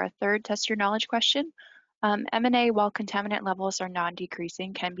interrupt for our 3rd test your knowledge question. MNA, while contaminant levels are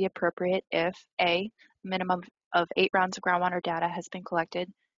non-decreasing, can be appropriate if A, minimum of 8 rounds of groundwater data has been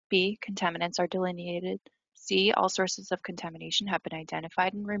collected, B, contaminants are delineated, C, all sources of contamination have been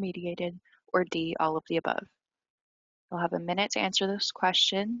identified and remediated, or D, all of the above. You'll have a minute to answer this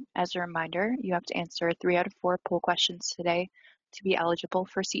question. As a reminder, you have to answer 3 out of 4 poll questions today to be eligible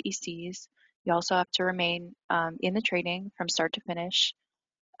for CECs. You also have to remain in the training from start to finish.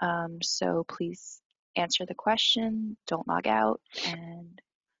 So please answer the question, don't log out, and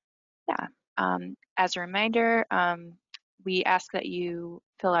yeah. As a reminder, We ask that you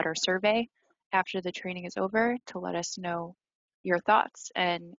fill out our survey after the training is over to let us know your thoughts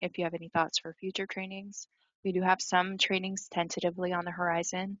and if you have any thoughts for future trainings. We do have some trainings tentatively on the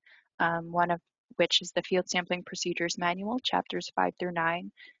horizon, one of which is the Field Sampling Procedures Manual, chapters 5 through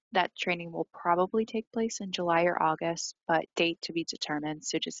 9. That training will probably take place in July or August, but date to be determined.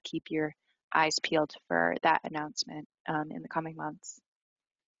 So just keep your eyes peeled for that announcement in the coming months.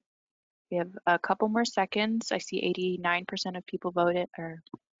 We have a couple more seconds. I see 89% of people voted or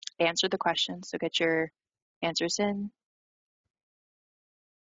answered the question, so get your answers in.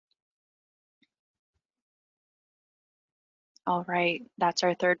 All right, that's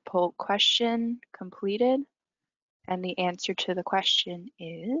our third poll question completed. And the answer to the question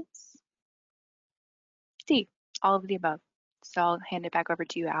is C, all of the above. So I'll hand it back over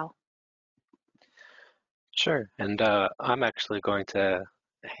to you, Al. Sure, and I'm actually going to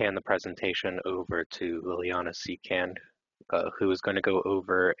hand the presentation over to Liliana Secan, who is going to go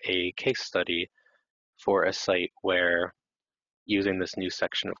over a case study for a site where using this new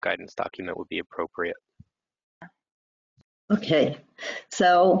section of guidance document would be appropriate. Okay,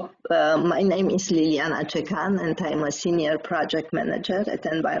 so my name is Liliana Cecan and I'm a senior project manager at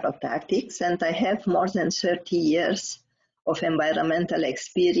Envirotactics, and I have more than 30 years of environmental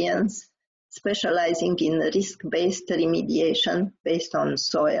experience specializing in risk-based remediation based on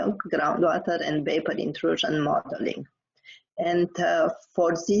soil, groundwater, and vapor intrusion modeling. And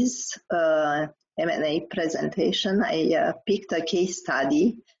for this MNA presentation, I picked a case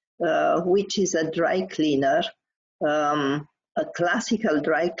study, which is a dry cleaner, a classical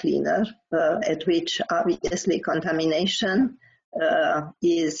dry cleaner, at which obviously contamination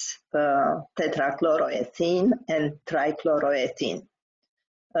is tetrachloroethene and trichloroethene.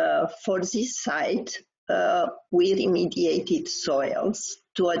 For this site, we remediated soils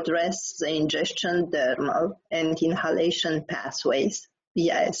to address the ingestion, dermal, and inhalation pathways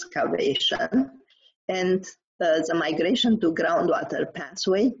via excavation, and the migration to groundwater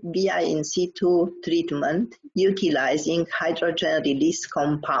pathway via in situ treatment utilizing hydrogen release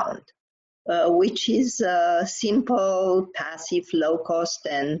compound, which is a simple, passive, low-cost,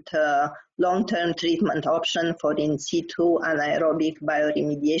 and long-term treatment option for in situ anaerobic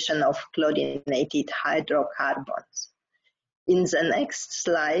bioremediation of chlorinated hydrocarbons. In the next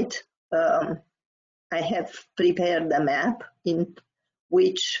slide, I have prepared a map in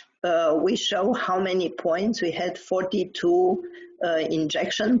which we show how many points. We had 42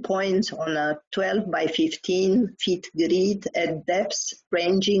 injection points on a 12 by 15 feet grid at depths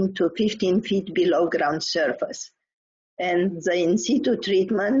ranging to 15 feet below ground surface. And the in situ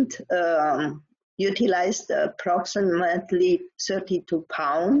treatment utilized approximately 32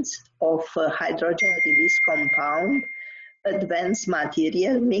 pounds of hydrogen release compound, advanced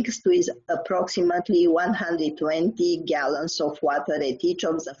material mixed with approximately 120 gallons of water at each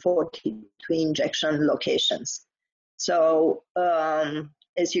of the 42 injection locations. So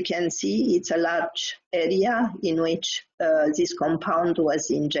as you can see, it's a large area in which this compound was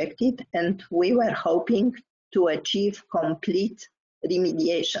injected, and we were hoping to achieve complete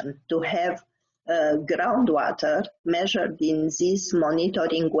remediation, to have groundwater measured in these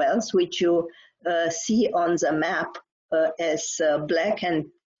monitoring wells, which you see on the map as black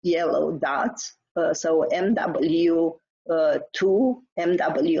and yellow dots, so MW2,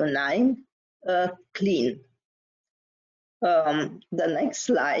 MW9, clean. The next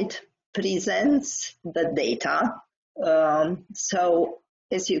slide presents the data. So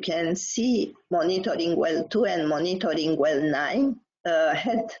as you can see, monitoring well 2 and monitoring well 9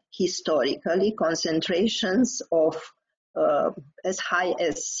 had historically concentrations of as high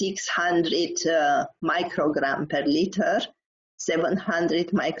as 600 microgram per liter, 700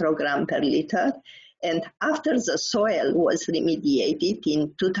 microgram per liter. And after the soil was remediated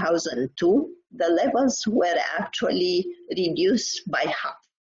in 2002, the levels were actually reduced by half.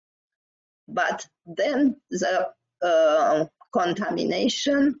 But then the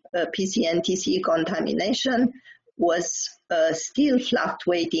contamination, PCNTC contamination, was still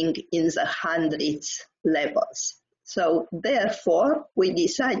fluctuating in the hundreds levels. So therefore, we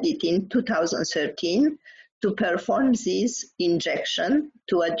decided in 2013 to perform this injection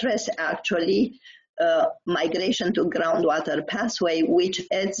to address actually migration to groundwater pathway, which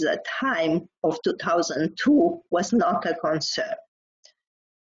at the time of 2002 was not a concern.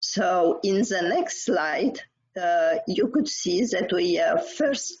 So in the next slide, you could see that we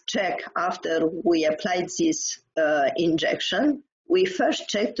first check after we applied this injection. We first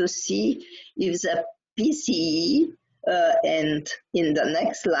check to see if the PCE and in the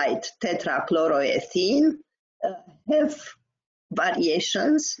next slide, tetrachloroethene have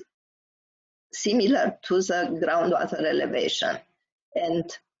variations similar to the groundwater elevation.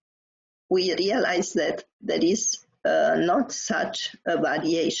 And we realized that there is not such a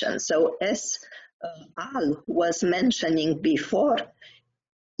variation. So as Al was mentioning before,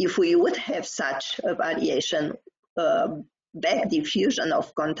 if we would have such a variation, back diffusion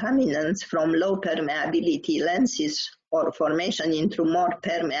of contaminants from low permeability lenses or formation into more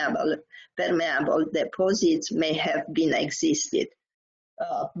permeable deposits may have been existed.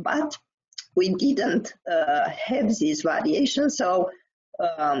 But we didn't have this variation, so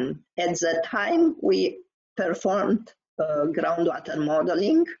at the time we performed groundwater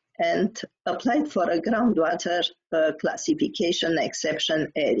modeling and applied for a groundwater classification exception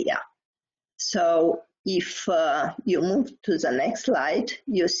area. So if you move to the next slide,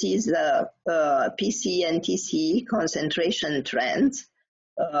 you see the PCE and TCE concentration trends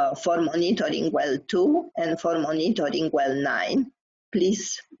for monitoring well 2 and for monitoring well 9.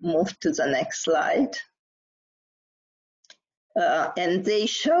 Please move to the next slide. And they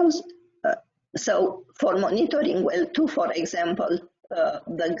show, so for monitoring well 2, for example,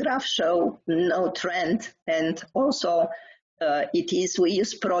 the graph show no trend, and also we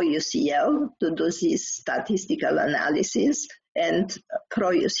use ProUCL to do this statistical analysis, and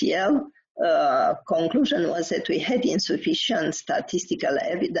ProUCL conclusion was that we had insufficient statistical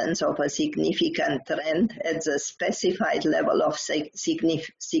evidence of a significant trend at the specified level of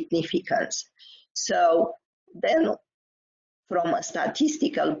significance. So then, from a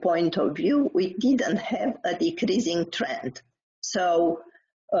statistical point of view, we didn't have a decreasing trend. So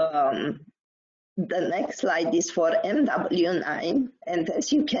the next slide is for MW9, and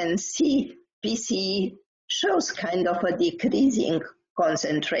as you can see, PCE shows kind of a decreasing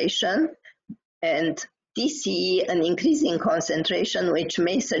concentration, and TCE an increasing concentration, which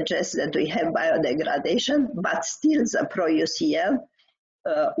may suggest that we have biodegradation, but still the ProUCL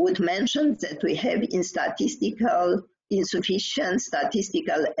would mention that we have insufficient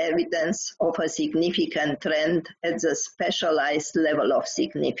statistical evidence of a significant trend at the specialized level of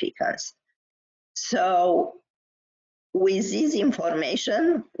significance. So with this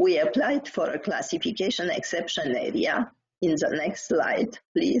information, we applied for a classification exception area. In the next slide,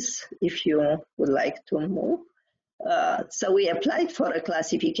 please, if you would like to move. So we applied for a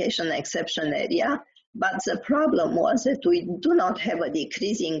classification exception area, but the problem was that we do not have a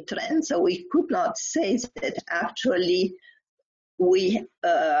decreasing trend, so we could not say that actually we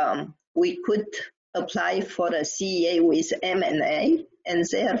could apply for a CEA with MNA, and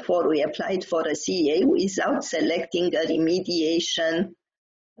therefore we applied for a CEA without selecting a remediation.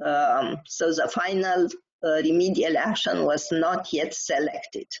 So the final remedial action was not yet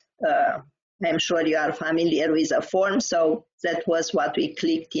selected. I'm sure you are familiar with the form, so that was what we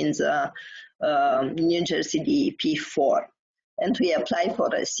clicked in the New Jersey DEP form. And we applied for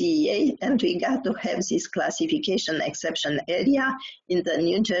a CEA, and we got to have this classification exception area in the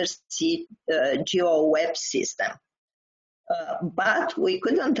New Jersey GeoWeb system. But we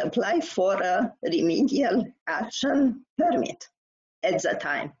couldn't apply for a remedial action permit at the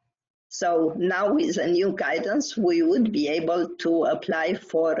time. So now with the new guidance, we would be able to apply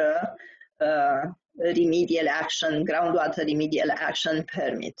for a remedial action, groundwater remedial action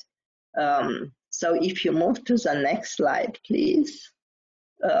permit. So if you move to the next slide, please.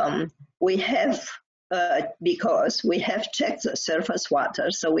 We have, because we have checked the surface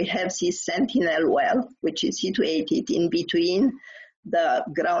water, so we have this Sentinel well, which is situated in between the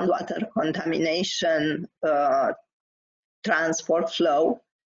groundwater contamination transport flow,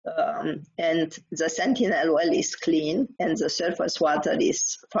 and the Sentinel well is clean and the surface water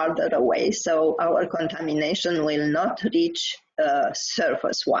is farther away, so our contamination will not reach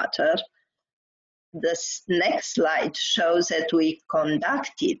surface water. This next slide shows that we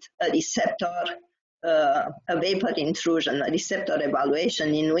conducted a receptor, a vapor intrusion, a receptor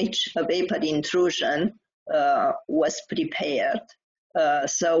evaluation in which a vapor intrusion was prepared.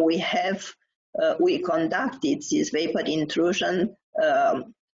 So we conducted this vapor intrusion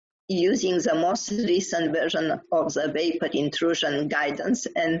using the most recent version of the vapor intrusion guidance.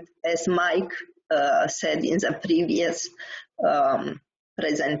 And as Mike said in the previous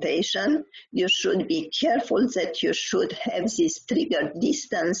presentation, you should be careful that you should have this trigger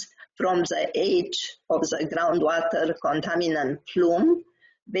distance from the edge of the groundwater contaminant plume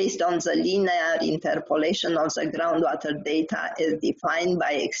based on the linear interpolation of the groundwater data as defined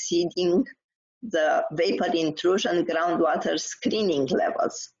by exceeding the vapor intrusion groundwater screening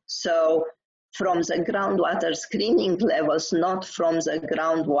levels. So from the groundwater screening levels, not from the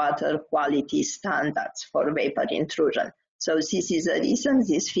groundwater quality standards for vapor intrusion. So this is the reason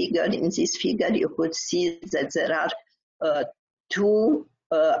in this figure you could see that there are two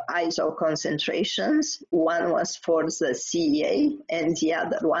ISO concentrations. One was for the CEA, and the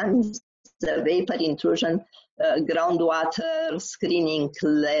other one is the vapor intrusion groundwater screening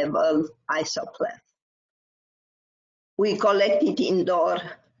level ISO plan. We collected indoor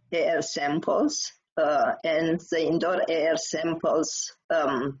air samples, and the indoor air samples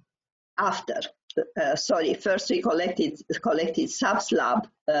first we collected subslab.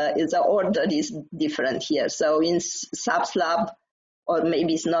 The order is different here. So in subslab, or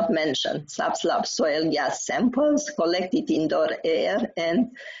maybe it's not mentioned, subslab soil gas samples collected indoor air,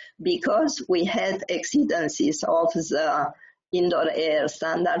 and because we had exceedances of the indoor air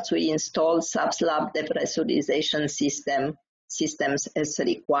standards, we installed subslab depressurization systems as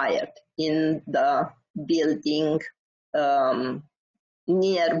required in the building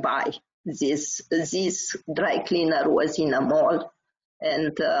nearby. This dry cleaner was in a mall,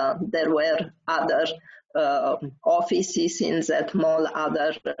 and there were other offices in that mall,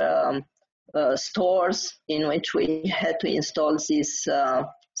 other stores in which we had to install this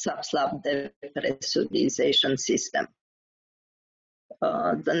subslab depressurization system.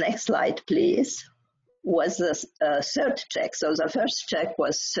 The next slide, please, was the third check. So the first check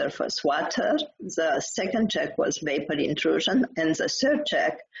was surface water, the second check was vapor intrusion, and the third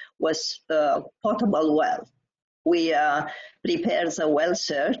check was potable well. We prepared the well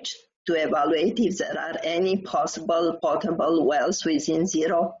search to evaluate if there are any possible potable wells within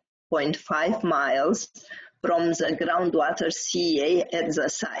 0.5 miles from the groundwater CEA at the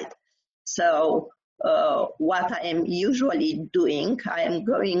site. So what I am usually doing, I am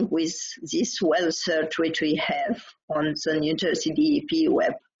going with this well search which we have on the New Jersey DEP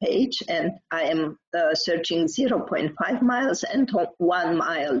web page, and I am searching 0.5 miles and 1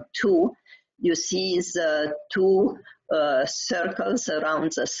 mile too. You see the two circles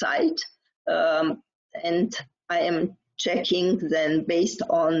around the site, and I am checking then based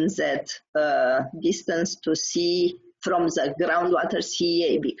on that distance to see from the groundwater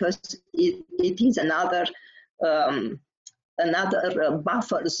CEA, because it is another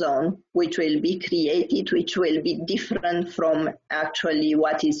buffer zone which will be created, which will be different from actually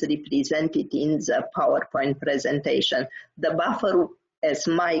what is represented in the PowerPoint presentation. The buffer, as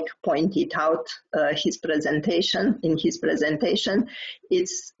Mike pointed out in his presentation,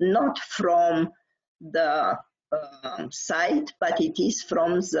 it's not from the site, but it is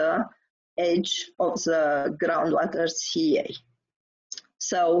from the edge of the groundwater CEA.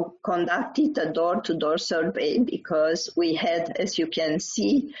 So conducted a door-to-door survey because we had, as you can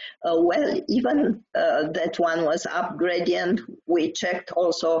see, well, even that one was up gradient. We checked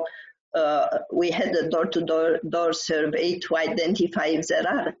also, we had a door-to-door survey to identify if there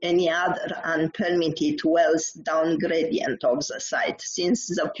are any other unpermitted wells down gradient of the site. Since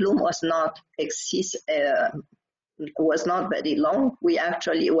the plume was not very long, we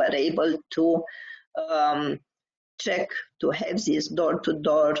actually were able to check, to have this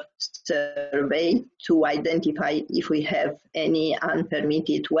door-to-door survey to identify if we have any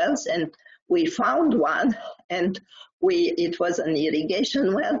unpermitted wells, and we found one, and it was an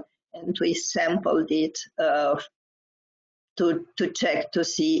irrigation well, and we sampled it to check to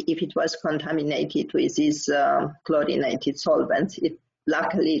see if it was contaminated with these chlorinated solvents.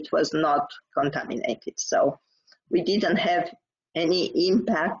 Luckily, it was not contaminated, so we didn't have any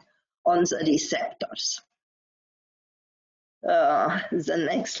impact on the receptors. The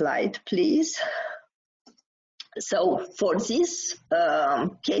next slide, please. So for this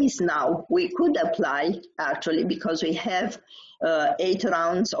case now, we could apply, actually, because we have 8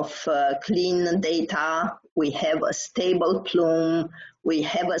 rounds of clean data, we have a stable plume, we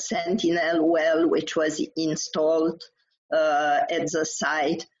have a sentinel well which was installed at the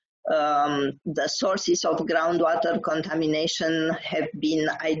site. The sources of groundwater contamination have been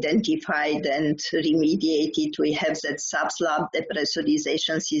identified and remediated. We have that subslab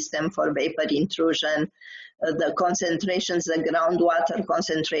depressurization system for vapor intrusion. The concentrations, the groundwater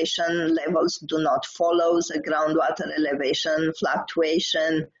concentration levels do not follow the groundwater elevation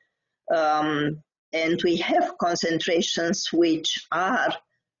fluctuation. And we have concentrations which are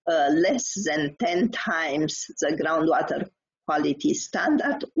less than 10 times the groundwater quality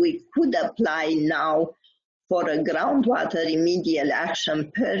standard. We could apply now for a groundwater remedial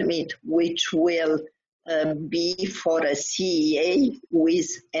action permit, which will be for a CEA with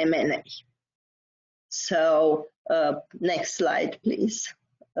MNA. So next slide, please.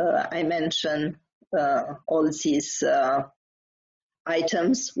 I mentioned all these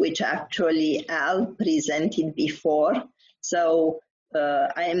items which actually Al presented before. So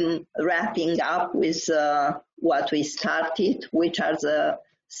I'm wrapping up with what we started, which are the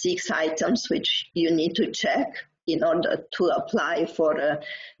 6 items which you need to check in order to apply for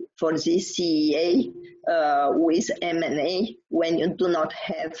this CEA with MNA when you do not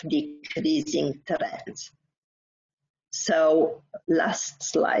have decreasing trends. So last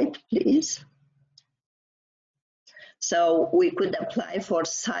slide, please. So we could apply for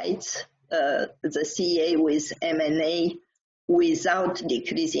sites, the CEA with MNA without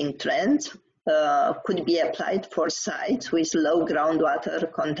decreasing trends, could be applied for sites with low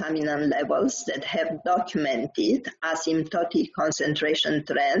groundwater contaminant levels that have documented asymptotic concentration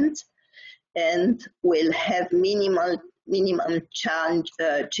trends and will have minimum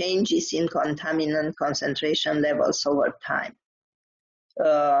changes in contaminant concentration levels over time.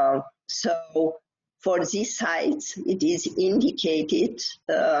 So for these sites, it is indicated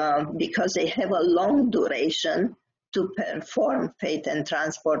because they have a long duration to perform fate and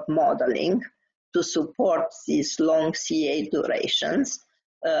transport modeling to support these long CA durations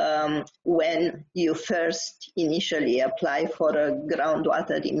when you first initially apply for a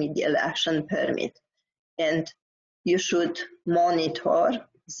groundwater remedial action permit. And you should monitor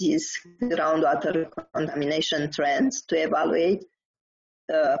these groundwater contamination trends to evaluate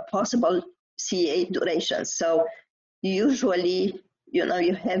possible CA durations. So usually, you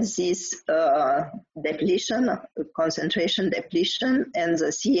have this depletion, concentration depletion, and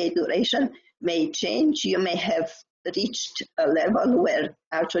the CA duration may change. You may have reached a level where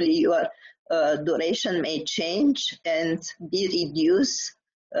actually your duration may change and be reduced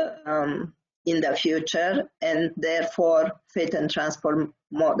in the future, and therefore fate and transport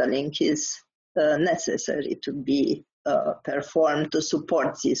modeling is necessary to be performed to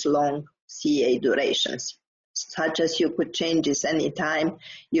support these long CA durations. Such as you could change this anytime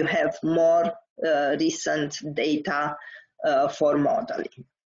you have more recent data for modeling.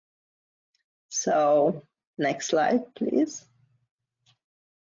 So next slide, please.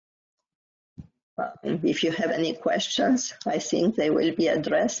 If you have any questions, I think they will be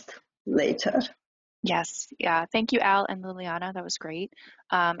addressed later. Yes, yeah. Thank you, Al and Liliana. That was great.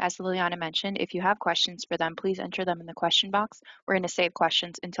 As Liliana mentioned, if you have questions for them, please enter them in the question box. We're going to save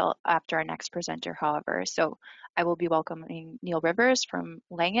questions until after our next presenter, however. So I will be welcoming Neil Rivers from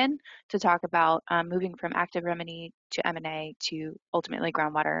Langen to talk about moving from active remedy to MNA to ultimately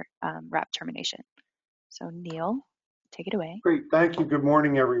groundwater RAP termination. So Neil, take it away. Great, thank you. Good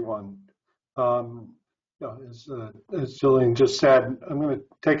morning, everyone. As Jillian just said, I'm going to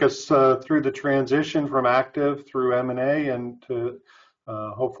take us through the transition from active through MNA and to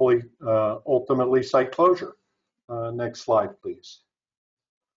hopefully ultimately site closure. Next slide, please.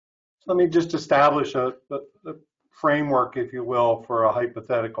 So let me just establish a framework, if you will, for a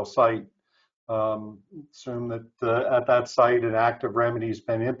hypothetical site. Assume that at that site an active remedy has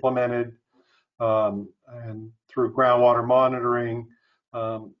been implemented and through groundwater monitoring,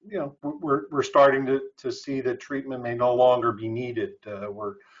 we're starting to see that treatment may no longer be needed.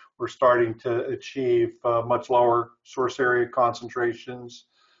 We're starting to achieve much lower source area concentrations.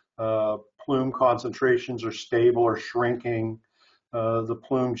 Plume concentrations are stable or shrinking. The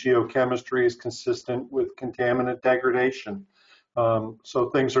plume geochemistry is consistent with contaminant degradation. So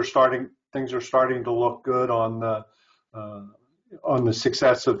things are starting to look good on the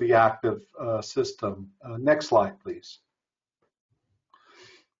success of the active system. Next slide, please.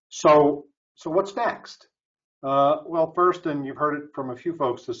 So what's next? Well, first, and you've heard it from a few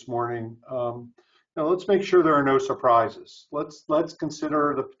folks this morning, let's make sure there are no surprises. Let's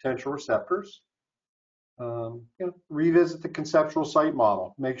consider the potential receptors. Revisit the conceptual site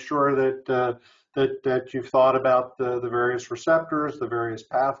model. Make sure that you've thought about the various receptors, the various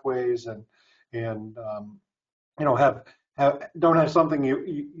pathways, and don't have something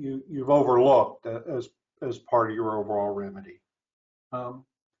you've overlooked as part of your overall remedy.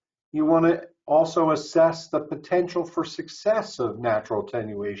 You want to also assess the potential for success of natural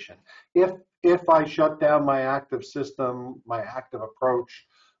attenuation. If I shut down my active system, my active approach,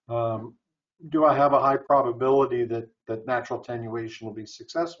 do I have a high probability that natural attenuation will be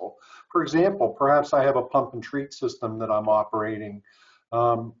successful? For example, perhaps I have a pump and treat system that I'm operating.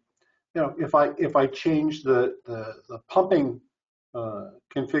 If I change the pumping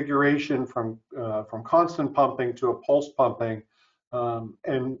configuration from constant pumping to a pulse pumping,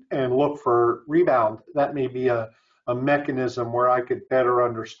 and look for rebound, that may be a mechanism where I could better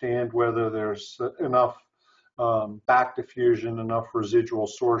understand whether there's enough back diffusion, enough residual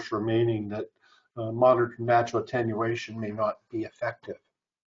source remaining that monitored natural attenuation may not be effective.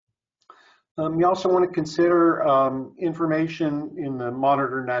 You also want to consider information in the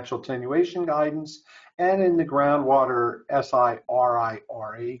monitor natural attenuation guidance and in the groundwater SIRI-RA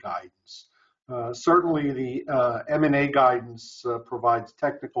guidance. Certainly the MNA guidance provides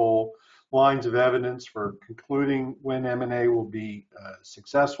technical lines of evidence for concluding when MNA will be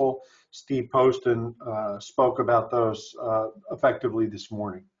successful. Steve Poston spoke about those effectively this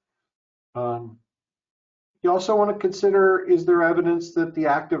morning. You also want to consider, is there evidence that the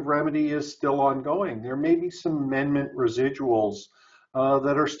active remedy is still ongoing? There may be some amendment residuals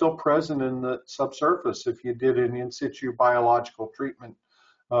that are still present in the subsurface. If you did an in situ biological treatment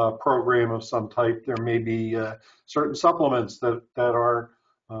program of some type, there may be certain supplements that are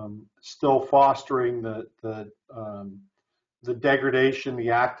still fostering the degradation, the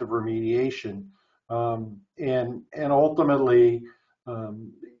active remediation, and ultimately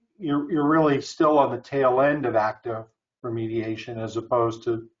you're really still on the tail end of active remediation as opposed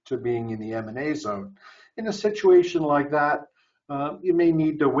to being in the M&A zone. In a situation like that, you may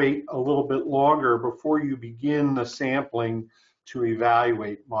need to wait a little bit longer before you begin the sampling to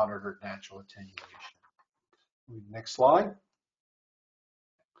evaluate monitored natural attenuation. Next slide.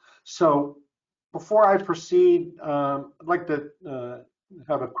 So before I proceed, I'd like to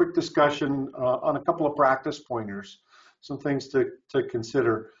have a quick discussion on a couple of practice pointers, some things to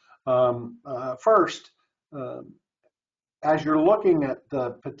consider. First, as you're looking at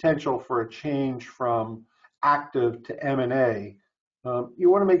the potential for a change from active to M&A, you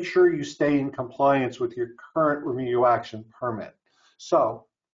want to make sure you stay in compliance with your current remedial action permit. So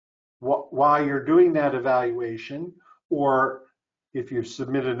while you're doing that evaluation, or if you've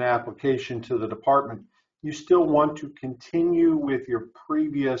submitted an application to the department, you still want to continue with your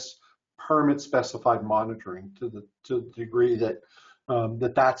previous permit specified monitoring to the degree that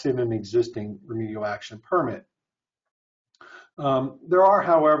that's in an existing remedial action permit. There are,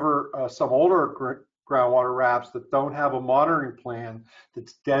 however, some older groundwater RAPs that don't have a monitoring plan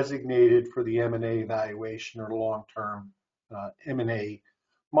that's designated for the M&A evaluation or long-term M&A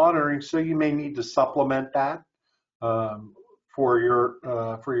monitoring, so you may need to supplement that for your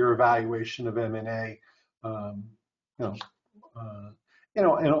evaluation of M&A. And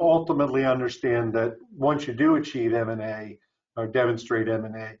ultimately understand that once you do achieve M&A or demonstrate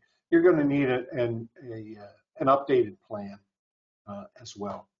M&A, you're going to need an updated plan as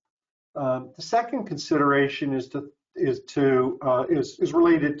well. The second consideration is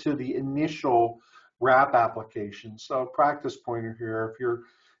related to the initial RAP application. So practice pointer here: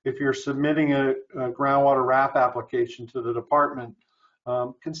 if you're submitting a groundwater RAP application to the department,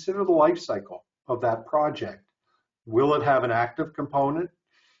 consider the life cycle of that project. Will it have an active component?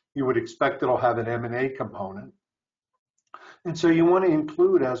 You would expect it'll have an M&A component. And so you want to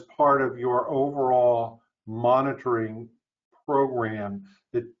include as part of your overall monitoring program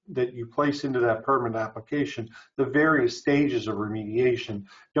that you place into that permit application the various stages of remediation.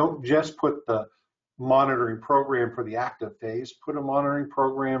 Don't just put the monitoring program for the active phase, put a monitoring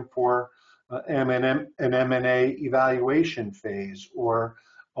program for an M&A evaluation phase or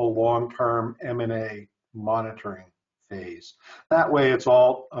a long-term M&A monitoring phase. That way it's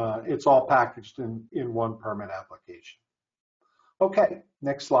all packaged in one permit application. Okay,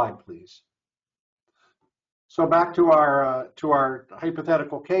 next slide, please. So back to our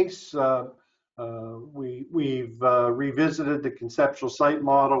hypothetical case. We've revisited the conceptual site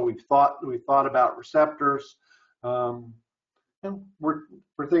model. We've thought about receptors, and we're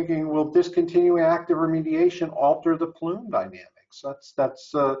thinking, will discontinuing active remediation alter the plume dynamics?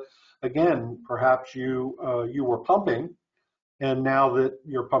 That's again, perhaps you were pumping, and now that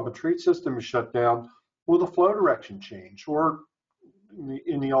your pump and treat system is shut down, will the flow direction change? Or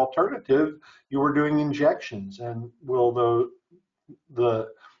in the alternative, you were doing injections, and will the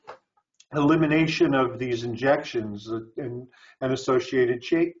elimination of these injections and associated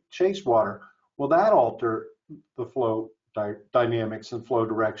chase water, will that alter the flow dynamics and flow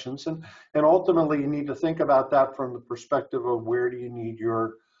directions? And ultimately, you need to think about that from the perspective of where do you need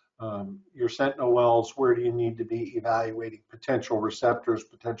your sentinel wells, where do you need to be evaluating potential receptors,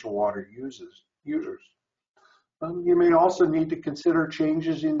 potential water users. You may also need to consider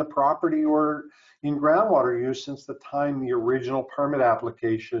changes in the property or in groundwater use since the time the original permit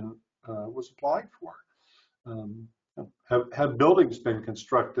application was applied for. Have buildings been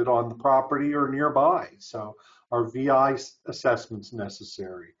constructed on the property or nearby? So are VI assessments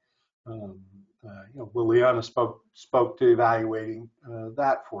necessary? Liliana spoke to evaluating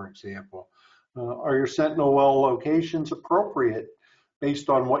that, for example. Are your sentinel well locations appropriate based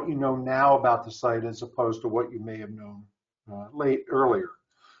on what you know now about the site as opposed to what you may have known earlier?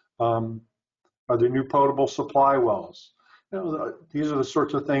 Are there new potable supply wells? These are the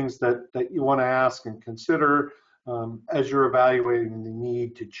sorts of things that you want to ask and consider as you're evaluating the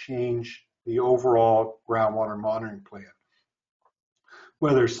need to change the overall groundwater monitoring plan,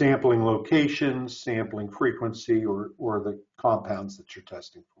 whether sampling locations, sampling frequency, or the compounds that you're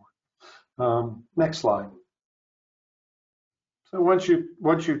testing for. Next slide. So once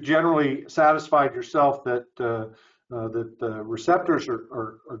you've generally satisfied yourself that that the receptors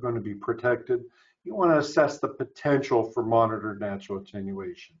are going to be protected, you want to assess the potential for monitored natural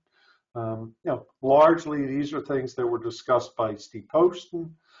attenuation. Largely these are things that were discussed by Steve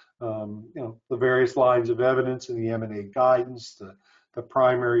Poston. The various lines of evidence in the MNA guidance, the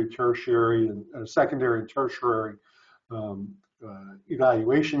primary, tertiary, and secondary and tertiary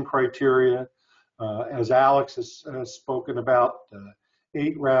evaluation criteria. As Alex has spoken about,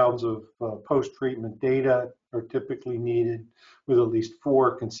 8 rounds of post-treatment data are typically needed, with at least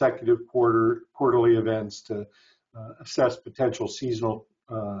 4 consecutive quarterly events to assess potential seasonal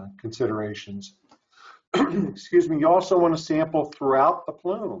considerations. Excuse me. You also want to sample throughout the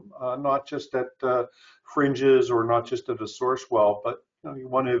plume, not just at fringes or not just at a source well, but you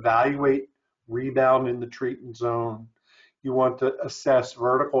want to evaluate rebound in the treatment zone. You want to assess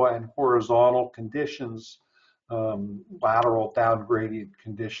vertical and horizontal conditions, lateral downgradient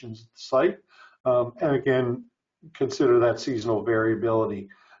conditions at the site, and again, consider that seasonal variability.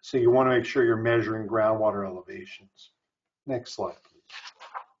 So you want to make sure you're measuring groundwater elevations. Next slide, please.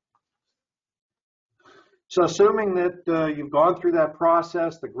 So assuming that you've gone through that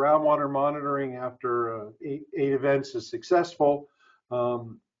process, the groundwater monitoring after 8 events is successful,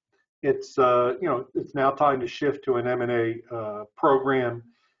 it's now time to shift to an MNA program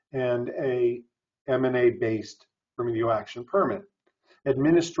and a MNA-based remedial action permit.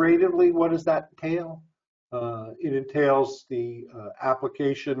 Administratively, what does that entail? It entails the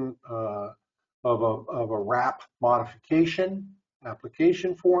application of a RAP modification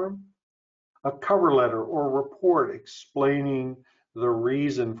application form, a cover letter or report explaining the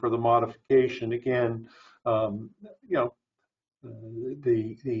reason for the modification. Again,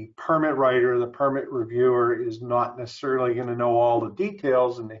 the permit writer, the permit reviewer is not necessarily going to know all the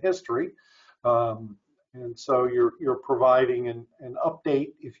details in the history, and so you're providing an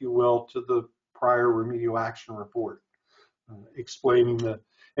update, if you will, to the prior remedial action report, explaining the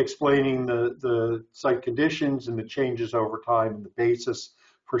site conditions and the changes over time and the basis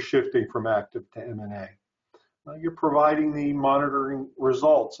for shifting from active to MNA. You're providing the monitoring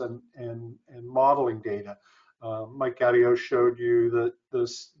results and modeling data. Mike Gadio showed you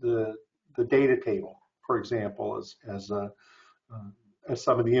the data table, for example, as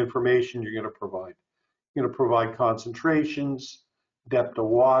some of the information you're going to provide. You're going to provide concentrations, depth of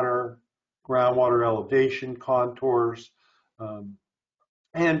water, groundwater elevation contours,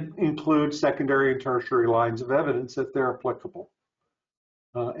 and include secondary and tertiary lines of evidence if they're applicable.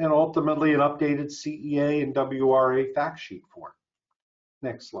 And ultimately an updated CEA and WRA fact sheet form.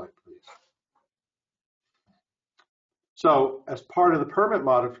 Next slide, please. So as part of the permit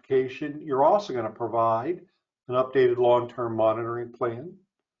modification, you're also going to provide an updated long-term monitoring plan.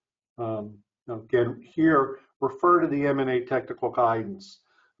 Again, here, refer to the MNA technical guidance.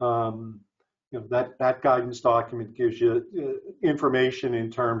 That guidance document gives you information in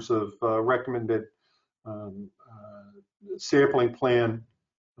terms of recommended sampling plan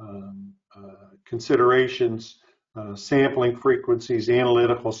considerations, sampling frequencies,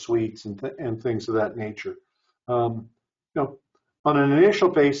 analytical suites, and things of that nature. On an initial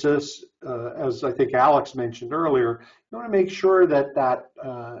basis, as I think Alex mentioned earlier, you want to make sure that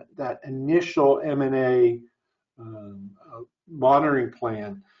that initial MNA monitoring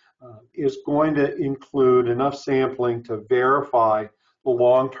plan is going to include enough sampling to verify the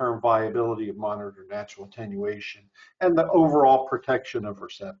long-term viability of monitored natural attenuation and the overall protection of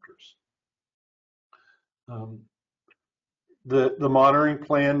receptors. The monitoring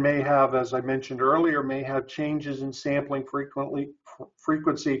plan may have, as I mentioned earlier, may have changes in sampling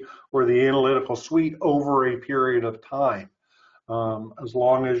frequency or the analytical suite over a period of time, as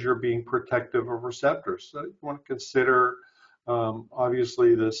long as you're being protective of receptors. So you want to consider,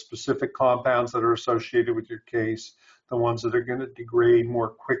 obviously, the specific compounds that are associated with your case, the ones that are going to degrade more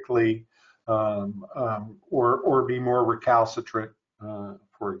quickly or be more recalcitrant,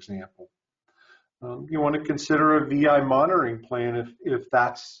 for example. You want to consider a VI monitoring plan if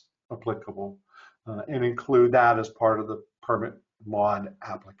that's applicable, and include that as part of the permit mod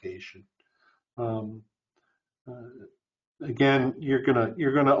application. Again, you're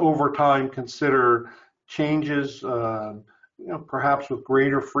gonna over time consider changes, perhaps with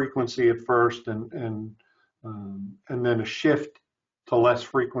greater frequency at first, and then a shift to less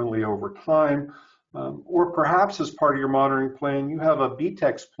frequently over time. Or perhaps as part of your monitoring plan, you have a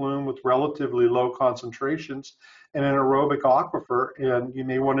BTEX plume with relatively low concentrations and an aerobic aquifer, and you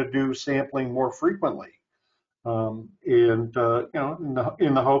may want to do sampling more frequently, in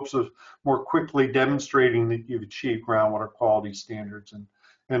the hopes of more quickly demonstrating that you've achieved groundwater quality standards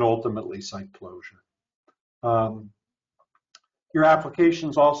and ultimately site closure. Your application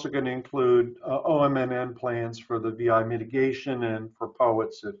is also going to include OMNN plans for the VI mitigation and for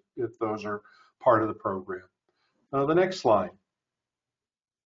POETs if those are part of the program. The next slide.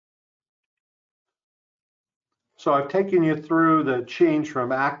 So I've taken you through the change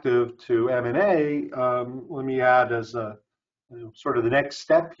from active to MNA. Let me add as a sort of the next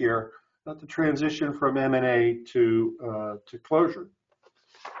step here, the transition from MNA to closure.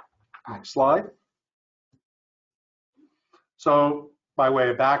 Next slide. So by way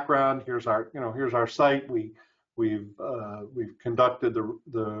of background, here's our site. We've conducted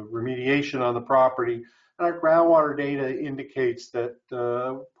the remediation on the property, and our groundwater data indicates that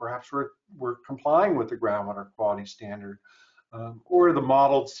perhaps we're complying with the groundwater quality standard, or the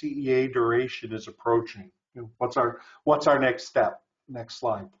modeled CEA duration is approaching. What's our next step? Next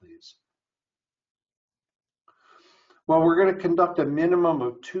slide, please. Well, we're going to conduct a minimum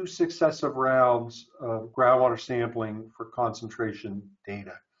of 2 successive rounds of groundwater sampling for concentration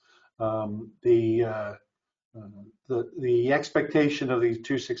data. The expectation of these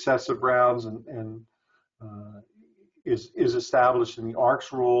 2 successive rounds is established in the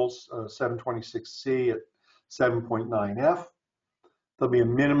ARCS rules, 726C at 7.9F. There'll be a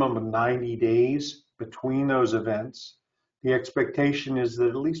minimum of 90 days between those events. The expectation is that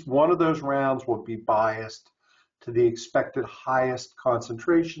at least one of those rounds will be biased to the expected highest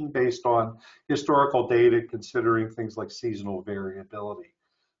concentration based on historical data, considering things like seasonal variability.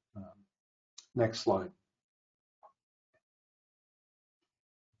 Next slide.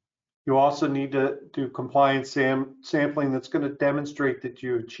 You also need to do compliance sampling that's going to demonstrate that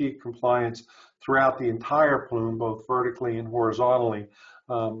you achieve compliance throughout the entire plume, both vertically and horizontally,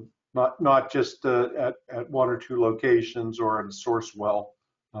 not just at 1 or 2 locations or at a source well,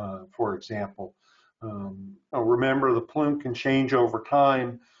 for example. Remember, the plume can change over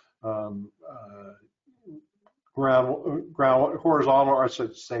time. Horizontal, or I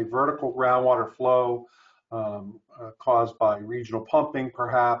should say vertical groundwater flow caused by regional pumping,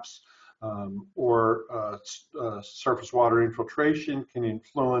 perhaps, or surface water infiltration can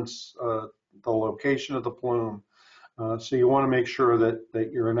influence the location of the plume. So you want to make sure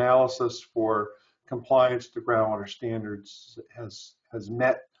that your analysis for compliance to groundwater standards has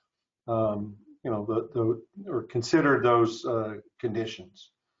met or considered those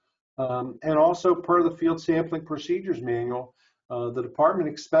conditions. And also, per the Field Sampling Procedures Manual, the department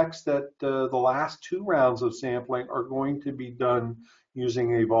expects that the last 2 rounds of sampling are going to be done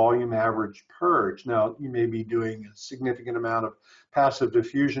using a volume average purge. Now, you may be doing a significant amount of passive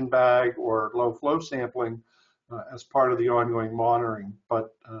diffusion bag or low flow sampling as part of the ongoing monitoring,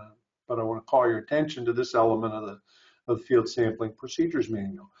 but I want to call your attention to this element of the Field Sampling Procedures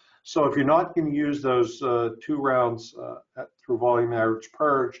Manual. So if you're not going to use those 2 rounds through volume average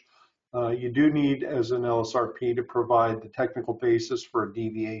purge, you do need, as an LSRP, to provide the technical basis for a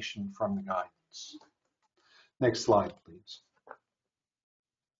deviation from the guidance. Next slide, please.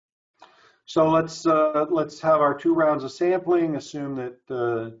 So let's have our 2 rounds of sampling. Assume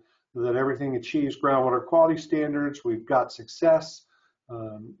that everything achieves groundwater quality standards. We've got success.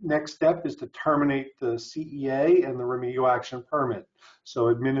 Next step is to terminate the CEA and the remedial action permit. So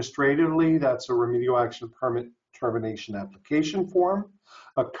administratively, that's a remedial action permit termination application form,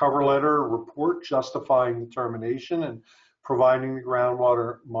 a cover letter report justifying the termination and providing the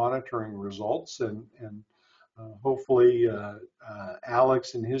groundwater monitoring results, and hopefully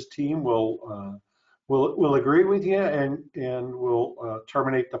Alex and his team will agree with you and will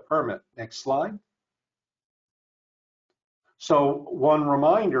terminate the permit. Next slide. So one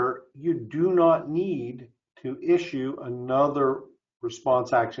reminder, you do not need to issue another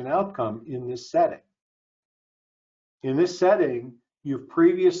response action outcome in this setting. In this setting, you've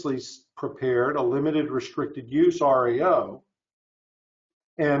previously prepared a limited restricted use RAO,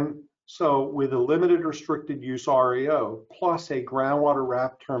 and so with a limited restricted use RAO plus a groundwater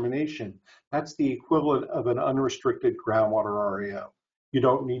RAP termination, that's the equivalent of an unrestricted groundwater RAO. You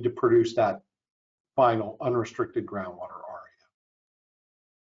don't need to produce that final unrestricted groundwater RAO.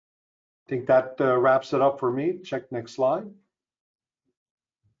 I think that wraps it up for me. Check next slide.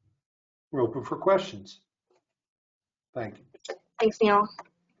 We're open for questions. Thank you. Thanks, Neil.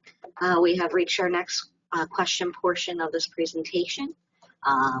 We have reached our next question portion of this presentation.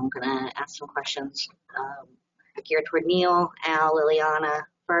 I'm going to ask some questions geared toward Neil, Al, Liliana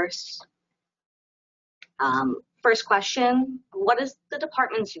first. First question, what is the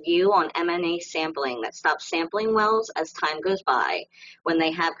department's view on MNA sampling that stops sampling wells as time goes by when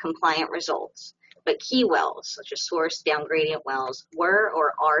they have compliant results, but key wells, such as source down gradient wells, were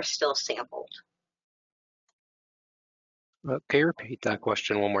or are still sampled? Can you repeat that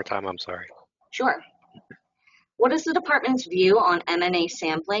question one more time? I'm sorry. Sure. What is the department's view on MNA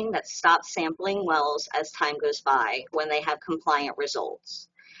sampling that stops sampling wells as time goes by when they have compliant results?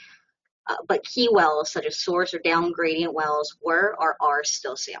 But key wells, such as source or down gradient wells, were or are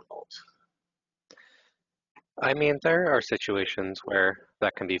still sampled. I mean, there are situations where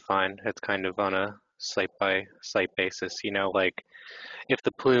that can be fine. It's kind of on a site-by-site basis, you know, like if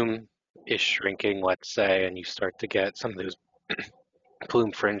the plume is shrinking, let's say, and you start to get some of those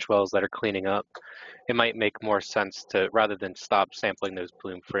plume fringe wells that are cleaning up, it might make more sense to, rather than stop sampling those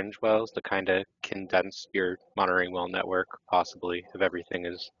plume fringe wells, to kind of condense your monitoring well network, possibly, if everything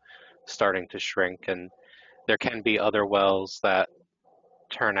is starting to shrink. And there can be other wells that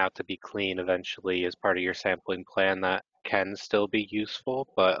turn out to be clean eventually as part of your sampling plan that can still be useful,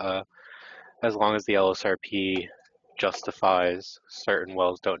 but as long as the LSRP justifies certain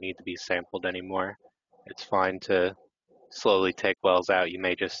wells don't need to be sampled anymore, it's fine to slowly take wells out. You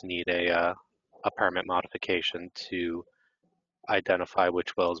may just need a permit modification to identify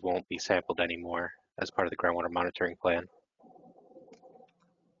which wells won't be sampled anymore as part of the groundwater monitoring plan.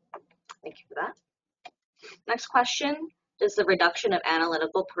 Thank you for that. Next question. Does the reduction of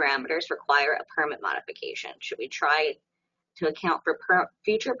analytical parameters require a permit modification? Should we try to account for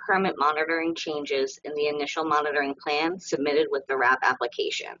future permit monitoring changes in the initial monitoring plan submitted with the RAP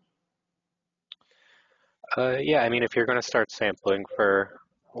application? Yeah, I mean, if you're going to start sampling for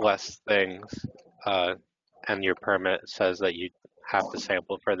less things and your permit says that you have to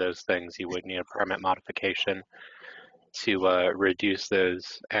sample for those things, you would need a permit modification to reduce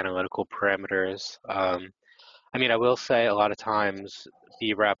those analytical parameters. I mean, I will say a lot of times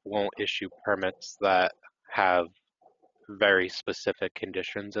the RAP won't issue permits that have very specific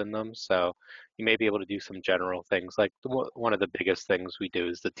conditions in them. So you may be able to do some general things. Like one of the biggest things we do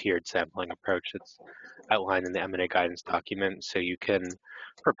is the tiered sampling approach. It's outlined in the MNA guidance document. So you can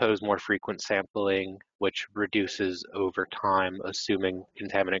propose more frequent sampling, which reduces over time, assuming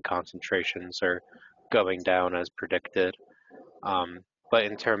contaminant concentrations are going down as predicted. But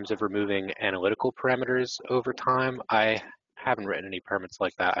in terms of removing analytical parameters over time, I haven't written any permits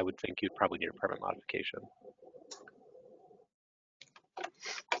like that. I would think you'd probably need a permit modification.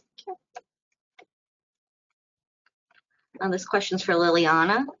 This question's for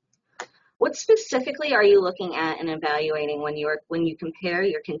Liliana. What specifically are you looking at and evaluating when you compare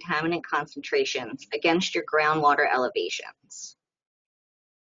your contaminant concentrations against your groundwater elevations?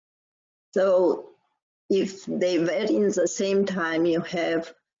 So if they vary in the same time, you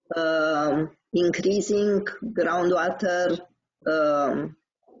have increasing groundwater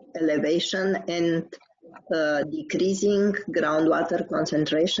elevation and decreasing groundwater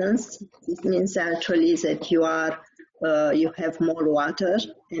concentrations. This means actually that you have more water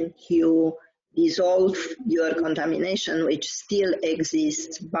and you dissolve your contamination, which still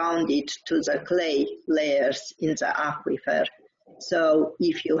exists bounded to the clay layers in the aquifer. So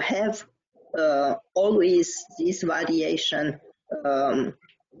if you have always this variation,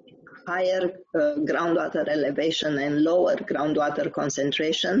 higher groundwater elevation and lower groundwater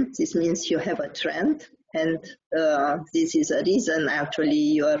concentration, this means you have a trend, and this is a reason actually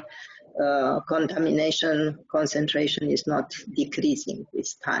your contamination concentration is not decreasing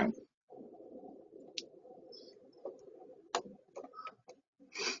with time.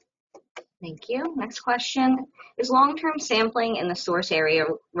 Thank you. Next question. Is long-term sampling in the source area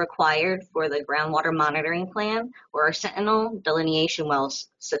required for the groundwater monitoring plan, or are sentinel delineation wells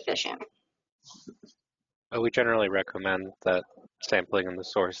sufficient? We generally recommend that sampling in the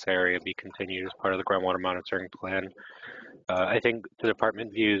source area be continued as part of the groundwater monitoring plan. I think the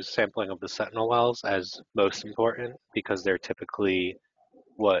department views sampling of the sentinel wells as most important because they're typically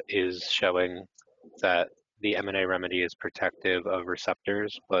what is showing that the MNA remedy is protective of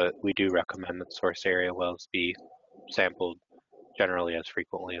receptors, but we do recommend that source area wells be sampled generally as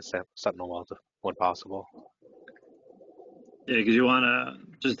frequently as sentinel wells when possible. Yeah, because you want to,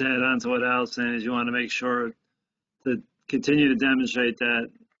 just to add on to what Al's saying, is you want to make sure to continue to demonstrate that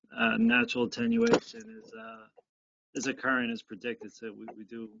natural attenuation is occurring as predicted. So we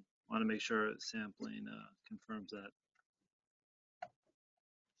do want to make sure sampling confirms that.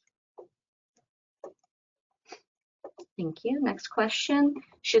 Thank you. Next question.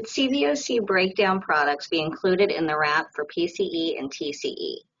 Should CVOC breakdown products be included in the RAP for PCE and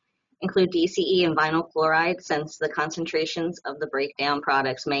TCE? Include DCE and vinyl chloride since the concentrations of the breakdown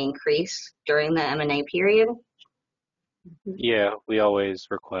products may increase during the M&A period? Yeah, we always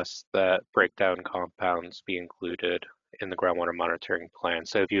request that breakdown compounds be included in the groundwater monitoring plan.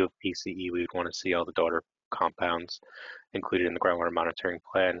 So if you have PCE, we would want to see all the daughter compounds included in the groundwater monitoring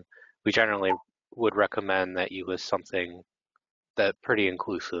plan. We generally would recommend that you list something that pretty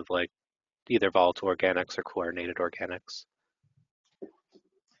inclusive, like either volatile organics or chlorinated organics.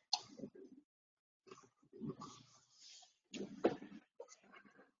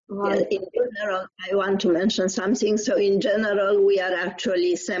 Well, in general, I want to mention something. So in general, we are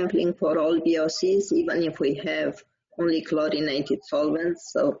actually sampling for all VOCs, even if we have only chlorinated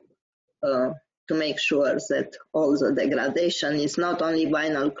solvents. So to make sure that all the degradation is not only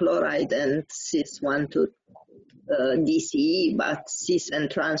vinyl chloride and cis-1,2 DCE, but cis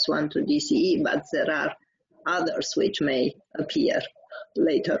and trans 1,2 DCE, but there are others which may appear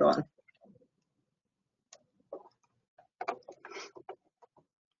later on.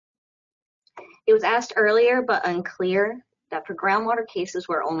 It was asked earlier but unclear that for groundwater cases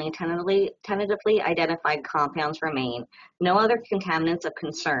where only tentatively identified compounds remain, no other contaminants of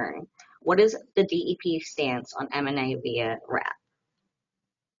concern, what is the DEP stance on MNA via RAP?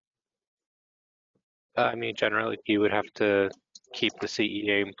 I mean, generally, you would have to keep the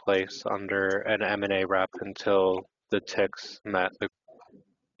CEA in place under an MNA RAP until the ticks met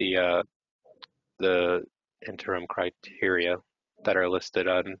the interim criteria that are listed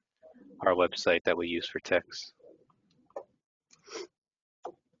on our website that we use for ticks.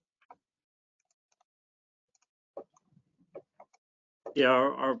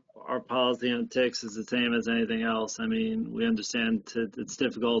 Yeah, our policy on ticks is the same as anything else. I mean, we understand it's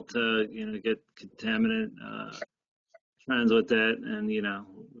difficult to get contaminant trends with it, and we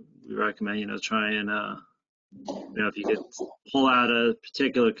recommend try and if you could pull out a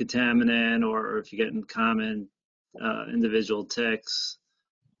particular contaminant, or if you get in common individual ticks,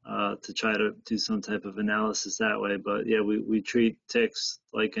 to try to do some type of analysis that way. But yeah, we treat ticks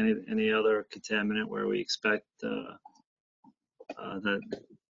like any other contaminant where we expect that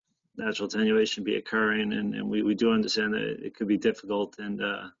natural attenuation be occurring, and we do understand that it could be difficult in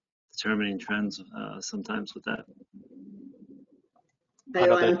determining trends sometimes with that.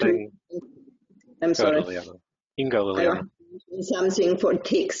 I'm sorry. Liliana. You can go, Liliana. Something for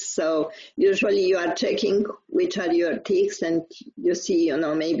ticks. So usually you are checking which are your ticks, and you see,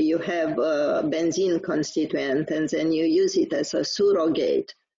 maybe you have a benzene constituent, and then you use it as a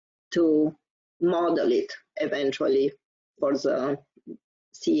surrogate to model it eventually for the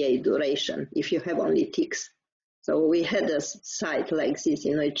CA duration if you have only ticks. So we had a site like this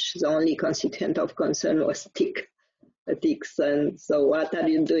in which the only constituent of concern was ticks, and so what are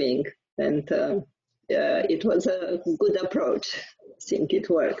you doing? And it was a good approach. I think it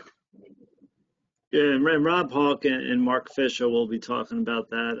worked. Yeah, and Rob Hawk and Mark Fisher will be talking about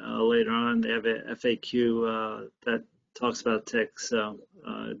that later on. They have a FAQ that talks about ticks, so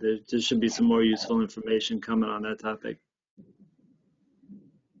there should be some more useful information coming on that topic.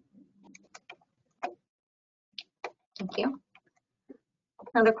 Thank you.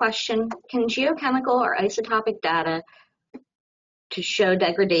 Another question, can geochemical or isotopic data to show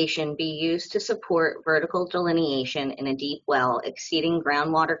degradation be used to support vertical delineation in a deep well exceeding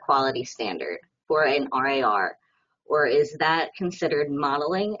groundwater quality standard for an RAR, or is that considered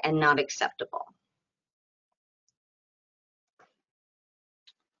modeling and not acceptable?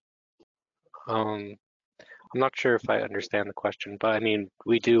 I'm not sure if I understand the question, but I mean,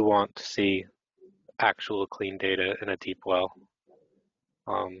 we do want to see actual clean data in a deep well.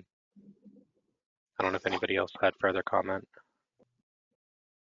 I don't know if anybody else had further comment.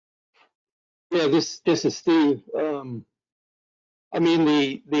 Yeah, this is Steve. I mean,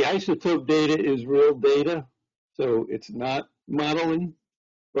 the isotope data is real data, so it's not modeling.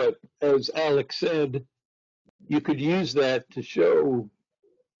 But as Alex said, you could use that to show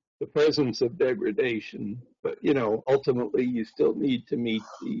the presence of degradation. But ultimately, you still need to meet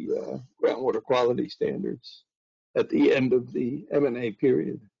the groundwater quality standards at the end of the MNA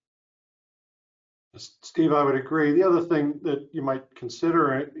period. Steve, I would agree. The other thing that you might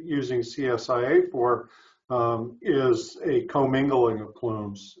consider using CSIA for is a commingling of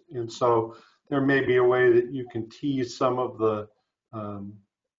plumes. And so there may be a way that you can tease some of the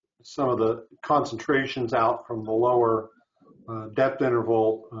concentrations out from the lower depth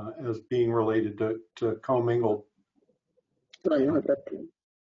interval as being related to commingled.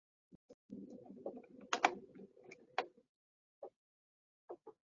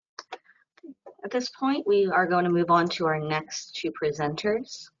 At this point, we are going to move on to our next two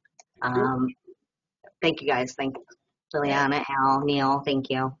presenters. Thank you guys. Thank you, Liliana, Al, Neil. Thank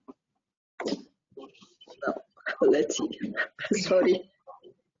you. Let's see. Sorry,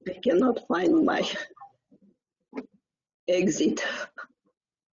 I cannot find my exit.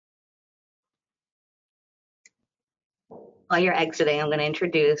 While you're exiting, I'm going to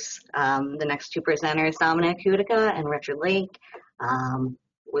introduce the next two presenters, Dominic Hudica and Richard Lake,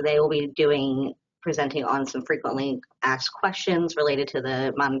 where they will be doing presenting on some frequently asked questions related to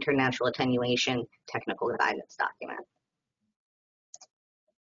the Monitor Natural Attenuation technical guidance document.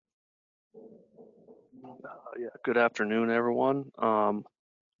 Yeah, good afternoon, everyone. My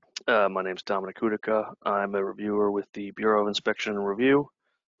name is Dominic Hudica. I'm a reviewer with the Bureau of Inspection and Review.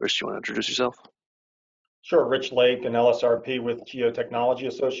 Rich, do you want to introduce yourself? Sure, Rich Lake, an LSRP with Geotechnology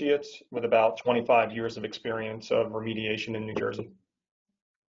Associates with about 25 years of experience of remediation in New Jersey.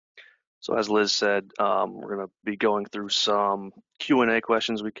 So as Liz said, we're going to be going through some Q&A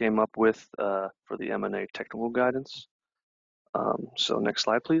questions we came up with for the MNA technical guidance. So next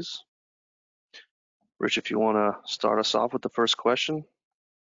slide, please. Rich, if you want to start us off with the first question.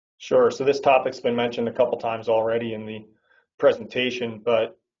 Sure, so this topic's been mentioned a couple times already in the presentation,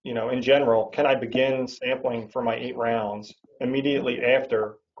 but in general, can I begin sampling for my 8 rounds immediately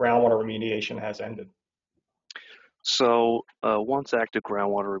after groundwater remediation has ended? So once active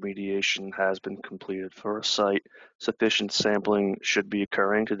groundwater remediation has been completed for a site, sufficient sampling should be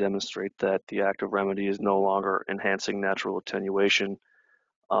occurring to demonstrate that the active remedy is no longer enhancing natural attenuation,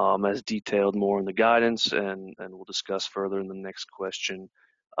 as detailed more in the guidance, and we'll discuss further in the next question.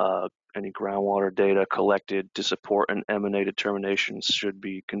 Any groundwater data collected to support an MNA determination should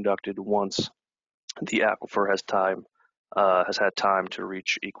be conducted once the aquifer has had time to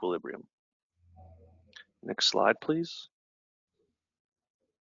reach equilibrium. Next slide, please.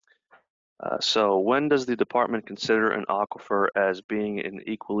 So when does the department consider an aquifer as being in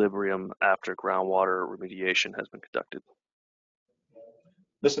equilibrium after groundwater remediation has been conducted?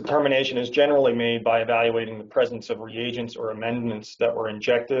 This determination is generally made by evaluating the presence of reagents or amendments that were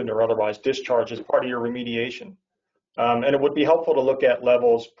injected or otherwise discharged as part of your remediation. And it would be helpful to look at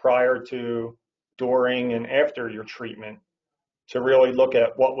levels prior to, during, and after your treatment to really look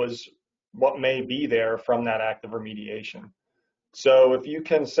at what may be there from that active remediation. So if you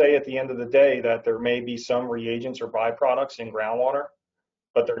can say at the end of the day that there may be some reagents or byproducts in groundwater,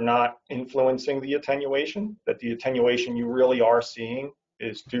 but they're not influencing the attenuation, that the attenuation you really are seeing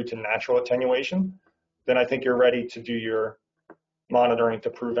is due to natural attenuation, then I think you're ready to do your monitoring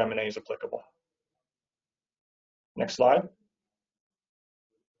to prove MNA is applicable. Next slide.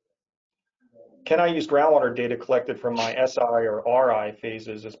 Can I use groundwater data collected from my SI or RI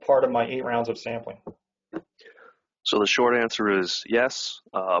phases as part of my 8 rounds of sampling? So the short answer is yes,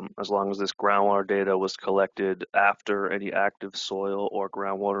 as long as this groundwater data was collected after any active soil or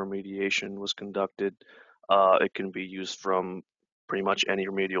groundwater remediation was conducted. It can be used from pretty much any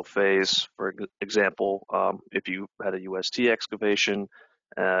remedial phase. For example, if you had a UST excavation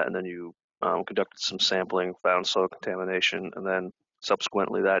and then you conducted some sampling, found soil contamination, and then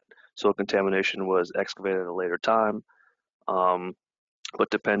subsequently that soil contamination was excavated at a later time. But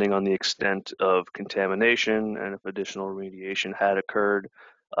depending on the extent of contamination and if additional remediation had occurred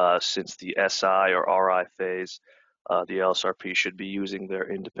since the SI or RI phase, the LSRP should be using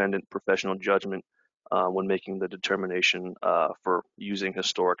their independent professional judgment when making the determination for using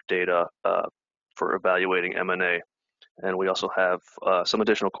historic data for evaluating MNA. And we also have some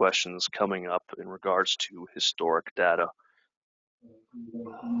additional questions coming up in regards to historic data.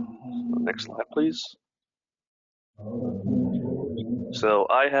 Next slide, please. So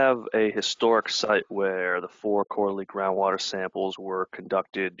I have a historic site where the 4 quarterly groundwater samples were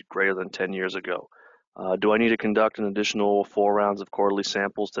conducted greater than 10 years ago. Do I need to conduct an additional 4 rounds of quarterly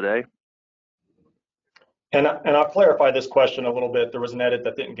samples today? And I'll clarify this question a little bit. There was an edit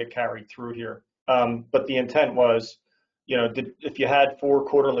that didn't get carried through here. But the intent was, if you had 4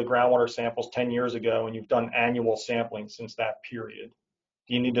 quarterly groundwater samples 10 years ago and you've done annual sampling since that period,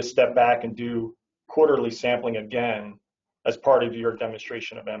 do you need to step back and do quarterly sampling again as part of your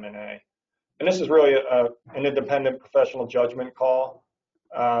demonstration of MNA? And this is really an independent professional judgment call.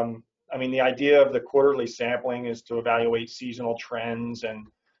 I mean, the idea of the quarterly sampling is to evaluate seasonal trends and,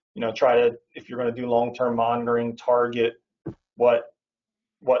 try to, if you're going to do long-term monitoring, target what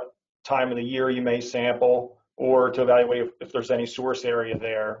time of the year you may sample, or to evaluate if there's any source area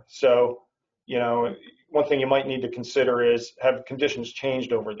there. So, one thing you might need to consider is, have conditions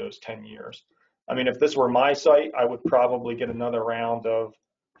changed over those 10 years? I mean, if this were my site, I would probably get another round of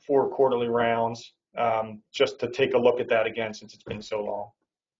 4 quarterly rounds just to take a look at that again since it's been so long.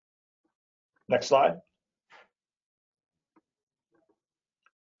 Next slide.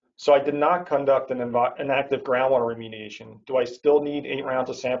 So I did not conduct an active groundwater remediation. Do I still need 8 rounds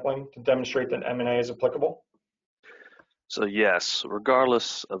of sampling to demonstrate that MNA is applicable? So yes,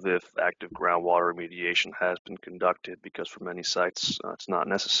 regardless of if active groundwater remediation has been conducted, because for many sites it's not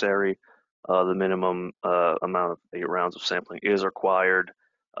necessary, the minimum amount of 8 rounds of sampling is required,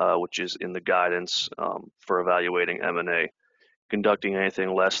 which is in the guidance for evaluating MNA. Conducting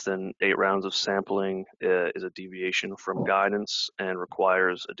anything less than 8 rounds of sampling is a deviation from guidance and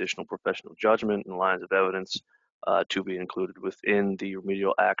requires additional professional judgment and lines of evidence to be included within the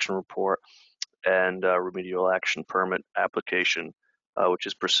remedial action report and remedial action permit application, which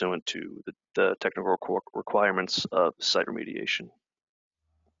is pursuant to the technical requirements of site remediation.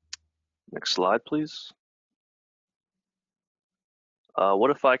 Next slide, please.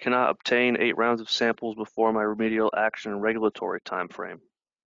 What if I cannot obtain 8 rounds of samples before my remedial action and regulatory timeframe?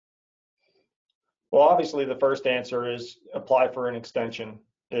 Well, obviously, the first answer is apply for an extension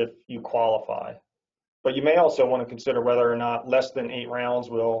if you qualify. But you may also want to consider whether or not less than 8 rounds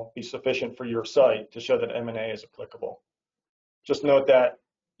will be sufficient for your site to show that MNA is applicable. Just note that,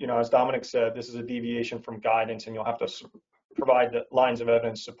 as Dominic said, this is a deviation from guidance, and you'll have to provide the lines of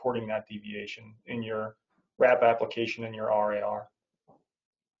evidence supporting that deviation in your RAP application and your RAR.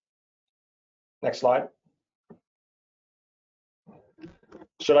 Next slide.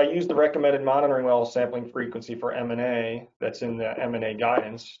 Should I use the recommended monitoring well sampling frequency for MNA that's in the MNA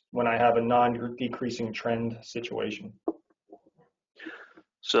guidance when I have a non-decreasing trend situation?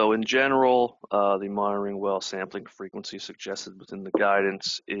 So in general, the monitoring well sampling frequency suggested within the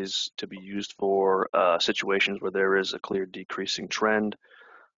guidance is to be used for situations where there is a clear decreasing trend.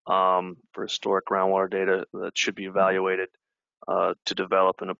 For historic groundwater data that should be evaluated to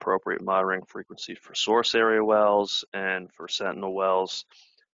develop an appropriate monitoring frequency for source area wells, and for sentinel wells,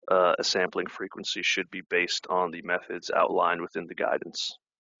 a sampling frequency should be based on the methods outlined within the guidance.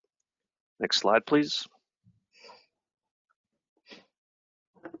 Next slide, please.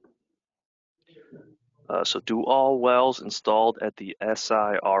 So do all wells installed at the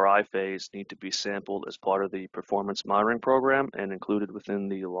SIRI phase need to be sampled as part of the performance monitoring program and included within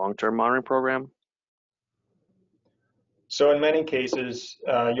the long-term monitoring program? So in many cases,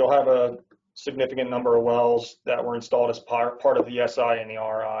 you'll have a significant number of wells that were installed as part of the SI and the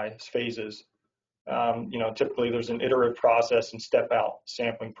RI phases. Typically there's an iterative process and step-out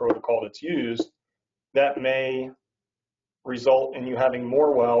sampling protocol that's used that may result in you having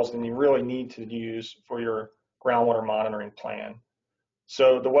more wells than you really need to use for your groundwater monitoring plan.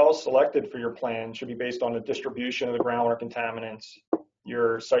 So the wells selected for your plan should be based on the distribution of the groundwater contaminants,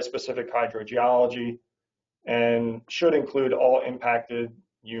 your site-specific hydrogeology, and should include all impacted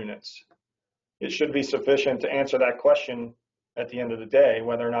units. It should be sufficient to answer that question at the end of the day,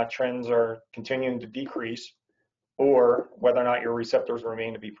 whether or not trends are continuing to decrease or whether or not your receptors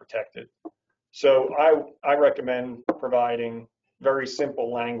remain to be protected. So I recommend providing very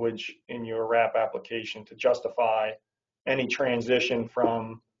simple language in your RAP application to justify any transition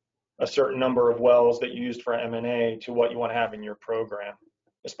from a certain number of wells that you used for MNA to what you want to have in your program,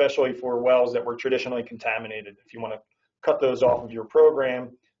 especially for wells that were traditionally contaminated. If you want to cut those off of your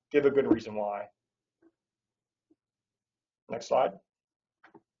program, give a good reason why. Next slide.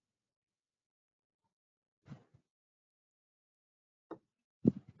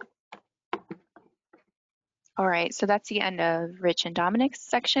 All right, so that's the end of Rich and Dominic's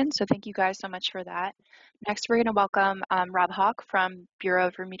section. So thank you guys so much for that. Next, we're going to welcome Rob Hawk from Bureau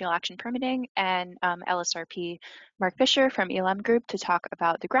of Remedial Action Permitting and LSRP Mark Fisher from ELM Group to talk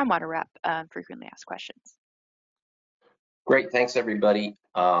about the groundwater RAP frequently asked questions. Great, thanks everybody.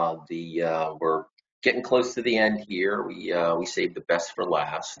 We're getting close to the end here. We saved the best for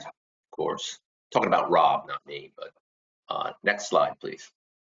last, of course. Talking about Rob, not me, but next slide, please.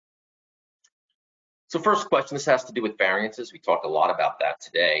 So first question, this has to do with variances. We talked a lot about that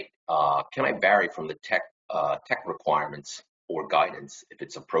today. Can I vary from the tech requirements or guidance if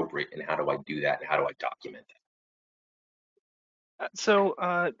it's appropriate, and how do I do that, and how do I document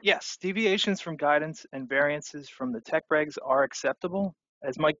it? Yes, deviations from guidance and variances from the tech regs are acceptable.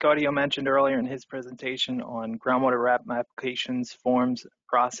 As Mike Gaudio mentioned earlier in his presentation on groundwater RAP applications, forms,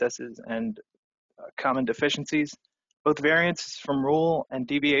 processes, and common deficiencies, both variances from rule and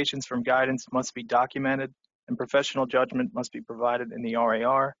deviations from guidance must be documented, and professional judgment must be provided in the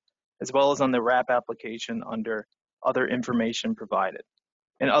RAR, as well as on the RAP application under other information provided.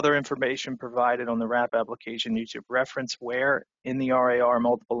 And other information provided on the RAP application, you should reference where in the RAR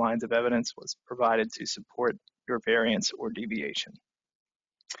multiple lines of evidence was provided to support your variance or deviation.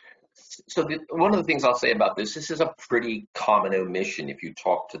 So one of the things I'll say about this is a pretty common omission if you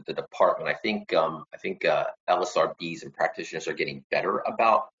talk to the department. I think LSRBs and practitioners are getting better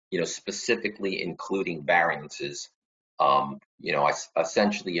about, specifically including variances.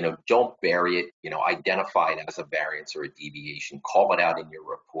 Essentially, don't bury it, identify it as a variance or a deviation, call it out in your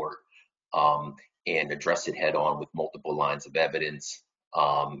report, and address it head on with multiple lines of evidence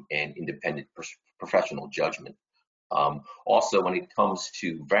and independent professional judgment. Also, when it comes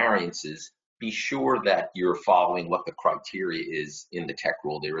to variances, be sure that you're following what the criteria is in the tech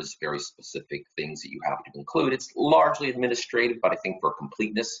rule. There is very specific things that you have to include. It's largely administrative, but I think for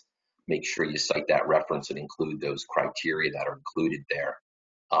completeness, make sure you cite that reference and include those criteria that are included there.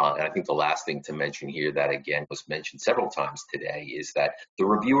 And I think the last thing to mention here that, again, was mentioned several times today is that the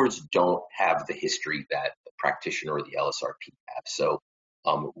reviewers don't have the history that the practitioner or the LSRP have. So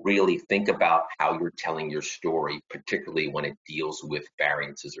really think about how you're telling your story, particularly when it deals with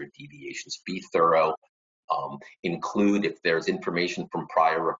variances or deviations. Be thorough. Include, if there's information from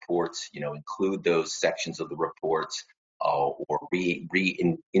prior reports, include those sections of the reports or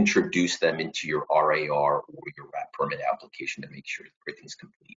reintroduce them into your RAR or your RAP permit application to make sure everything's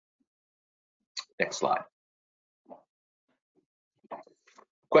complete. Next slide.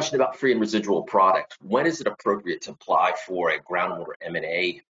 Question about free and residual product. When is it appropriate to apply for a groundwater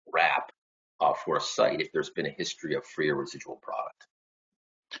MNA RAP for a site if there's been a history of free or residual product?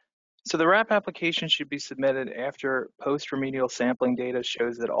 So the RAP application should be submitted after post-remedial sampling data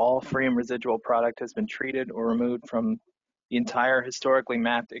shows that all free and residual product has been treated or removed from the entire historically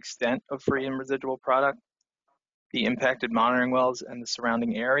mapped extent of free and residual product, the impacted monitoring wells and the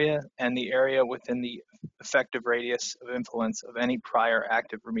surrounding area, and the area within the effective radius of influence of any prior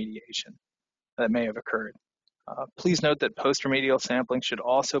active remediation that may have occurred. Please note that post-remedial sampling should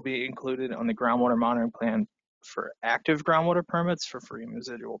also be included on the groundwater monitoring plan for active groundwater permits for free and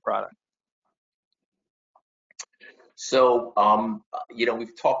residual product. So,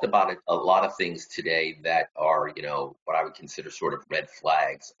 we've talked about a lot of things today that are, what I would consider sort of red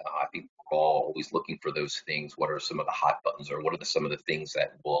flags. I think we're all always looking for those things. What are some of the hot buttons, or what are some of the things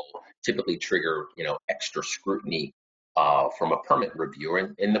that will typically trigger, extra scrutiny from a permit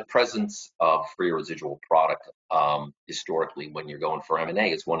reviewer? In the presence of free residual product, historically, when you're going for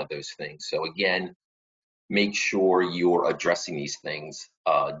M&A, is one of those things. So again, make sure you're addressing these things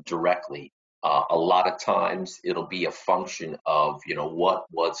directly. A lot of times it'll be a function of, what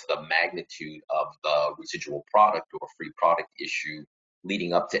was the magnitude of the residual product or free product issue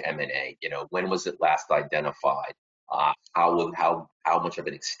leading up to M&A? When was it last identified? How much of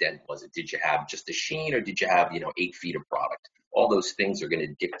an extent was it? Did you have just a sheen, or did you have, 8 feet of product? All those things are going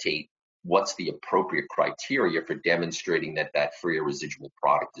to dictate what's the appropriate criteria for demonstrating that that free or residual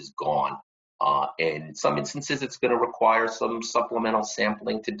product is gone. And in some instances, it's going to require some supplemental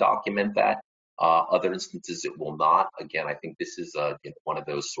sampling to document that. Other instances, it will not. Again, I think this is one of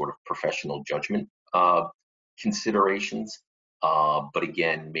those sort of professional judgment considerations. But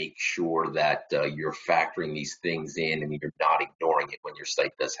again, make sure that you're factoring these things in and you're not ignoring it when your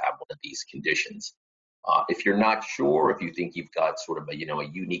site does have one of these conditions. If you're not sure, if you think you've got sort of a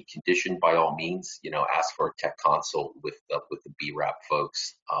unique condition, by all means, ask for a tech consult with the BRAP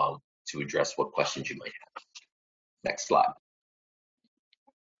folks to address what questions you might have. Next slide.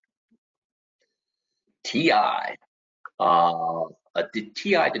 TI. The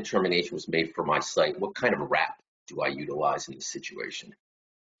TI determination was made for my site. What kind of RAP do I utilize in this situation?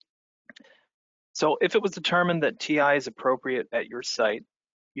 So if it was determined that TI is appropriate at your site,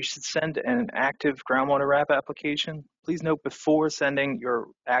 you should send an active groundwater RAP application. Please note before sending your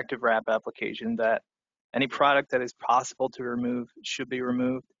active RAP application that any product that is possible to remove should be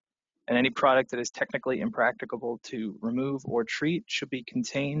removed, and any product that is technically impracticable to remove or treat should be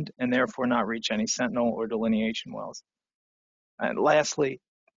contained and therefore not reach any sentinel or delineation wells. And lastly,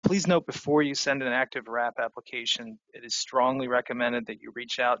 please note before you send an active RAP application, it is strongly recommended that you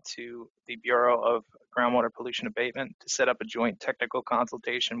reach out to the Bureau of Groundwater Pollution Abatement to set up a joint technical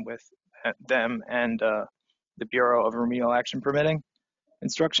consultation with them and the Bureau of Remedial Action Permitting.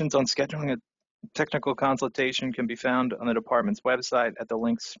 Instructions on scheduling a technical consultation can be found on the department's website at the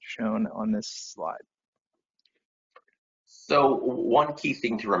links shown on this slide. So one key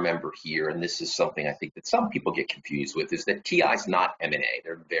thing to remember here, and this is something I think that some people get confused with, is that TI is not M&A.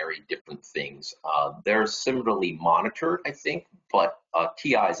 They're very different things. They're similarly monitored, I think, but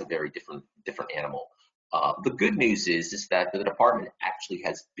TI is a very different animal. The good news is that the department actually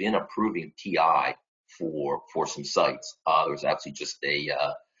has been approving TI for some sites. There was actually just a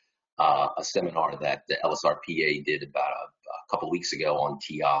seminar that the LSRPA did about a couple of weeks ago on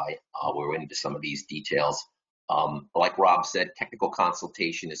TI. We're into some of these details. Like Rob said, technical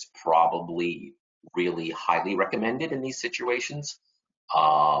consultation is probably really highly recommended in these situations.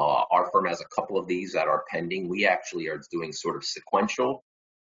 Our firm has a couple of these that are pending. We actually are doing sort of sequential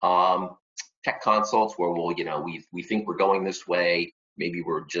tech consults where we'll, we think we're going this way. Maybe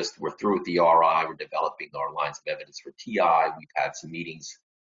we're through with the RI, we're developing our lines of evidence for TI. We've had some meetings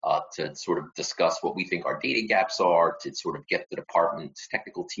to sort of discuss what we think our data gaps are, to sort of get the department's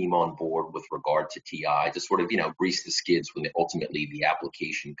technical team on board with regard to TI, to sort of, grease the skids when ultimately the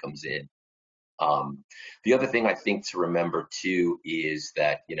application comes in. The other thing I think to remember too is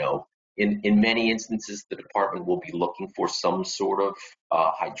that, in many instances, the department will be looking for some sort of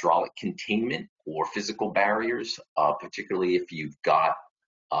hydraulic containment or physical barriers, particularly if you've got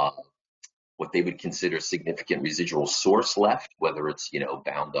what they would consider significant residual source left, whether it's,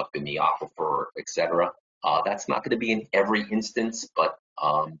 bound up in the aquifer, et cetera. That's not going to be in every instance, but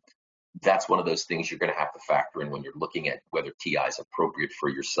that's one of those things you're going to have to factor in when you're looking at whether TI is appropriate for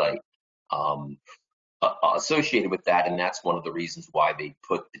your site. Associated with that, and that's one of the reasons why they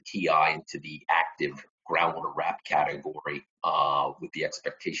put the TI into the active groundwater wrap category, with the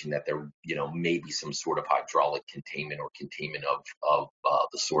expectation that there, may be some sort of hydraulic containment or containment of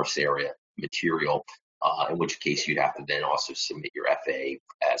the source area material, in which case you'd have to then also submit your FA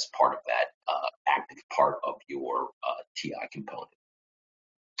as part of that active part of your TI component.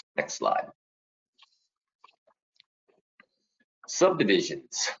 Next slide.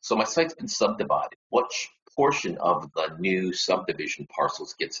 Subdivisions. So my site's been subdivided. Which portion of the new subdivision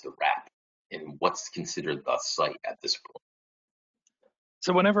parcels gets the wrap, and what's considered the site at this point?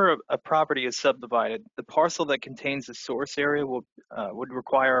 So whenever a property is subdivided, the parcel that contains the source area would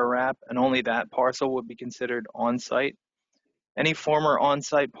require a wrap, and only that parcel would be considered on-site. Any former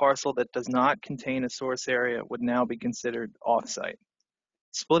on-site parcel that does not contain a source area would now be considered off-site.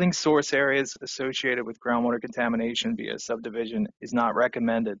 Splitting source areas associated with groundwater contamination via subdivision is not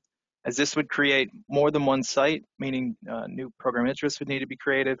recommended, as this would create more than one site, meaning new program interests would need to be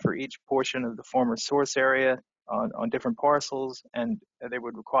created for each portion of the former source area on different parcels, and they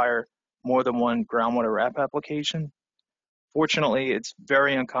would require more than one groundwater wrap application. Fortunately, it's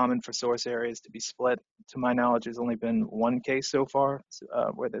very uncommon for source areas to be split. To my knowledge, there's only been one case so far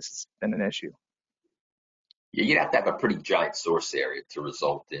where this has been an issue. Yeah, you'd have to have a pretty giant source area to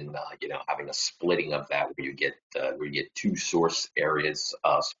result in, having a splitting of that where you get two source areas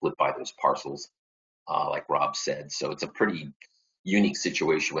split by those parcels, like Rob said. So it's a pretty unique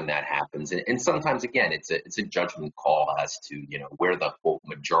situation when that happens. And sometimes, again, it's a judgment call as to, where the quote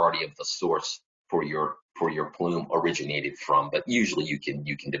majority of the source for your plume originated from. But usually you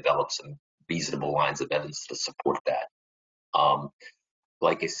can develop some reasonable lines of evidence to support that.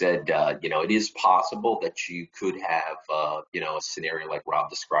 Like I said, it is possible that you could have, a scenario like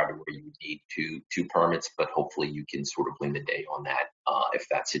Rob described where you would need two permits, but hopefully you can sort of win the day on that if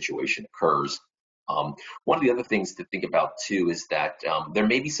that situation occurs. One of the other things to think about too is that there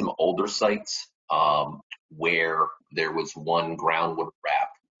may be some older sites where there was one groundwater wrap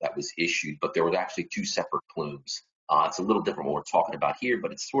that was issued, but there were actually two separate plumes. It's a little different what we're talking about here,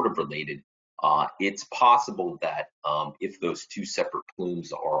 but it's sort of related. It's possible that if those two separate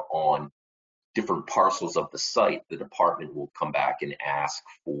plumes are on different parcels of the site, the department will come back and ask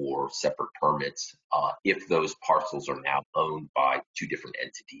for separate permits if those parcels are now owned by two different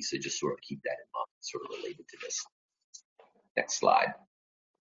entities. So just sort of keep that in mind, sort of related to this. Next slide.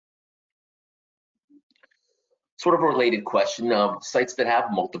 Sort of a related question, sites that have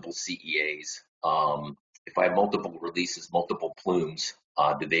multiple CEAs, if I have multiple releases, multiple plumes,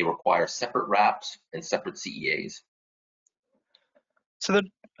 do they require separate wraps and separate CEAs? So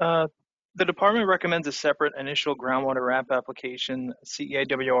the department recommends a separate initial groundwater wrap application,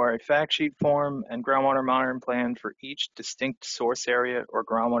 CEA-WRA fact sheet form, and groundwater monitoring plan for each distinct source area or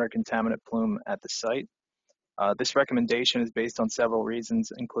groundwater contaminant plume at the site. This recommendation is based on several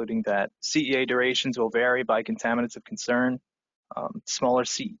reasons, including that CEA durations will vary by contaminants of concern. Smaller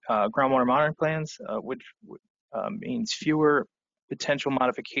groundwater monitoring plans, which means fewer potential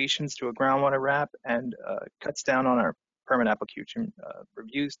modifications to a groundwater wrap and cuts down on our permit application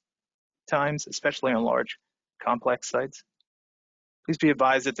reviews times, especially on large, complex sites. Please be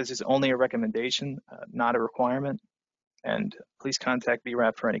advised that this is only a recommendation, not a requirement, and please contact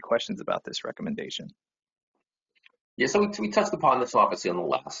BRAP for any questions about this recommendation. Yeah, so we touched upon this obviously on the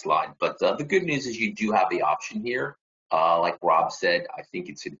last slide, but the good news is you do have the option here. Like Rob said, I think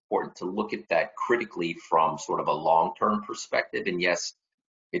it's important to look at that critically from sort of a long-term perspective. And yes,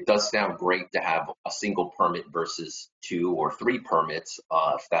 it does sound great to have a single permit versus 2 or 3 permits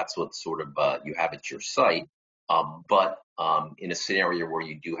if that's what sort of you have at your site. But in a scenario where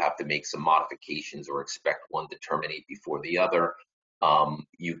you do have to make some modifications or expect one to terminate before the other,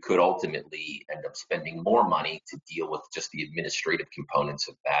 you could ultimately end up spending more money to deal with just the administrative components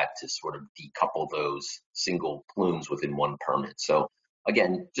of that to sort of decouple those single plumes within one permit. So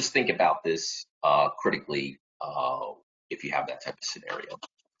again, just think about this critically if you have that type of scenario.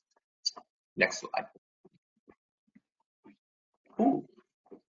 Next slide. Ooh,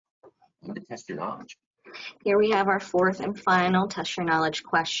 I'm going to test your knowledge. Here we have our fourth and final test your knowledge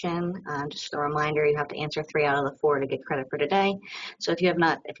question. Just a reminder, you have to answer 3 out of the 4 to get credit for today. So if you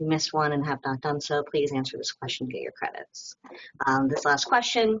missed one and have not done so, please answer this question to get your credits. This last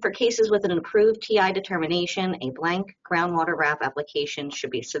question, for cases with an approved TI determination, a blank groundwater RAP application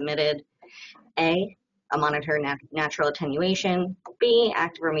should be submitted. A monitor natural attenuation, B,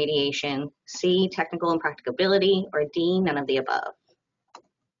 active remediation, C, technical impracticability, or D, none of the above.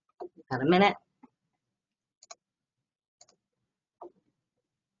 About a minute.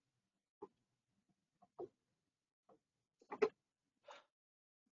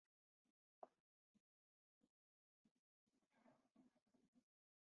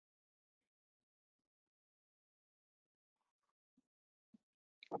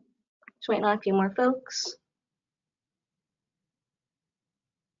 Just waiting on a few more folks.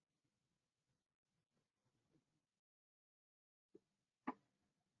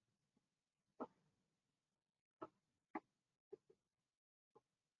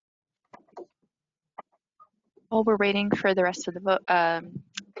 While we're waiting for the rest of the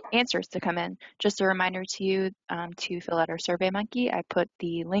answers to come in, just a reminder to you to fill out our SurveyMonkey. I put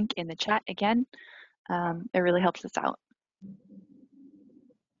the link in the chat again. It really helps us out.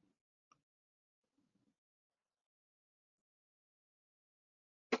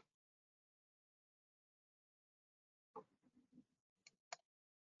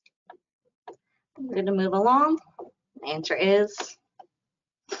 We're going to move along. The answer is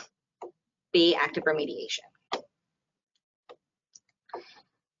B, active remediation.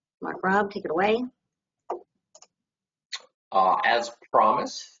 Mark Rob, take it away. As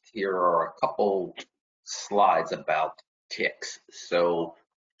promised, here are a couple slides about ticks. So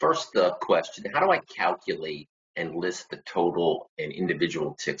first the question, how do I calculate and list the total and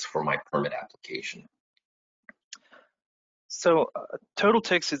individual ticks for my permit application? So total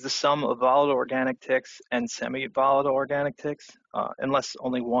ticks is the sum of volatile organic ticks and semi-volatile organic ticks, unless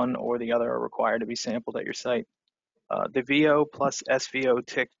only one or the other are required to be sampled at your site. The VO plus SVO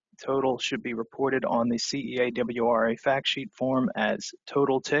tick total should be reported on the CEA-WRA fact sheet form as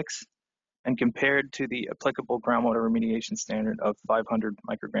total ticks and compared to the applicable groundwater remediation standard of 500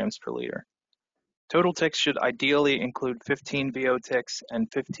 micrograms per liter. Total ticks should ideally include 15 VO ticks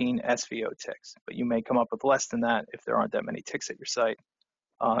and 15 SVO ticks, but you may come up with less than that if there aren't that many ticks at your site.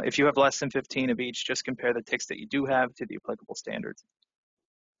 If you have less than 15 of each, just compare the ticks that you do have to the applicable standards.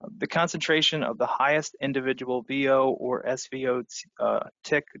 The concentration of the highest individual VO or SVO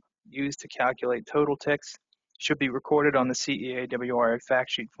tick used to calculate total ticks should be recorded on the CEA-WRA fact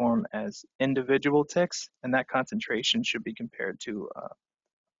sheet form as individual ticks, and that concentration should be compared to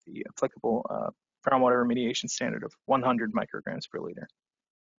the applicable groundwater remediation standard of 100 micrograms per liter.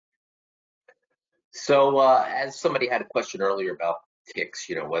 So as somebody had a question earlier about ticks,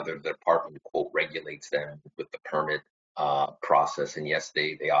 whether the department, quote, regulates them with the permit process, and yes,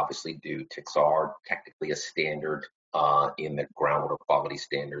 they obviously do. Ticks are technically a standard in the groundwater quality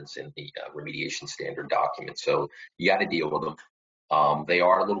standards in the remediation standard document, so you got to deal with them. They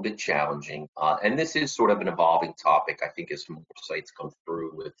are a little bit challenging, and this is sort of an evolving topic. I think as more sites come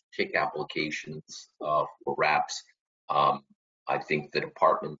through with tick applications for RAPs, I think the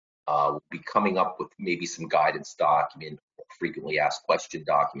department will be coming up with maybe some guidance document, frequently asked question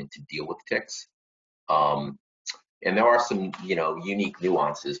document to deal with ticks. And there are some, unique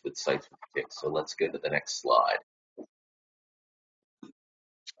nuances with sites with ticks. So let's go to the next slide.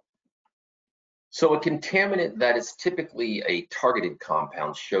 So a contaminant that is typically a targeted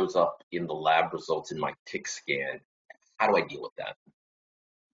compound shows up in the lab results in my tick scan. How do I deal with that?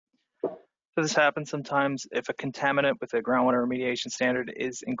 So this happens sometimes if a contaminant with a groundwater remediation standard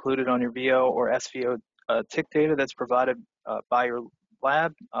is included on your VO or SVO tick data that's provided by your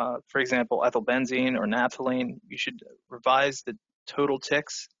lab. For example, ethylbenzene or naphthalene, you should revise the total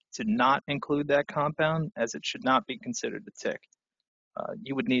ticks to not include that compound, as it should not be considered a tick.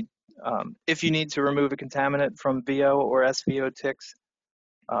 You would need, if you need to remove a contaminant from VO or SVO ticks,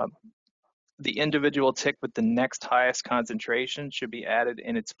 the individual tick with the next highest concentration should be added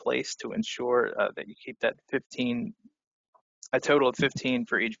in its place to ensure that you keep that a total of 15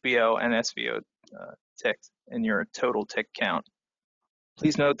 for each VO and SVO ticks in your total tick count.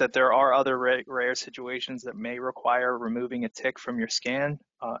 Please note that there are other rare situations that may require removing a tick from your scan.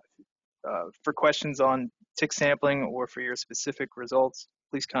 For questions on tick sampling or for your specific results,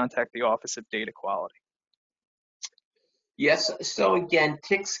 please contact the Office of Data Quality. Yes, so again,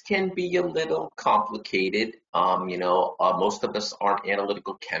 ticks can be a little complicated. Most of us aren't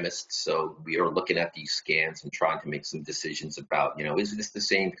analytical chemists, so we are looking at these scans and trying to make some decisions about, is this the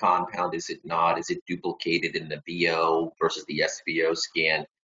same compound? Is it not? Is it duplicated in the VO versus the SVO scan?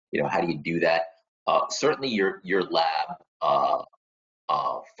 How do you do that? Certainly your lab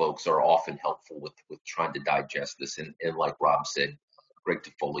folks are often helpful with trying to digest this, and like Rob said, Greg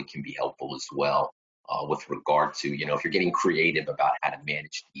Toffoli can be helpful as well with regard to, if you're getting creative about how to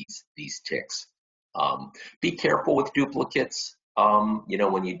manage these ticks. Be careful with duplicates.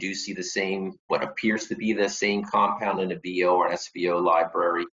 When you do see the same, what appears to be the same compound in a BO or an SVO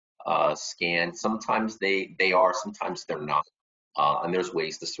library scan, sometimes they are, sometimes they're not. And there's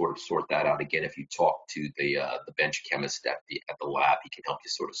ways to sort of sort that out. Again, if you talk to the bench chemist at the lab, he can help you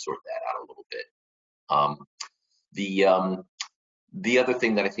sort of sort that out a little bit. The other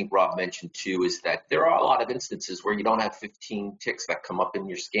thing that I think Rob mentioned too is that there are a lot of instances where you don't have 15 ticks that come up in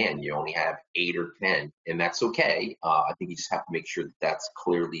your scan. You only have 8 or 10, and that's okay. I think you just have to make sure that that's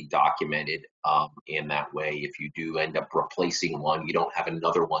clearly documented. And that way, if you do end up replacing one, you don't have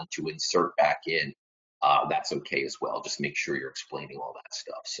another one to insert back in. That's okay as well. Just make sure you're explaining all that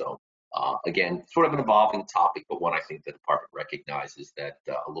stuff. So again, sort of an evolving topic, but one I think the department recognizes that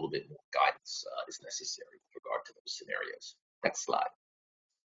a little bit more guidance is necessary with regard to those scenarios. Next slide.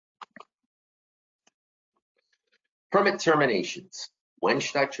 Permit terminations. When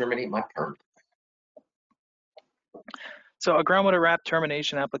should I terminate my permit? So a groundwater RAP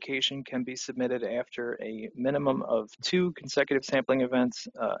termination application can be submitted after a minimum of 2 consecutive sampling events,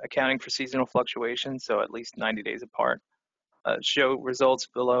 accounting for seasonal fluctuations, so at least 90 days apart. Show results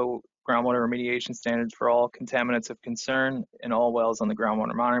below groundwater remediation standards for all contaminants of concern in all wells on the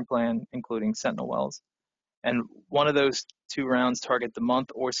groundwater monitoring plan, including sentinel wells. And one of those 2 rounds target the month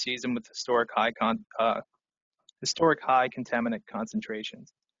or season with historic high contaminant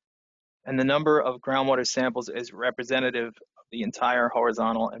concentrations. And the number of groundwater samples is representative of the entire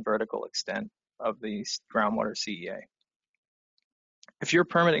horizontal and vertical extent of the groundwater CEA. If your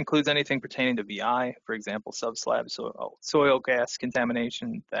permit includes anything pertaining to VI, for example, subslab soil gas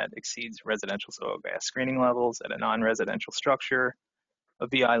contamination that exceeds residential soil gas screening levels at a non-residential structure, a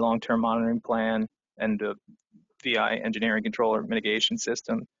VI long-term monitoring plan, and a VI engineering control or mitigation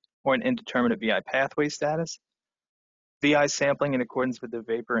system, or an indeterminate VI pathway status, VI sampling in accordance with the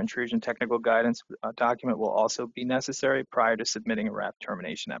vapor intrusion technical guidance document will also be necessary prior to submitting a RAP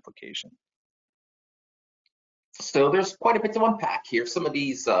termination application. So there's quite a bit to unpack here. Some of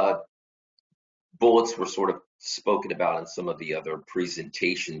these bullets were sort of spoken about in some of the other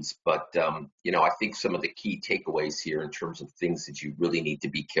presentations, but I think some of the key takeaways here in terms of things that you really need to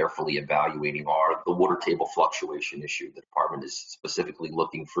be carefully evaluating are the water table fluctuation issue. The department is specifically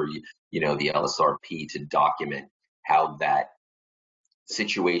looking for the LSRP to document how that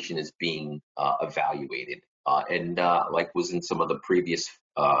situation is being evaluated. And like was in some of the previous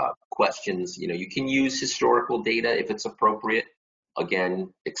questions, you can use historical data if it's appropriate.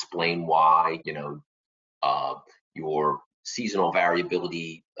 Again, explain why, your seasonal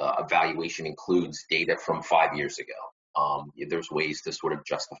variability evaluation includes data from 5 years ago. There's ways to sort of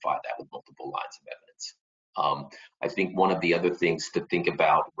justify that with multiple lines of evidence. I think one of the other things to think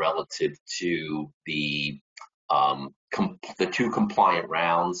about relative to the 2 compliant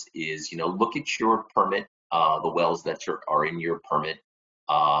rounds is, look at your permit, the wells that are in your permit.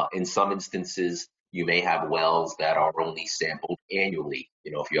 In some instances, you may have wells that are only sampled annually.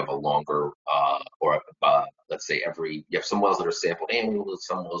 If you have a longer, let's say you have some wells that are sampled annually,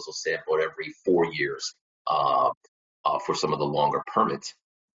 some wells are sampled every 4 years for some of the longer permits.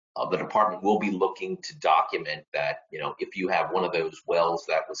 The department will be looking to document that, if you have one of those wells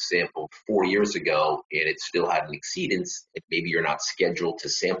that was sampled 4 years ago and it still had an exceedance, maybe you're not scheduled to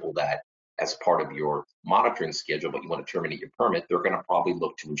sample that as part of your monitoring schedule, but you want to terminate your permit, they're going to probably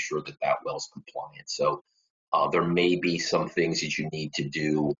look to ensure that that well's compliant. So there may be some things that you need to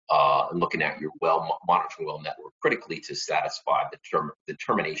do in looking at your monitoring well network critically to satisfy the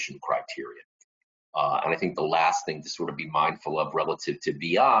termination criteria. And I think the last thing to sort of be mindful of relative to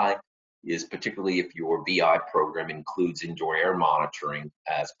VI is, particularly if your VI program includes indoor air monitoring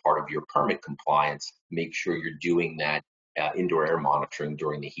as part of your permit compliance, make sure you're doing that indoor air monitoring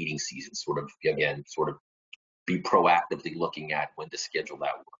during the heating season. Sort of be proactively looking at when to schedule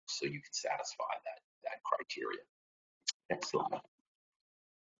that work so you can satisfy that criteria. Next slide.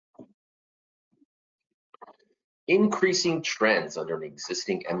 Increasing trends under an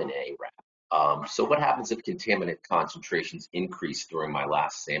existing MNA RAP. So what happens if contaminant concentrations increase during my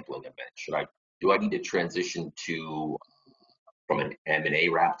last sampling event? Do I need to transition from an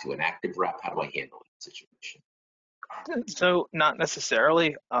MNA RAP to an active RAP? How do I handle that situation? So not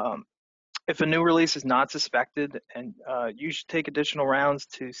necessarily. If a new release is not suspected, and you should take additional rounds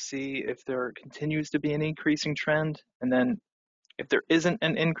to see if there continues to be an increasing trend, and then If there isn't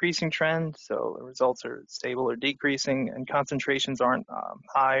an increasing trend, so the results are stable or decreasing and concentrations aren't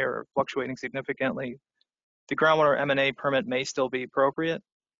high or fluctuating significantly, the groundwater M&A permit may still be appropriate.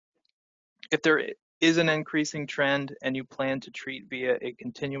 If there is an increasing trend and you plan to treat via a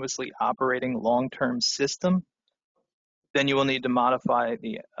continuously operating long-term system, then you will need to modify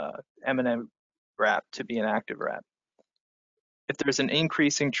the M&A RAP to be an active RAP. If there's an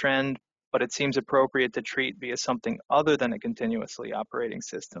increasing trend, but it seems appropriate to treat via something other than a continuously operating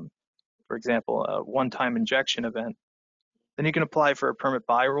system, for example, a one-time injection event, then you can apply for a permit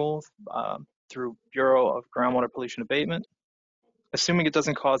by rule through Bureau of Groundwater Pollution Abatement. Assuming it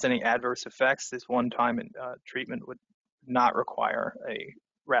doesn't cause any adverse effects, this one-time treatment would not require a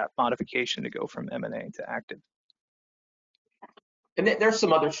RAP modification to go from M&A to active. And there's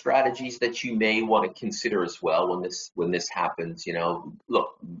some other strategies that you may want to consider as well when this happens. You know,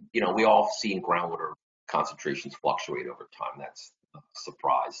 look, you know, we all seen groundwater concentrations fluctuate over time. That's a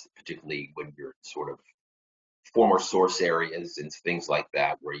surprise, particularly when you're sort of former source areas and things like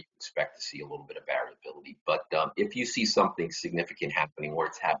that, where you expect to see a little bit of variability. But if you see something significant happening, or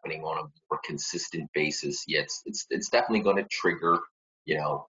it's happening on a more consistent basis, yes, it's definitely going to trigger, you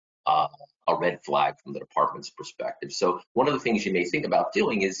know, a red flag from the department's perspective. So one of the things you may think about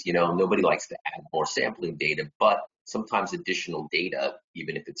doing is, you know, nobody likes to add more sampling data, but sometimes additional data,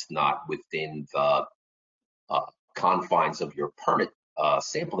 even if it's not within the confines of your permit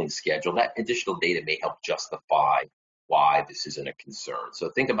sampling schedule, that additional data may help justify why this isn't a concern. So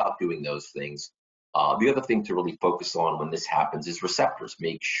think about doing those things. The other thing to really focus on when this happens is receptors.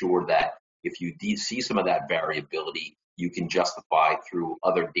 Make sure that if you see some of that variability, you can justify through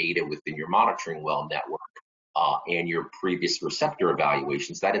other data within your monitoring well network and your previous receptor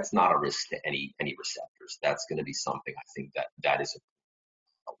evaluations that it's not a risk to any receptors. That's going to be something I think that is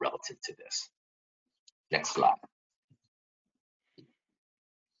relative to this. Next slide.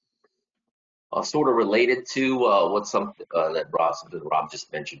 Sort of related to that Rob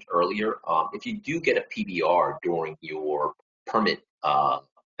just mentioned earlier, if you do get a PBR during your permit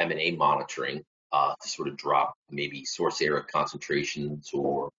M&A monitoring to sort of drop maybe source area concentrations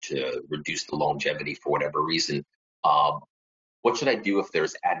or to reduce the longevity for whatever reason, what should I do if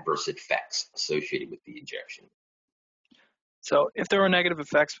there's adverse effects associated with the injection? So if there were negative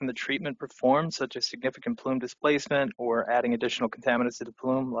effects from the treatment performed, such as significant plume displacement or adding additional contaminants to the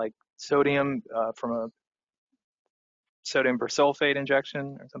plume, like sodium from a sodium persulfate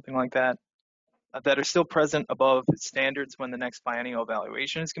injection or something like that, that are still present above standards when the next biennial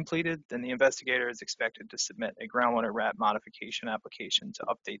evaluation is completed, then the investigator is expected to submit a groundwater RAP modification application to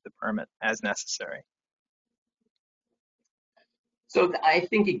update the permit as necessary. So I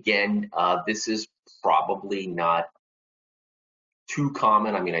think, again, this is probably not too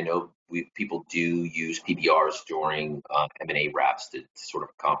common. I mean, I know people do use PBRs during M&A RAPs to sort of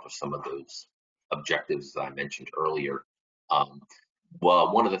accomplish some of those objectives that I mentioned earlier.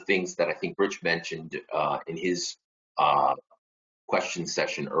 Well, one of the things that I think Rich mentioned in his question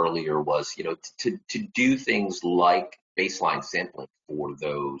session earlier was, you know, to do things like baseline sampling for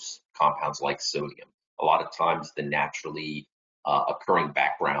those compounds like sodium. A lot of times the naturally occurring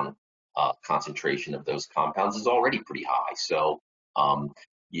background concentration of those compounds is already pretty high. So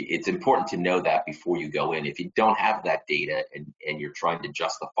it's important to know that before you go in. If you don't have that data and you're trying to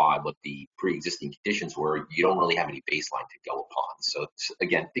justify what the pre-existing conditions were, you don't really have any baseline to go upon. So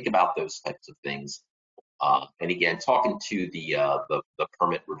again, think about those types of things. And again, talking to the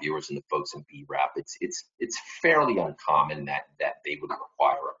permit reviewers and the folks in BRAP, it's fairly uncommon that they would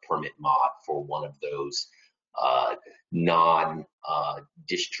require a permit mod for one of those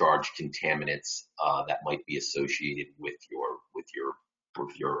non-discharge contaminants that might be associated with your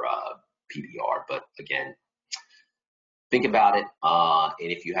PBR. But again, think about it.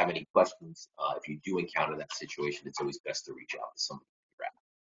 And if you have any questions, if you do encounter that situation, it's always best to reach out to somebody in BRAP.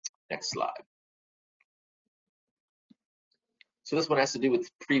 Next slide. So this one has to do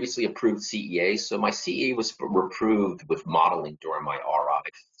with previously approved CEA. So my CEA was approved with modeling during my RI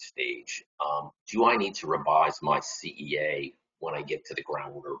stage. Do I need to revise my CEA when I get to the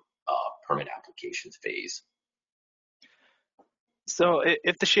groundwater permit applications phase? So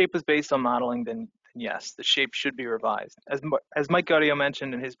if the shape was based on modeling, then yes, the shape should be revised. As Mike Gaudio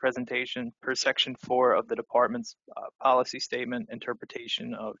mentioned in his presentation, per Section 4 of the department's policy statement,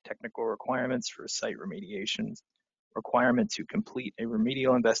 interpretation of technical requirements for site remediations, requirement to complete a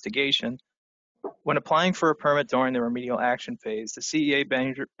remedial investigation, when applying for a permit during the remedial action phase, the CEA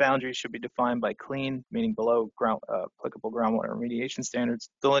boundaries should be defined by clean, meaning below applicable groundwater remediation standards,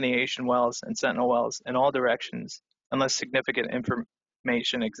 delineation wells, and sentinel wells in all directions, unless significant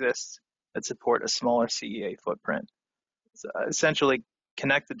information exists that support a smaller CEA footprint. essentially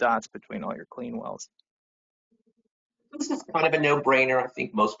connect the dots between all your clean wells. This is kind of a no-brainer. I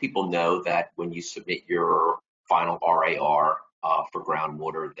think most people know that when you submit your final RAR for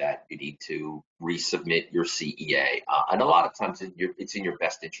groundwater, that you need to resubmit your CEA. And a lot of times it's in your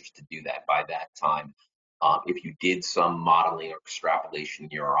best interest to do that by that time. If you did some modeling or extrapolation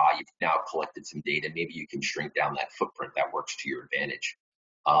in your RI, you've now collected some data, maybe you can shrink down that footprint. That works to your advantage.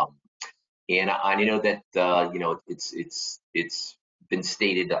 And I know that it's been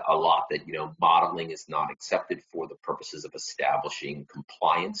stated a lot that modeling is not accepted for the purposes of establishing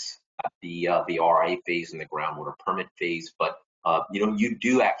compliance at the RA phase and the groundwater permit phase, but you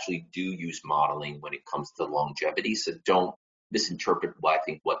do actually use modeling when it comes to longevity. So don't misinterpret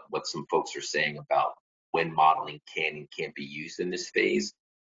what some folks are saying about when modeling can and can't be used in this phase.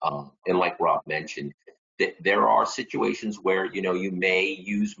 And like Rob mentioned, there are situations where you may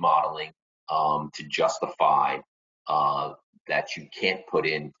use modeling to justify that you can't put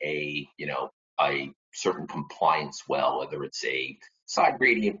in a certain compliance well, whether it's a side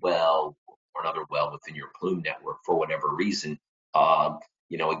gradient well or another well within your plume network for whatever reason.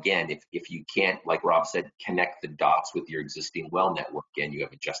 Again, if you can't, like Rob said, connect the dots with your existing well network and you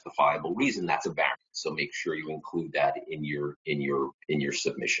have a justifiable reason, that's a variance. So make sure you include that in your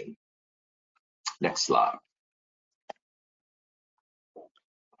submission. Next slide.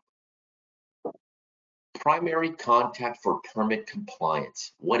 Primary contact for permit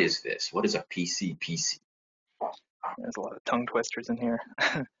compliance. What is this? What is a PCPC? There's a lot of tongue twisters in here.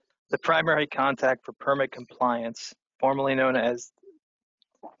 The primary contact for permit compliance, formerly known as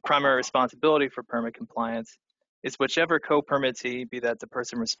primary responsibility for permit compliance, is whichever co-permittee, be that the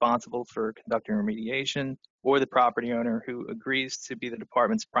person responsible for conducting remediation or the property owner who agrees to be the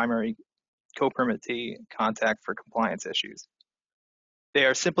department's primary co-permittee contact for compliance issues. They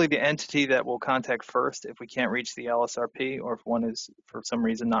are simply the entity that will contact first if we can't reach the LSRP or if one is for some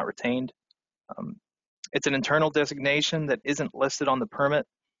reason not retained. It's an internal designation that isn't listed on the permit.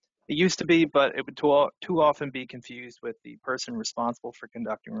 It used to be, but it would too often be confused with the person responsible for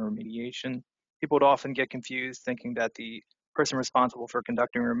conducting remediation. People would often get confused thinking that the person responsible for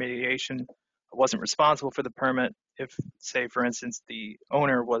conducting remediation wasn't responsible for the permit if, say, for instance, the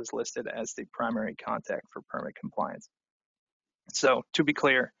owner was listed as the primary contact for permit compliance. So to be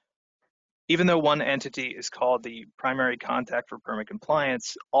clear, even though one entity is called the primary contact for permit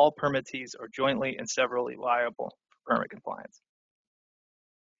compliance, all permittees are jointly and severally liable for permit compliance.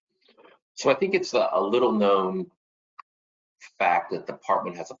 So I think it's a little known fact that the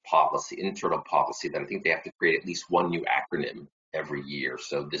department has a policy, internal policy, that I think they have to create at least one new acronym every year.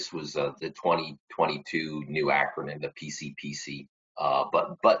 So this was the 2022 new acronym, the PCPC.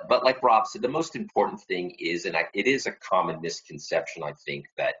 But like Rob said, the most important thing is, and it is a common misconception, I think,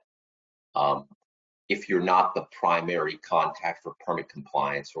 that if you're not the primary contact for permit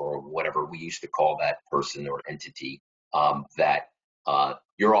compliance or whatever we used to call that person or entity, that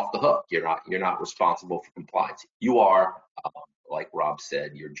you're off the hook. You're not responsible for compliance. You are, like Rob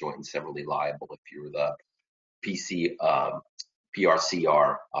said, you're joint and severally liable if you're the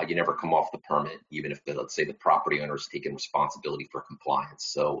PRCR. You never come off the permit, even if let's say the property owner is taking responsibility for compliance.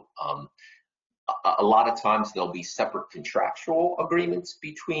 So a lot of times there'll be separate contractual agreements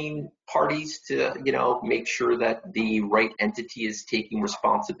between parties to make sure that the right entity is taking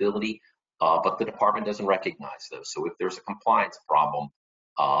responsibility, but the department doesn't recognize those. So if there's a compliance problem,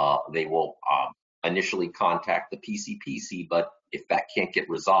 they will initially contact the PCPC, but if that can't get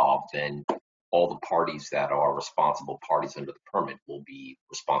resolved, then all the parties that are responsible parties under the permit will be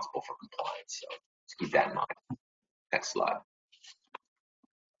responsible for compliance. So let's keep that in mind. Next slide.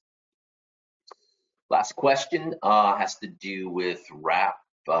 Last question has to do with RAP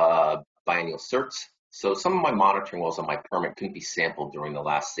biennial certs. So some of my monitoring wells on my permit couldn't be sampled during the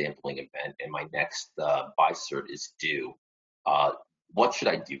last sampling event, and my next bi cert is due. What should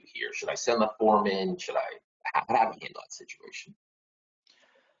I do here? Should I send the form in? How do I handle that situation?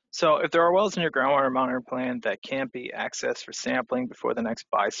 So if there are wells in your groundwater monitoring plan that can't be accessed for sampling before the next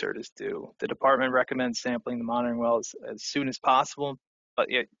bi cert is due, the department recommends sampling the monitoring wells as soon as possible, but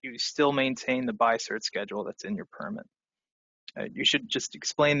yet you still maintain the bi cert schedule that's in your permit. You should just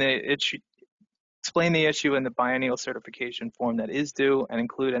explain the issue in the biennial certification form that is due and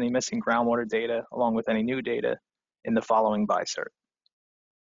include any missing groundwater data along with any new data in the following bi cert.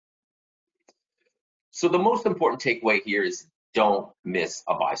 So the most important takeaway here is don't miss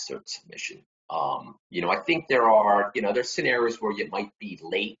a bi cert submission. I think there's scenarios where you might be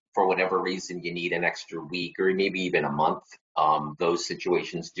late for whatever reason, you need an extra week or maybe even a month. Those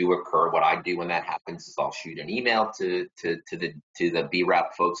situations do occur. What I do when that happens is I'll shoot an email to the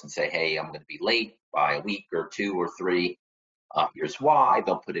BRAP folks and say, hey, I'm going to be late by a week or 2 or 3. Here's why.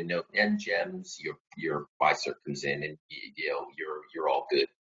 They'll put a note in NGEMS. Your BICERT comes in, and you're all good.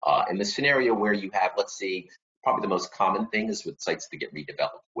 In the scenario where you have, let's see, probably the most common thing is with sites that get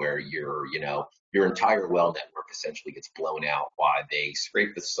redeveloped, where your entire well network essentially gets blown out while they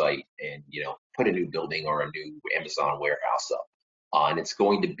scrape the site and put a new building or a new Amazon warehouse up. And it's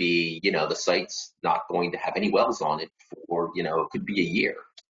going to be, the site's not going to have any wells on it for, it could be a year.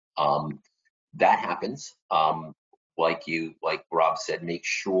 That happens. Like Rob said, make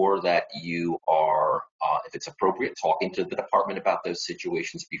sure that you are, if it's appropriate, talking to the department about those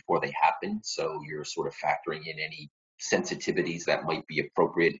situations before they happen. So you're sort of factoring in any sensitivities that might be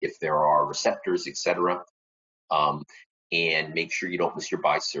appropriate if there are receptors, et cetera. And make sure you don't miss your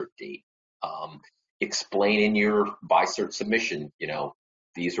BICERT date. Explain in your BICERT submission,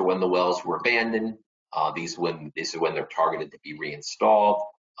 these are when the wells were abandoned. These are when they're targeted to be reinstalled.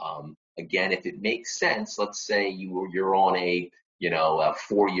 Again, if it makes sense, let's say you're on a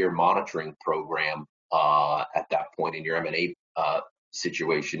 4-year monitoring program at that point in your MNA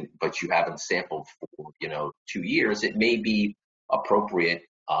situation, but you haven't sampled for 2 years, it may be appropriate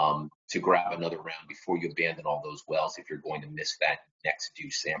to grab another round before you abandon all those wells if you're going to miss that next due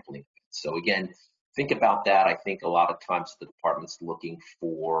sampling. So again, think about that. I think a lot of times the department's looking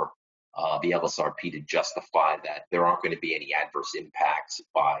for the LSRP to justify that there aren't going to be any adverse impacts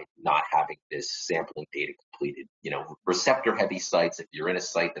by not having this sampling data completed. Receptor heavy sites, if you're in a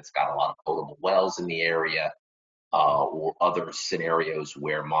site that's got a lot of potable wells in the area, or other scenarios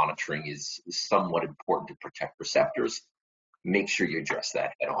where monitoring is somewhat important to protect receptors, make sure you address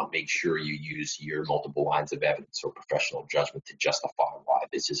that head on. Make sure you use your multiple lines of evidence or professional judgment to justify why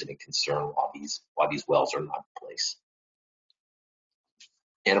this isn't a concern, why these wells are not in place.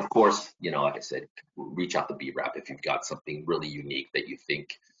 And of course, like I said, reach out to BRAP if you've got something really unique that you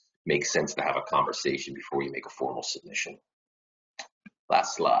think makes sense to have a conversation before you make a formal submission.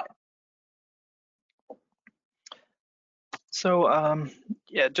 Last slide. So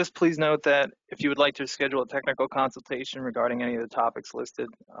yeah, just please note that if you would like to schedule a technical consultation regarding any of the topics listed,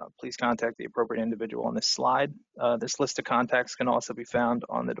 please contact the appropriate individual on this slide. This list of contacts can also be found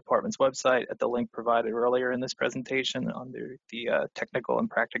on the department's website at the link provided earlier in this presentation under the technical and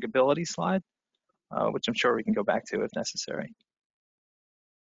practicability slide, which I'm sure we can go back to if necessary.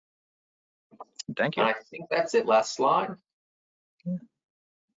 Thank you. I think that's it. Last slide. Yeah.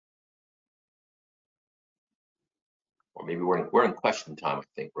 Or maybe we're in question time, I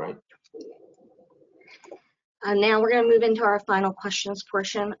think, right? Now we're going to move into our final questions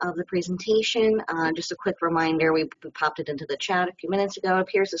portion of the presentation. Just a quick reminder, we popped it into the chat a few minutes ago. It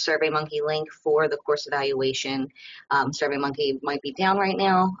appears the SurveyMonkey link for the course evaluation. SurveyMonkey might be down right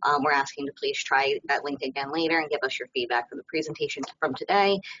now. We're asking to please try that link again later and give us your feedback for the presentation from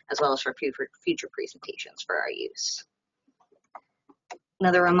today, as well as for future presentations for our use.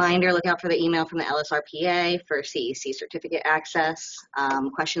 Another reminder, look out for the email from the LSRPA for CEC certificate access.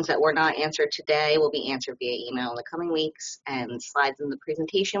 Questions that were not answered today will be answered via email in the coming weeks, and slides in the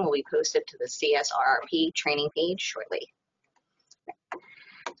presentation will be posted to the CSRRP training page shortly.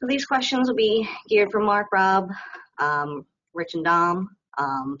 So these questions will be geared for Mark, Rob, Rich, and Dom.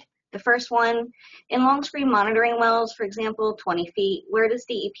 The first one, in long screen monitoring wells, for example, 20 feet, where does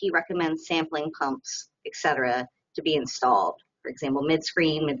DEP recommend sampling pumps, etc., to be installed? For example,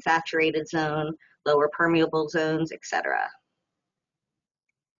 mid-screen, mid-saturated zone, lower permeable zones, etc.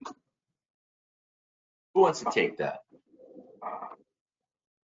 Who wants to take that?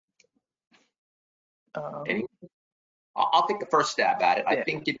 Anyone? I'll take the first stab at it. I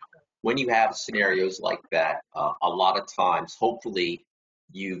think when you have scenarios like that, a lot of times, hopefully,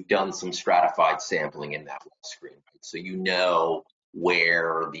 you've done some stratified sampling in that well screen, right? So you know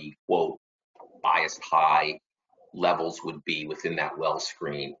where the quote biased high levels would be within that well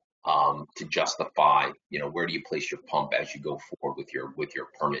screen to justify, where do you place your pump as you go forward with your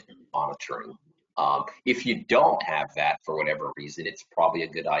permit monitoring. If you don't have that for whatever reason, it's probably a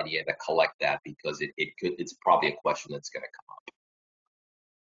good idea to collect that because it's probably a question that's going to come up.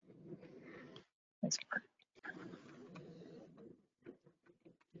 Thanks, Mark.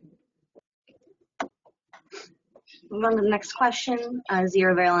 Move on to the next question.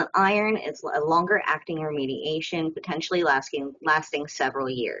 Zero valent iron is a longer acting remediation, potentially lasting several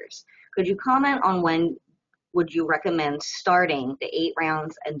years. Could you comment on when would you recommend starting the 8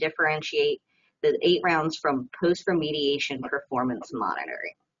 rounds and differentiate the 8 rounds from post-remediation performance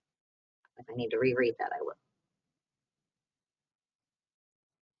monitoring? If I need to reread that, I will.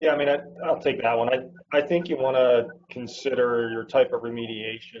 Yeah, I mean, I'll take that one. I think you want to consider your type of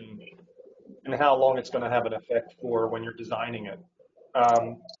remediation and how long it's going to have an effect for when you're designing it.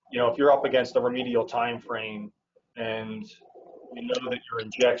 If you're up against a remedial time frame and you know that your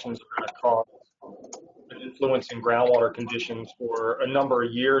injections are going to cause an influence in groundwater conditions for a number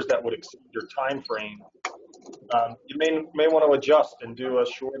of years that would exceed your time frame, you may want to adjust and do a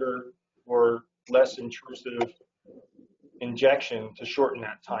shorter or less intrusive injection to shorten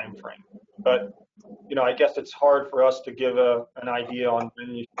that time frame. But I guess it's hard for us to give an idea on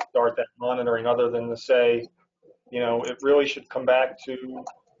when you start that monitoring, other than to say, it really should come back to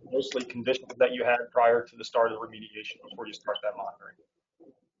mostly conditions that you had prior to the start of remediation before you start that monitoring.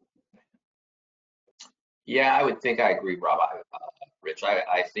 Yeah, I would think I agree, Rob. Rich,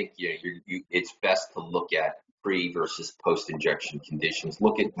 I think it's best to look at pre versus post-injection conditions.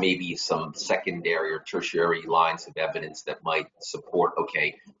 Look at maybe some secondary or tertiary lines of evidence that might support,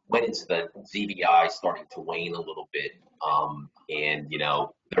 okay, when is the ZVI starting to wane a little bit? And,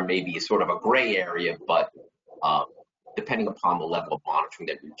 there may be sort of a gray area, but depending upon the level of monitoring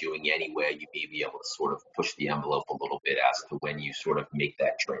that you're doing anyway, you may be able to sort of push the envelope a little bit as to when you sort of make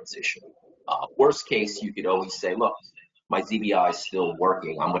that transition. Worst case, you could always say, look, my ZBI is still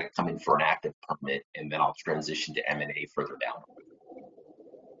working. I'm going to come in for an active permit, and then I'll transition to MNA further down.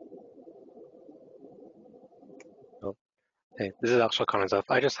 Oh, hey, this is Al Khanazov.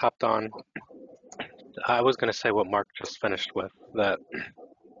 I just hopped on. I was going to say what Mark just finished with, that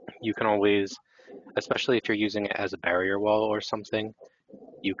you can always, especially if you're using it as a barrier wall or something,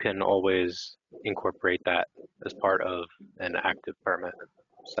 you can always incorporate that as part of an active permit.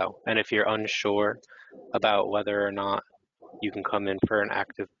 So, and if you're unsure about whether or not you can come in for an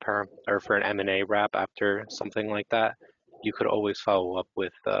active perm or for an MNA wrap after something like that, you could always follow up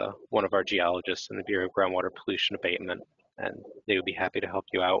with one of our geologists in the Bureau of Groundwater Pollution Abatement, and they would be happy to help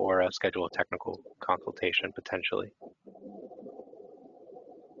you out or schedule a technical consultation potentially.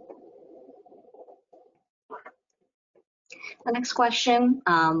 The next question,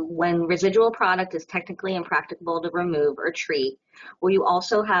 when residual product is technically impracticable to remove or treat, will you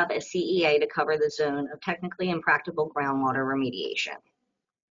also have a CEA to cover the zone of technically impracticable groundwater remediation?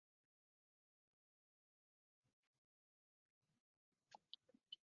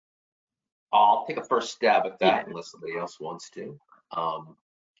 I'll take a first stab at that unless somebody else wants to.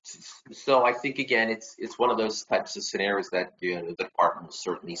 So I think, again, it's one of those types of scenarios that the department will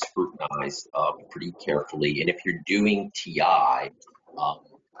certainly scrutinize pretty carefully. And if you're doing TI,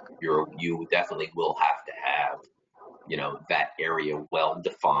 you definitely will have to have that area well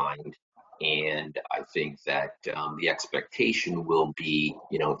defined. And I think that the expectation will be,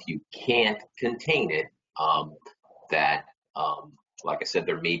 if you can't contain it, that like I said,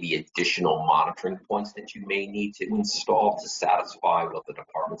 there may be additional monitoring points that you may need to install to satisfy what the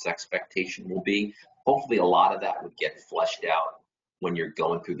department's expectation will be. Hopefully a lot of that would get fleshed out when you're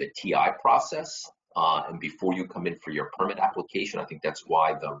going through the TI process and before you come in for your permit application. I think that's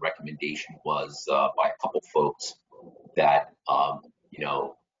why the recommendation was by a couple folks that,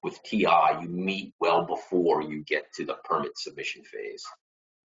 with TI, you meet well before you get to the permit submission phase.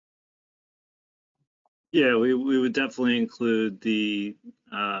 Yeah, we would definitely include the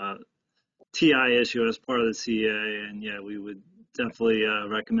TI issue as part of the CEA, and yeah, we would definitely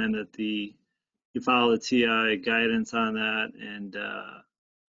recommend that you follow the TI guidance on that, and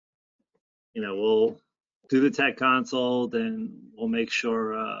we'll do the tech consult, and we'll make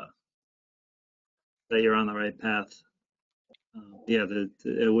sure that you're on the right path. Yeah,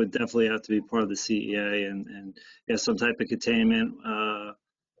 it would definitely have to be part of the CEA, and yeah, some type of containment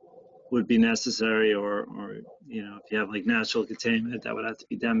would be necessary, or if you have like natural containment, that would have to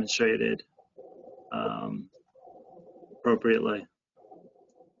be demonstrated appropriately.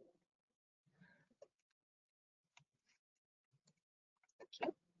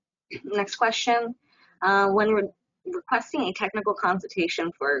 Next question, when requesting a technical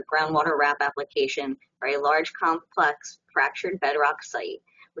consultation for groundwater RAP application for a large complex fractured bedrock site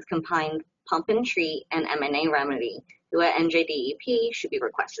with combined pump and treat and MNA remedy, who at NJDEP should be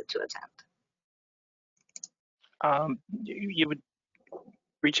requested to attend? You would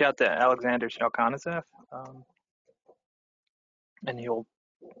reach out to Alexander Shalkhanazov, and he'll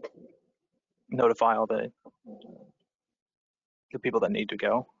notify all the people that need to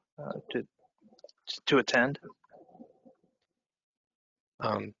go to attend.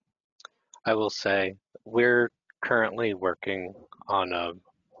 I will say we're currently working on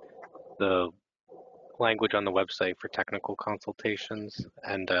the language on the website for technical consultations,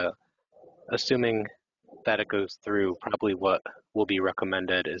 and assuming that it goes through, probably what will be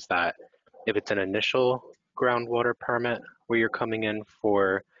recommended is that if it's an initial groundwater permit where you're coming in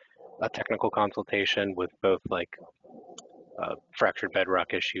for a technical consultation with both like fractured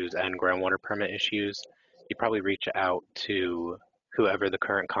bedrock issues and groundwater permit issues, you probably reach out to whoever the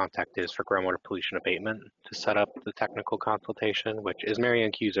current contact is for groundwater pollution abatement to set up the technical consultation, which is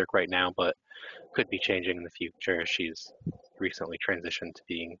Marianne Cusick right now, but could be changing in the future. She's recently transitioned to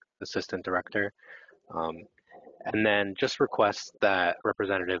being assistant director. And then just request that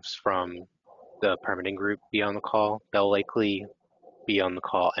representatives from the permitting group be on the call. They'll likely be on the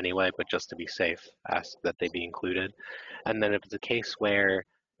call anyway, but just to be safe, ask that they be included. And then if it's a case where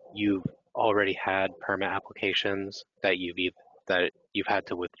you've already had permit applications that you've had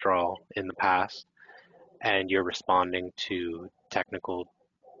to withdraw in the past, and you're responding to technical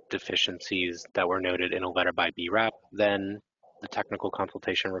deficiencies that were noted in a letter by BRAP, then the technical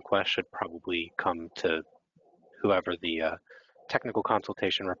consultation request should probably come to whoever the technical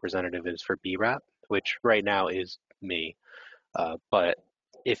consultation representative is for BRAP, which right now is me. But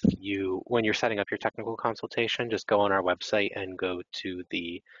when you're setting up your technical consultation, just go on our website and go to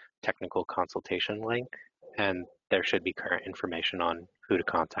the technical consultation link, and there should be current information on who to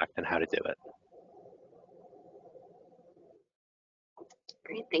contact and how to do it.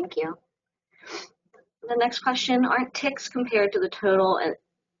 Great, thank you. The next question, aren't ticks compared to the total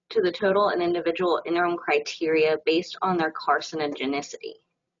and individual interim criteria based on their carcinogenicity?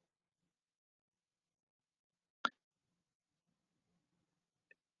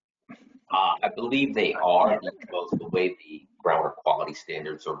 I believe they are, because the way the groundwater quality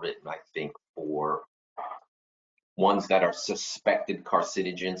standards are written, I think for ones that are suspected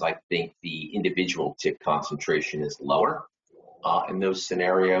carcinogens, I think the individual tick concentration is lower in those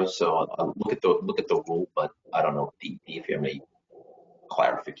scenarios. So I'll look at the rule, but I don't know if you have any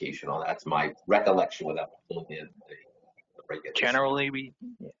clarification on that. That's my recollection without pulling in the regulation.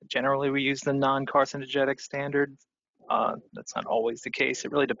 Generally we use the non-carcinogenic standard. That's not always the case.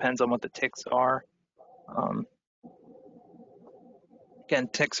 It really depends on what the ticks are. Again,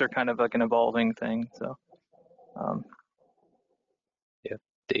 ticks are kind of like an evolving thing. So, yeah.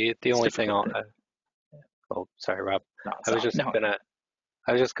 The only thing oh, sorry, Rob. No, I was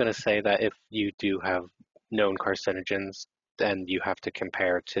just gonna say that if you do have known carcinogens, then you have to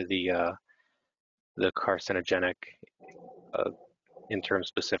compare to the carcinogenic interim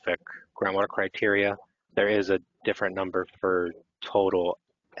specific groundwater criteria. There is a different number for total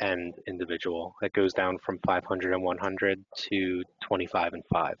and individual. It goes down from 500 and 100 to 25 and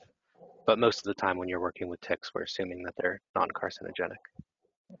 5. But most of the time when you're working with ticks, we're assuming that they're non-carcinogenic.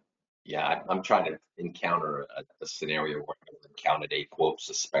 Yeah, I'm trying to encounter a scenario where I've encountered a quote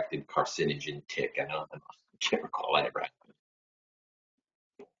suspected carcinogen tick. I can't recall that ever happened.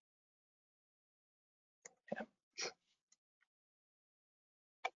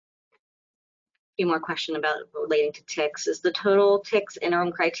 Few more question about relating to ticks. Is the total ticks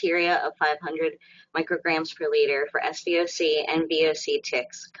interim criteria of 500 micrograms per liter for SVOC and VOC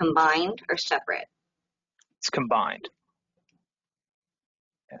ticks combined or separate? it's combined.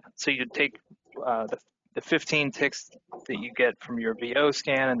 Yeah. So you take the 15 ticks that you get from your VO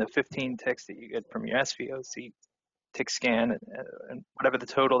scan and the 15 ticks that you get from your SVOC tick scan, and whatever the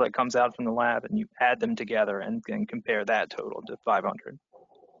total that comes out from the lab, and you add them together and compare that total to 500.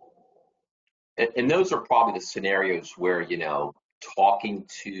 And those are probably the scenarios where, talking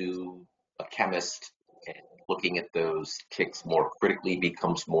to a chemist and looking at those ticks more critically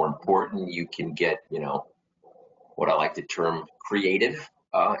becomes more important. You can get, what I like to term creative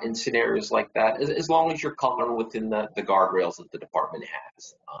in scenarios like that, as long as you're covering within the guardrails that the department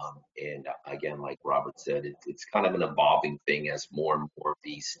has. And again, like Robert said, it's kind of an evolving thing as more and more of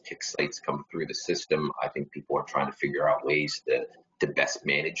these tick sites come through the system. I think people are trying to figure out ways to best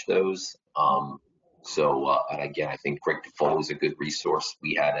manage those. And again, I think Greg Defoe is a good resource.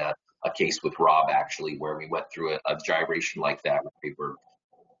 We had a case with Rob actually where we went through a gyration like that, where we were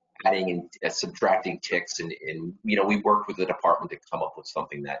adding and subtracting ticks, and we worked with the department to come up with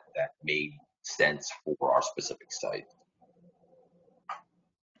something that made sense for our specific site.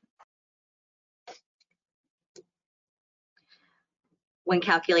 When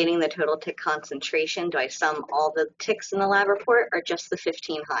calculating the total tick concentration, do I sum all the ticks in the lab report or just the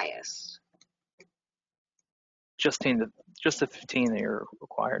 15 highest? Just the 15 that you're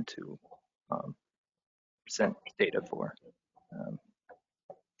required to present data for.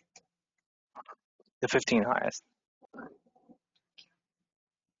 The 15 highest.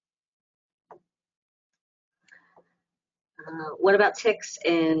 What about ticks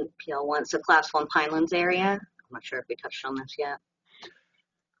in PL1, so class 1 Pinelands area? I'm not sure if we touched on this yet.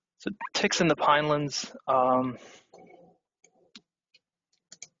 So ticks in the Pinelands,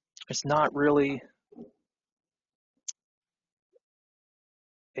 it's not really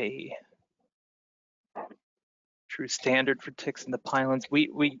a true standard for ticks in the Pinelands. We'd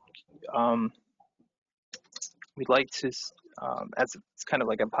like to It's kind of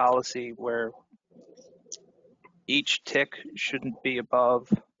like a policy where each tick shouldn't be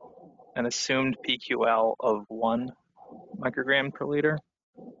above an assumed PQL of 1 microgram per liter.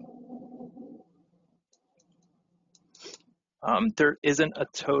 There isn't a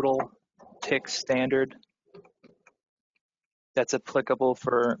total tick standard that's applicable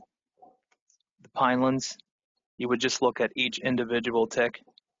for the pinelands. You would just look at each individual tick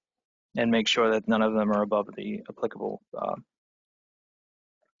and make sure that none of them are above the applicable,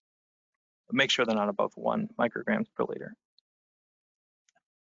 make sure they're not above 1 micrograms per liter.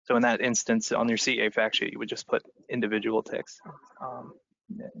 So in that instance, on your CA fact sheet, you would just put individual ticks.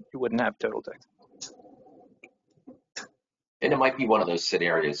 You wouldn't have total ticks. And it might be one of those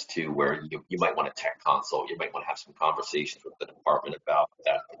scenarios too, where you might want a tech consult. You might want to have some conversations with the department about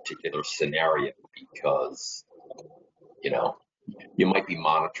that particular scenario, because, you know, you might be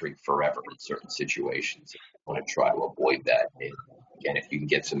monitoring forever in certain situations. You want to try to avoid that. And again, if you can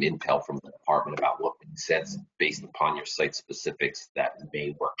get some intel from the department about what makes sense based upon your site specifics, that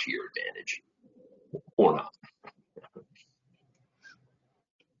may work to your advantage or not.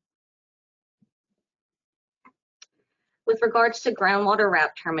 With regards to groundwater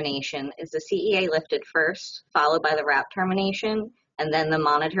RAP termination, is the CEA lifted first, followed by the RAP termination, and then the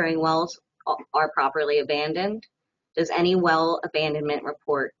monitoring wells are properly abandoned? Does any well abandonment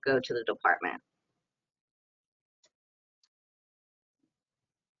report go to the department?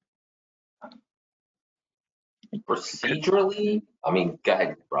 Procedurally, I mean, go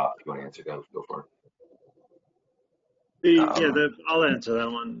ahead, Rob. If you want to answer, go for it. I'll answer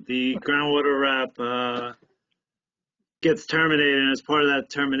that one. The groundwater RAP gets terminated, and as part of that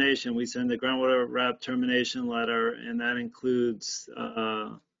termination, we send the groundwater RAP termination letter, and that includes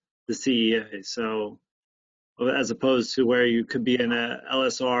the CEA. So as opposed to where you could be in a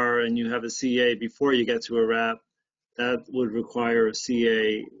LSR and you have a CEA before you get to a RAP, that would require a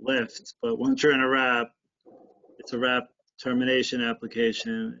CEA lift. But once you're in a RAP, it's a RAP termination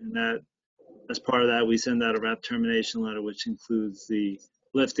application, and that, as part of that, we send out a RAP termination letter, which includes the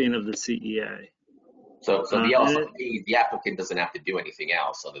lifting of the CEA. So the LSRP, the applicant doesn't have to do anything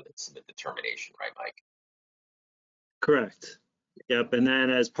else other than submit the termination, right, Mike? Correct. Yep. And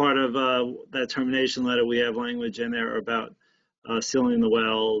then as part of that termination letter, we have language in there about sealing the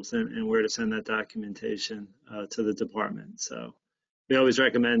wells and where to send that documentation to the department. So we always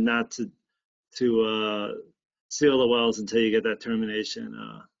recommend not to seal the wells until you get that termination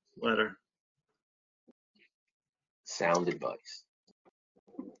letter. Sound advice.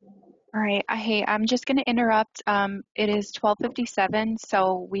 All right, I'm just going to interrupt. It is 12:57,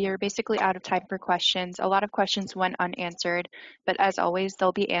 so we are basically out of time for questions. A lot of questions went unanswered, but as always,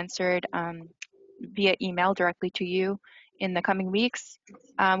 they'll be answered via email directly to you in the coming weeks.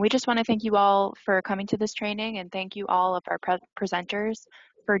 We just want to thank you all for coming to this training, and thank you all of our presenters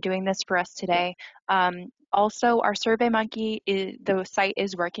for doing this for us today. Also, our SurveyMonkey, the site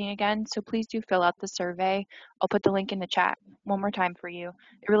is working again, so please do fill out the survey. I'll put the link in the chat one more time for you.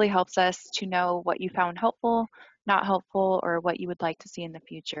 It really helps us to know what you found helpful, not helpful, or what you would like to see in the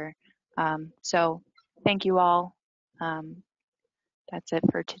future. So thank you all. That's it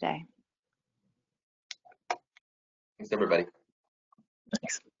for today. Thanks, everybody.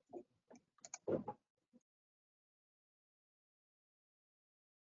 Thanks.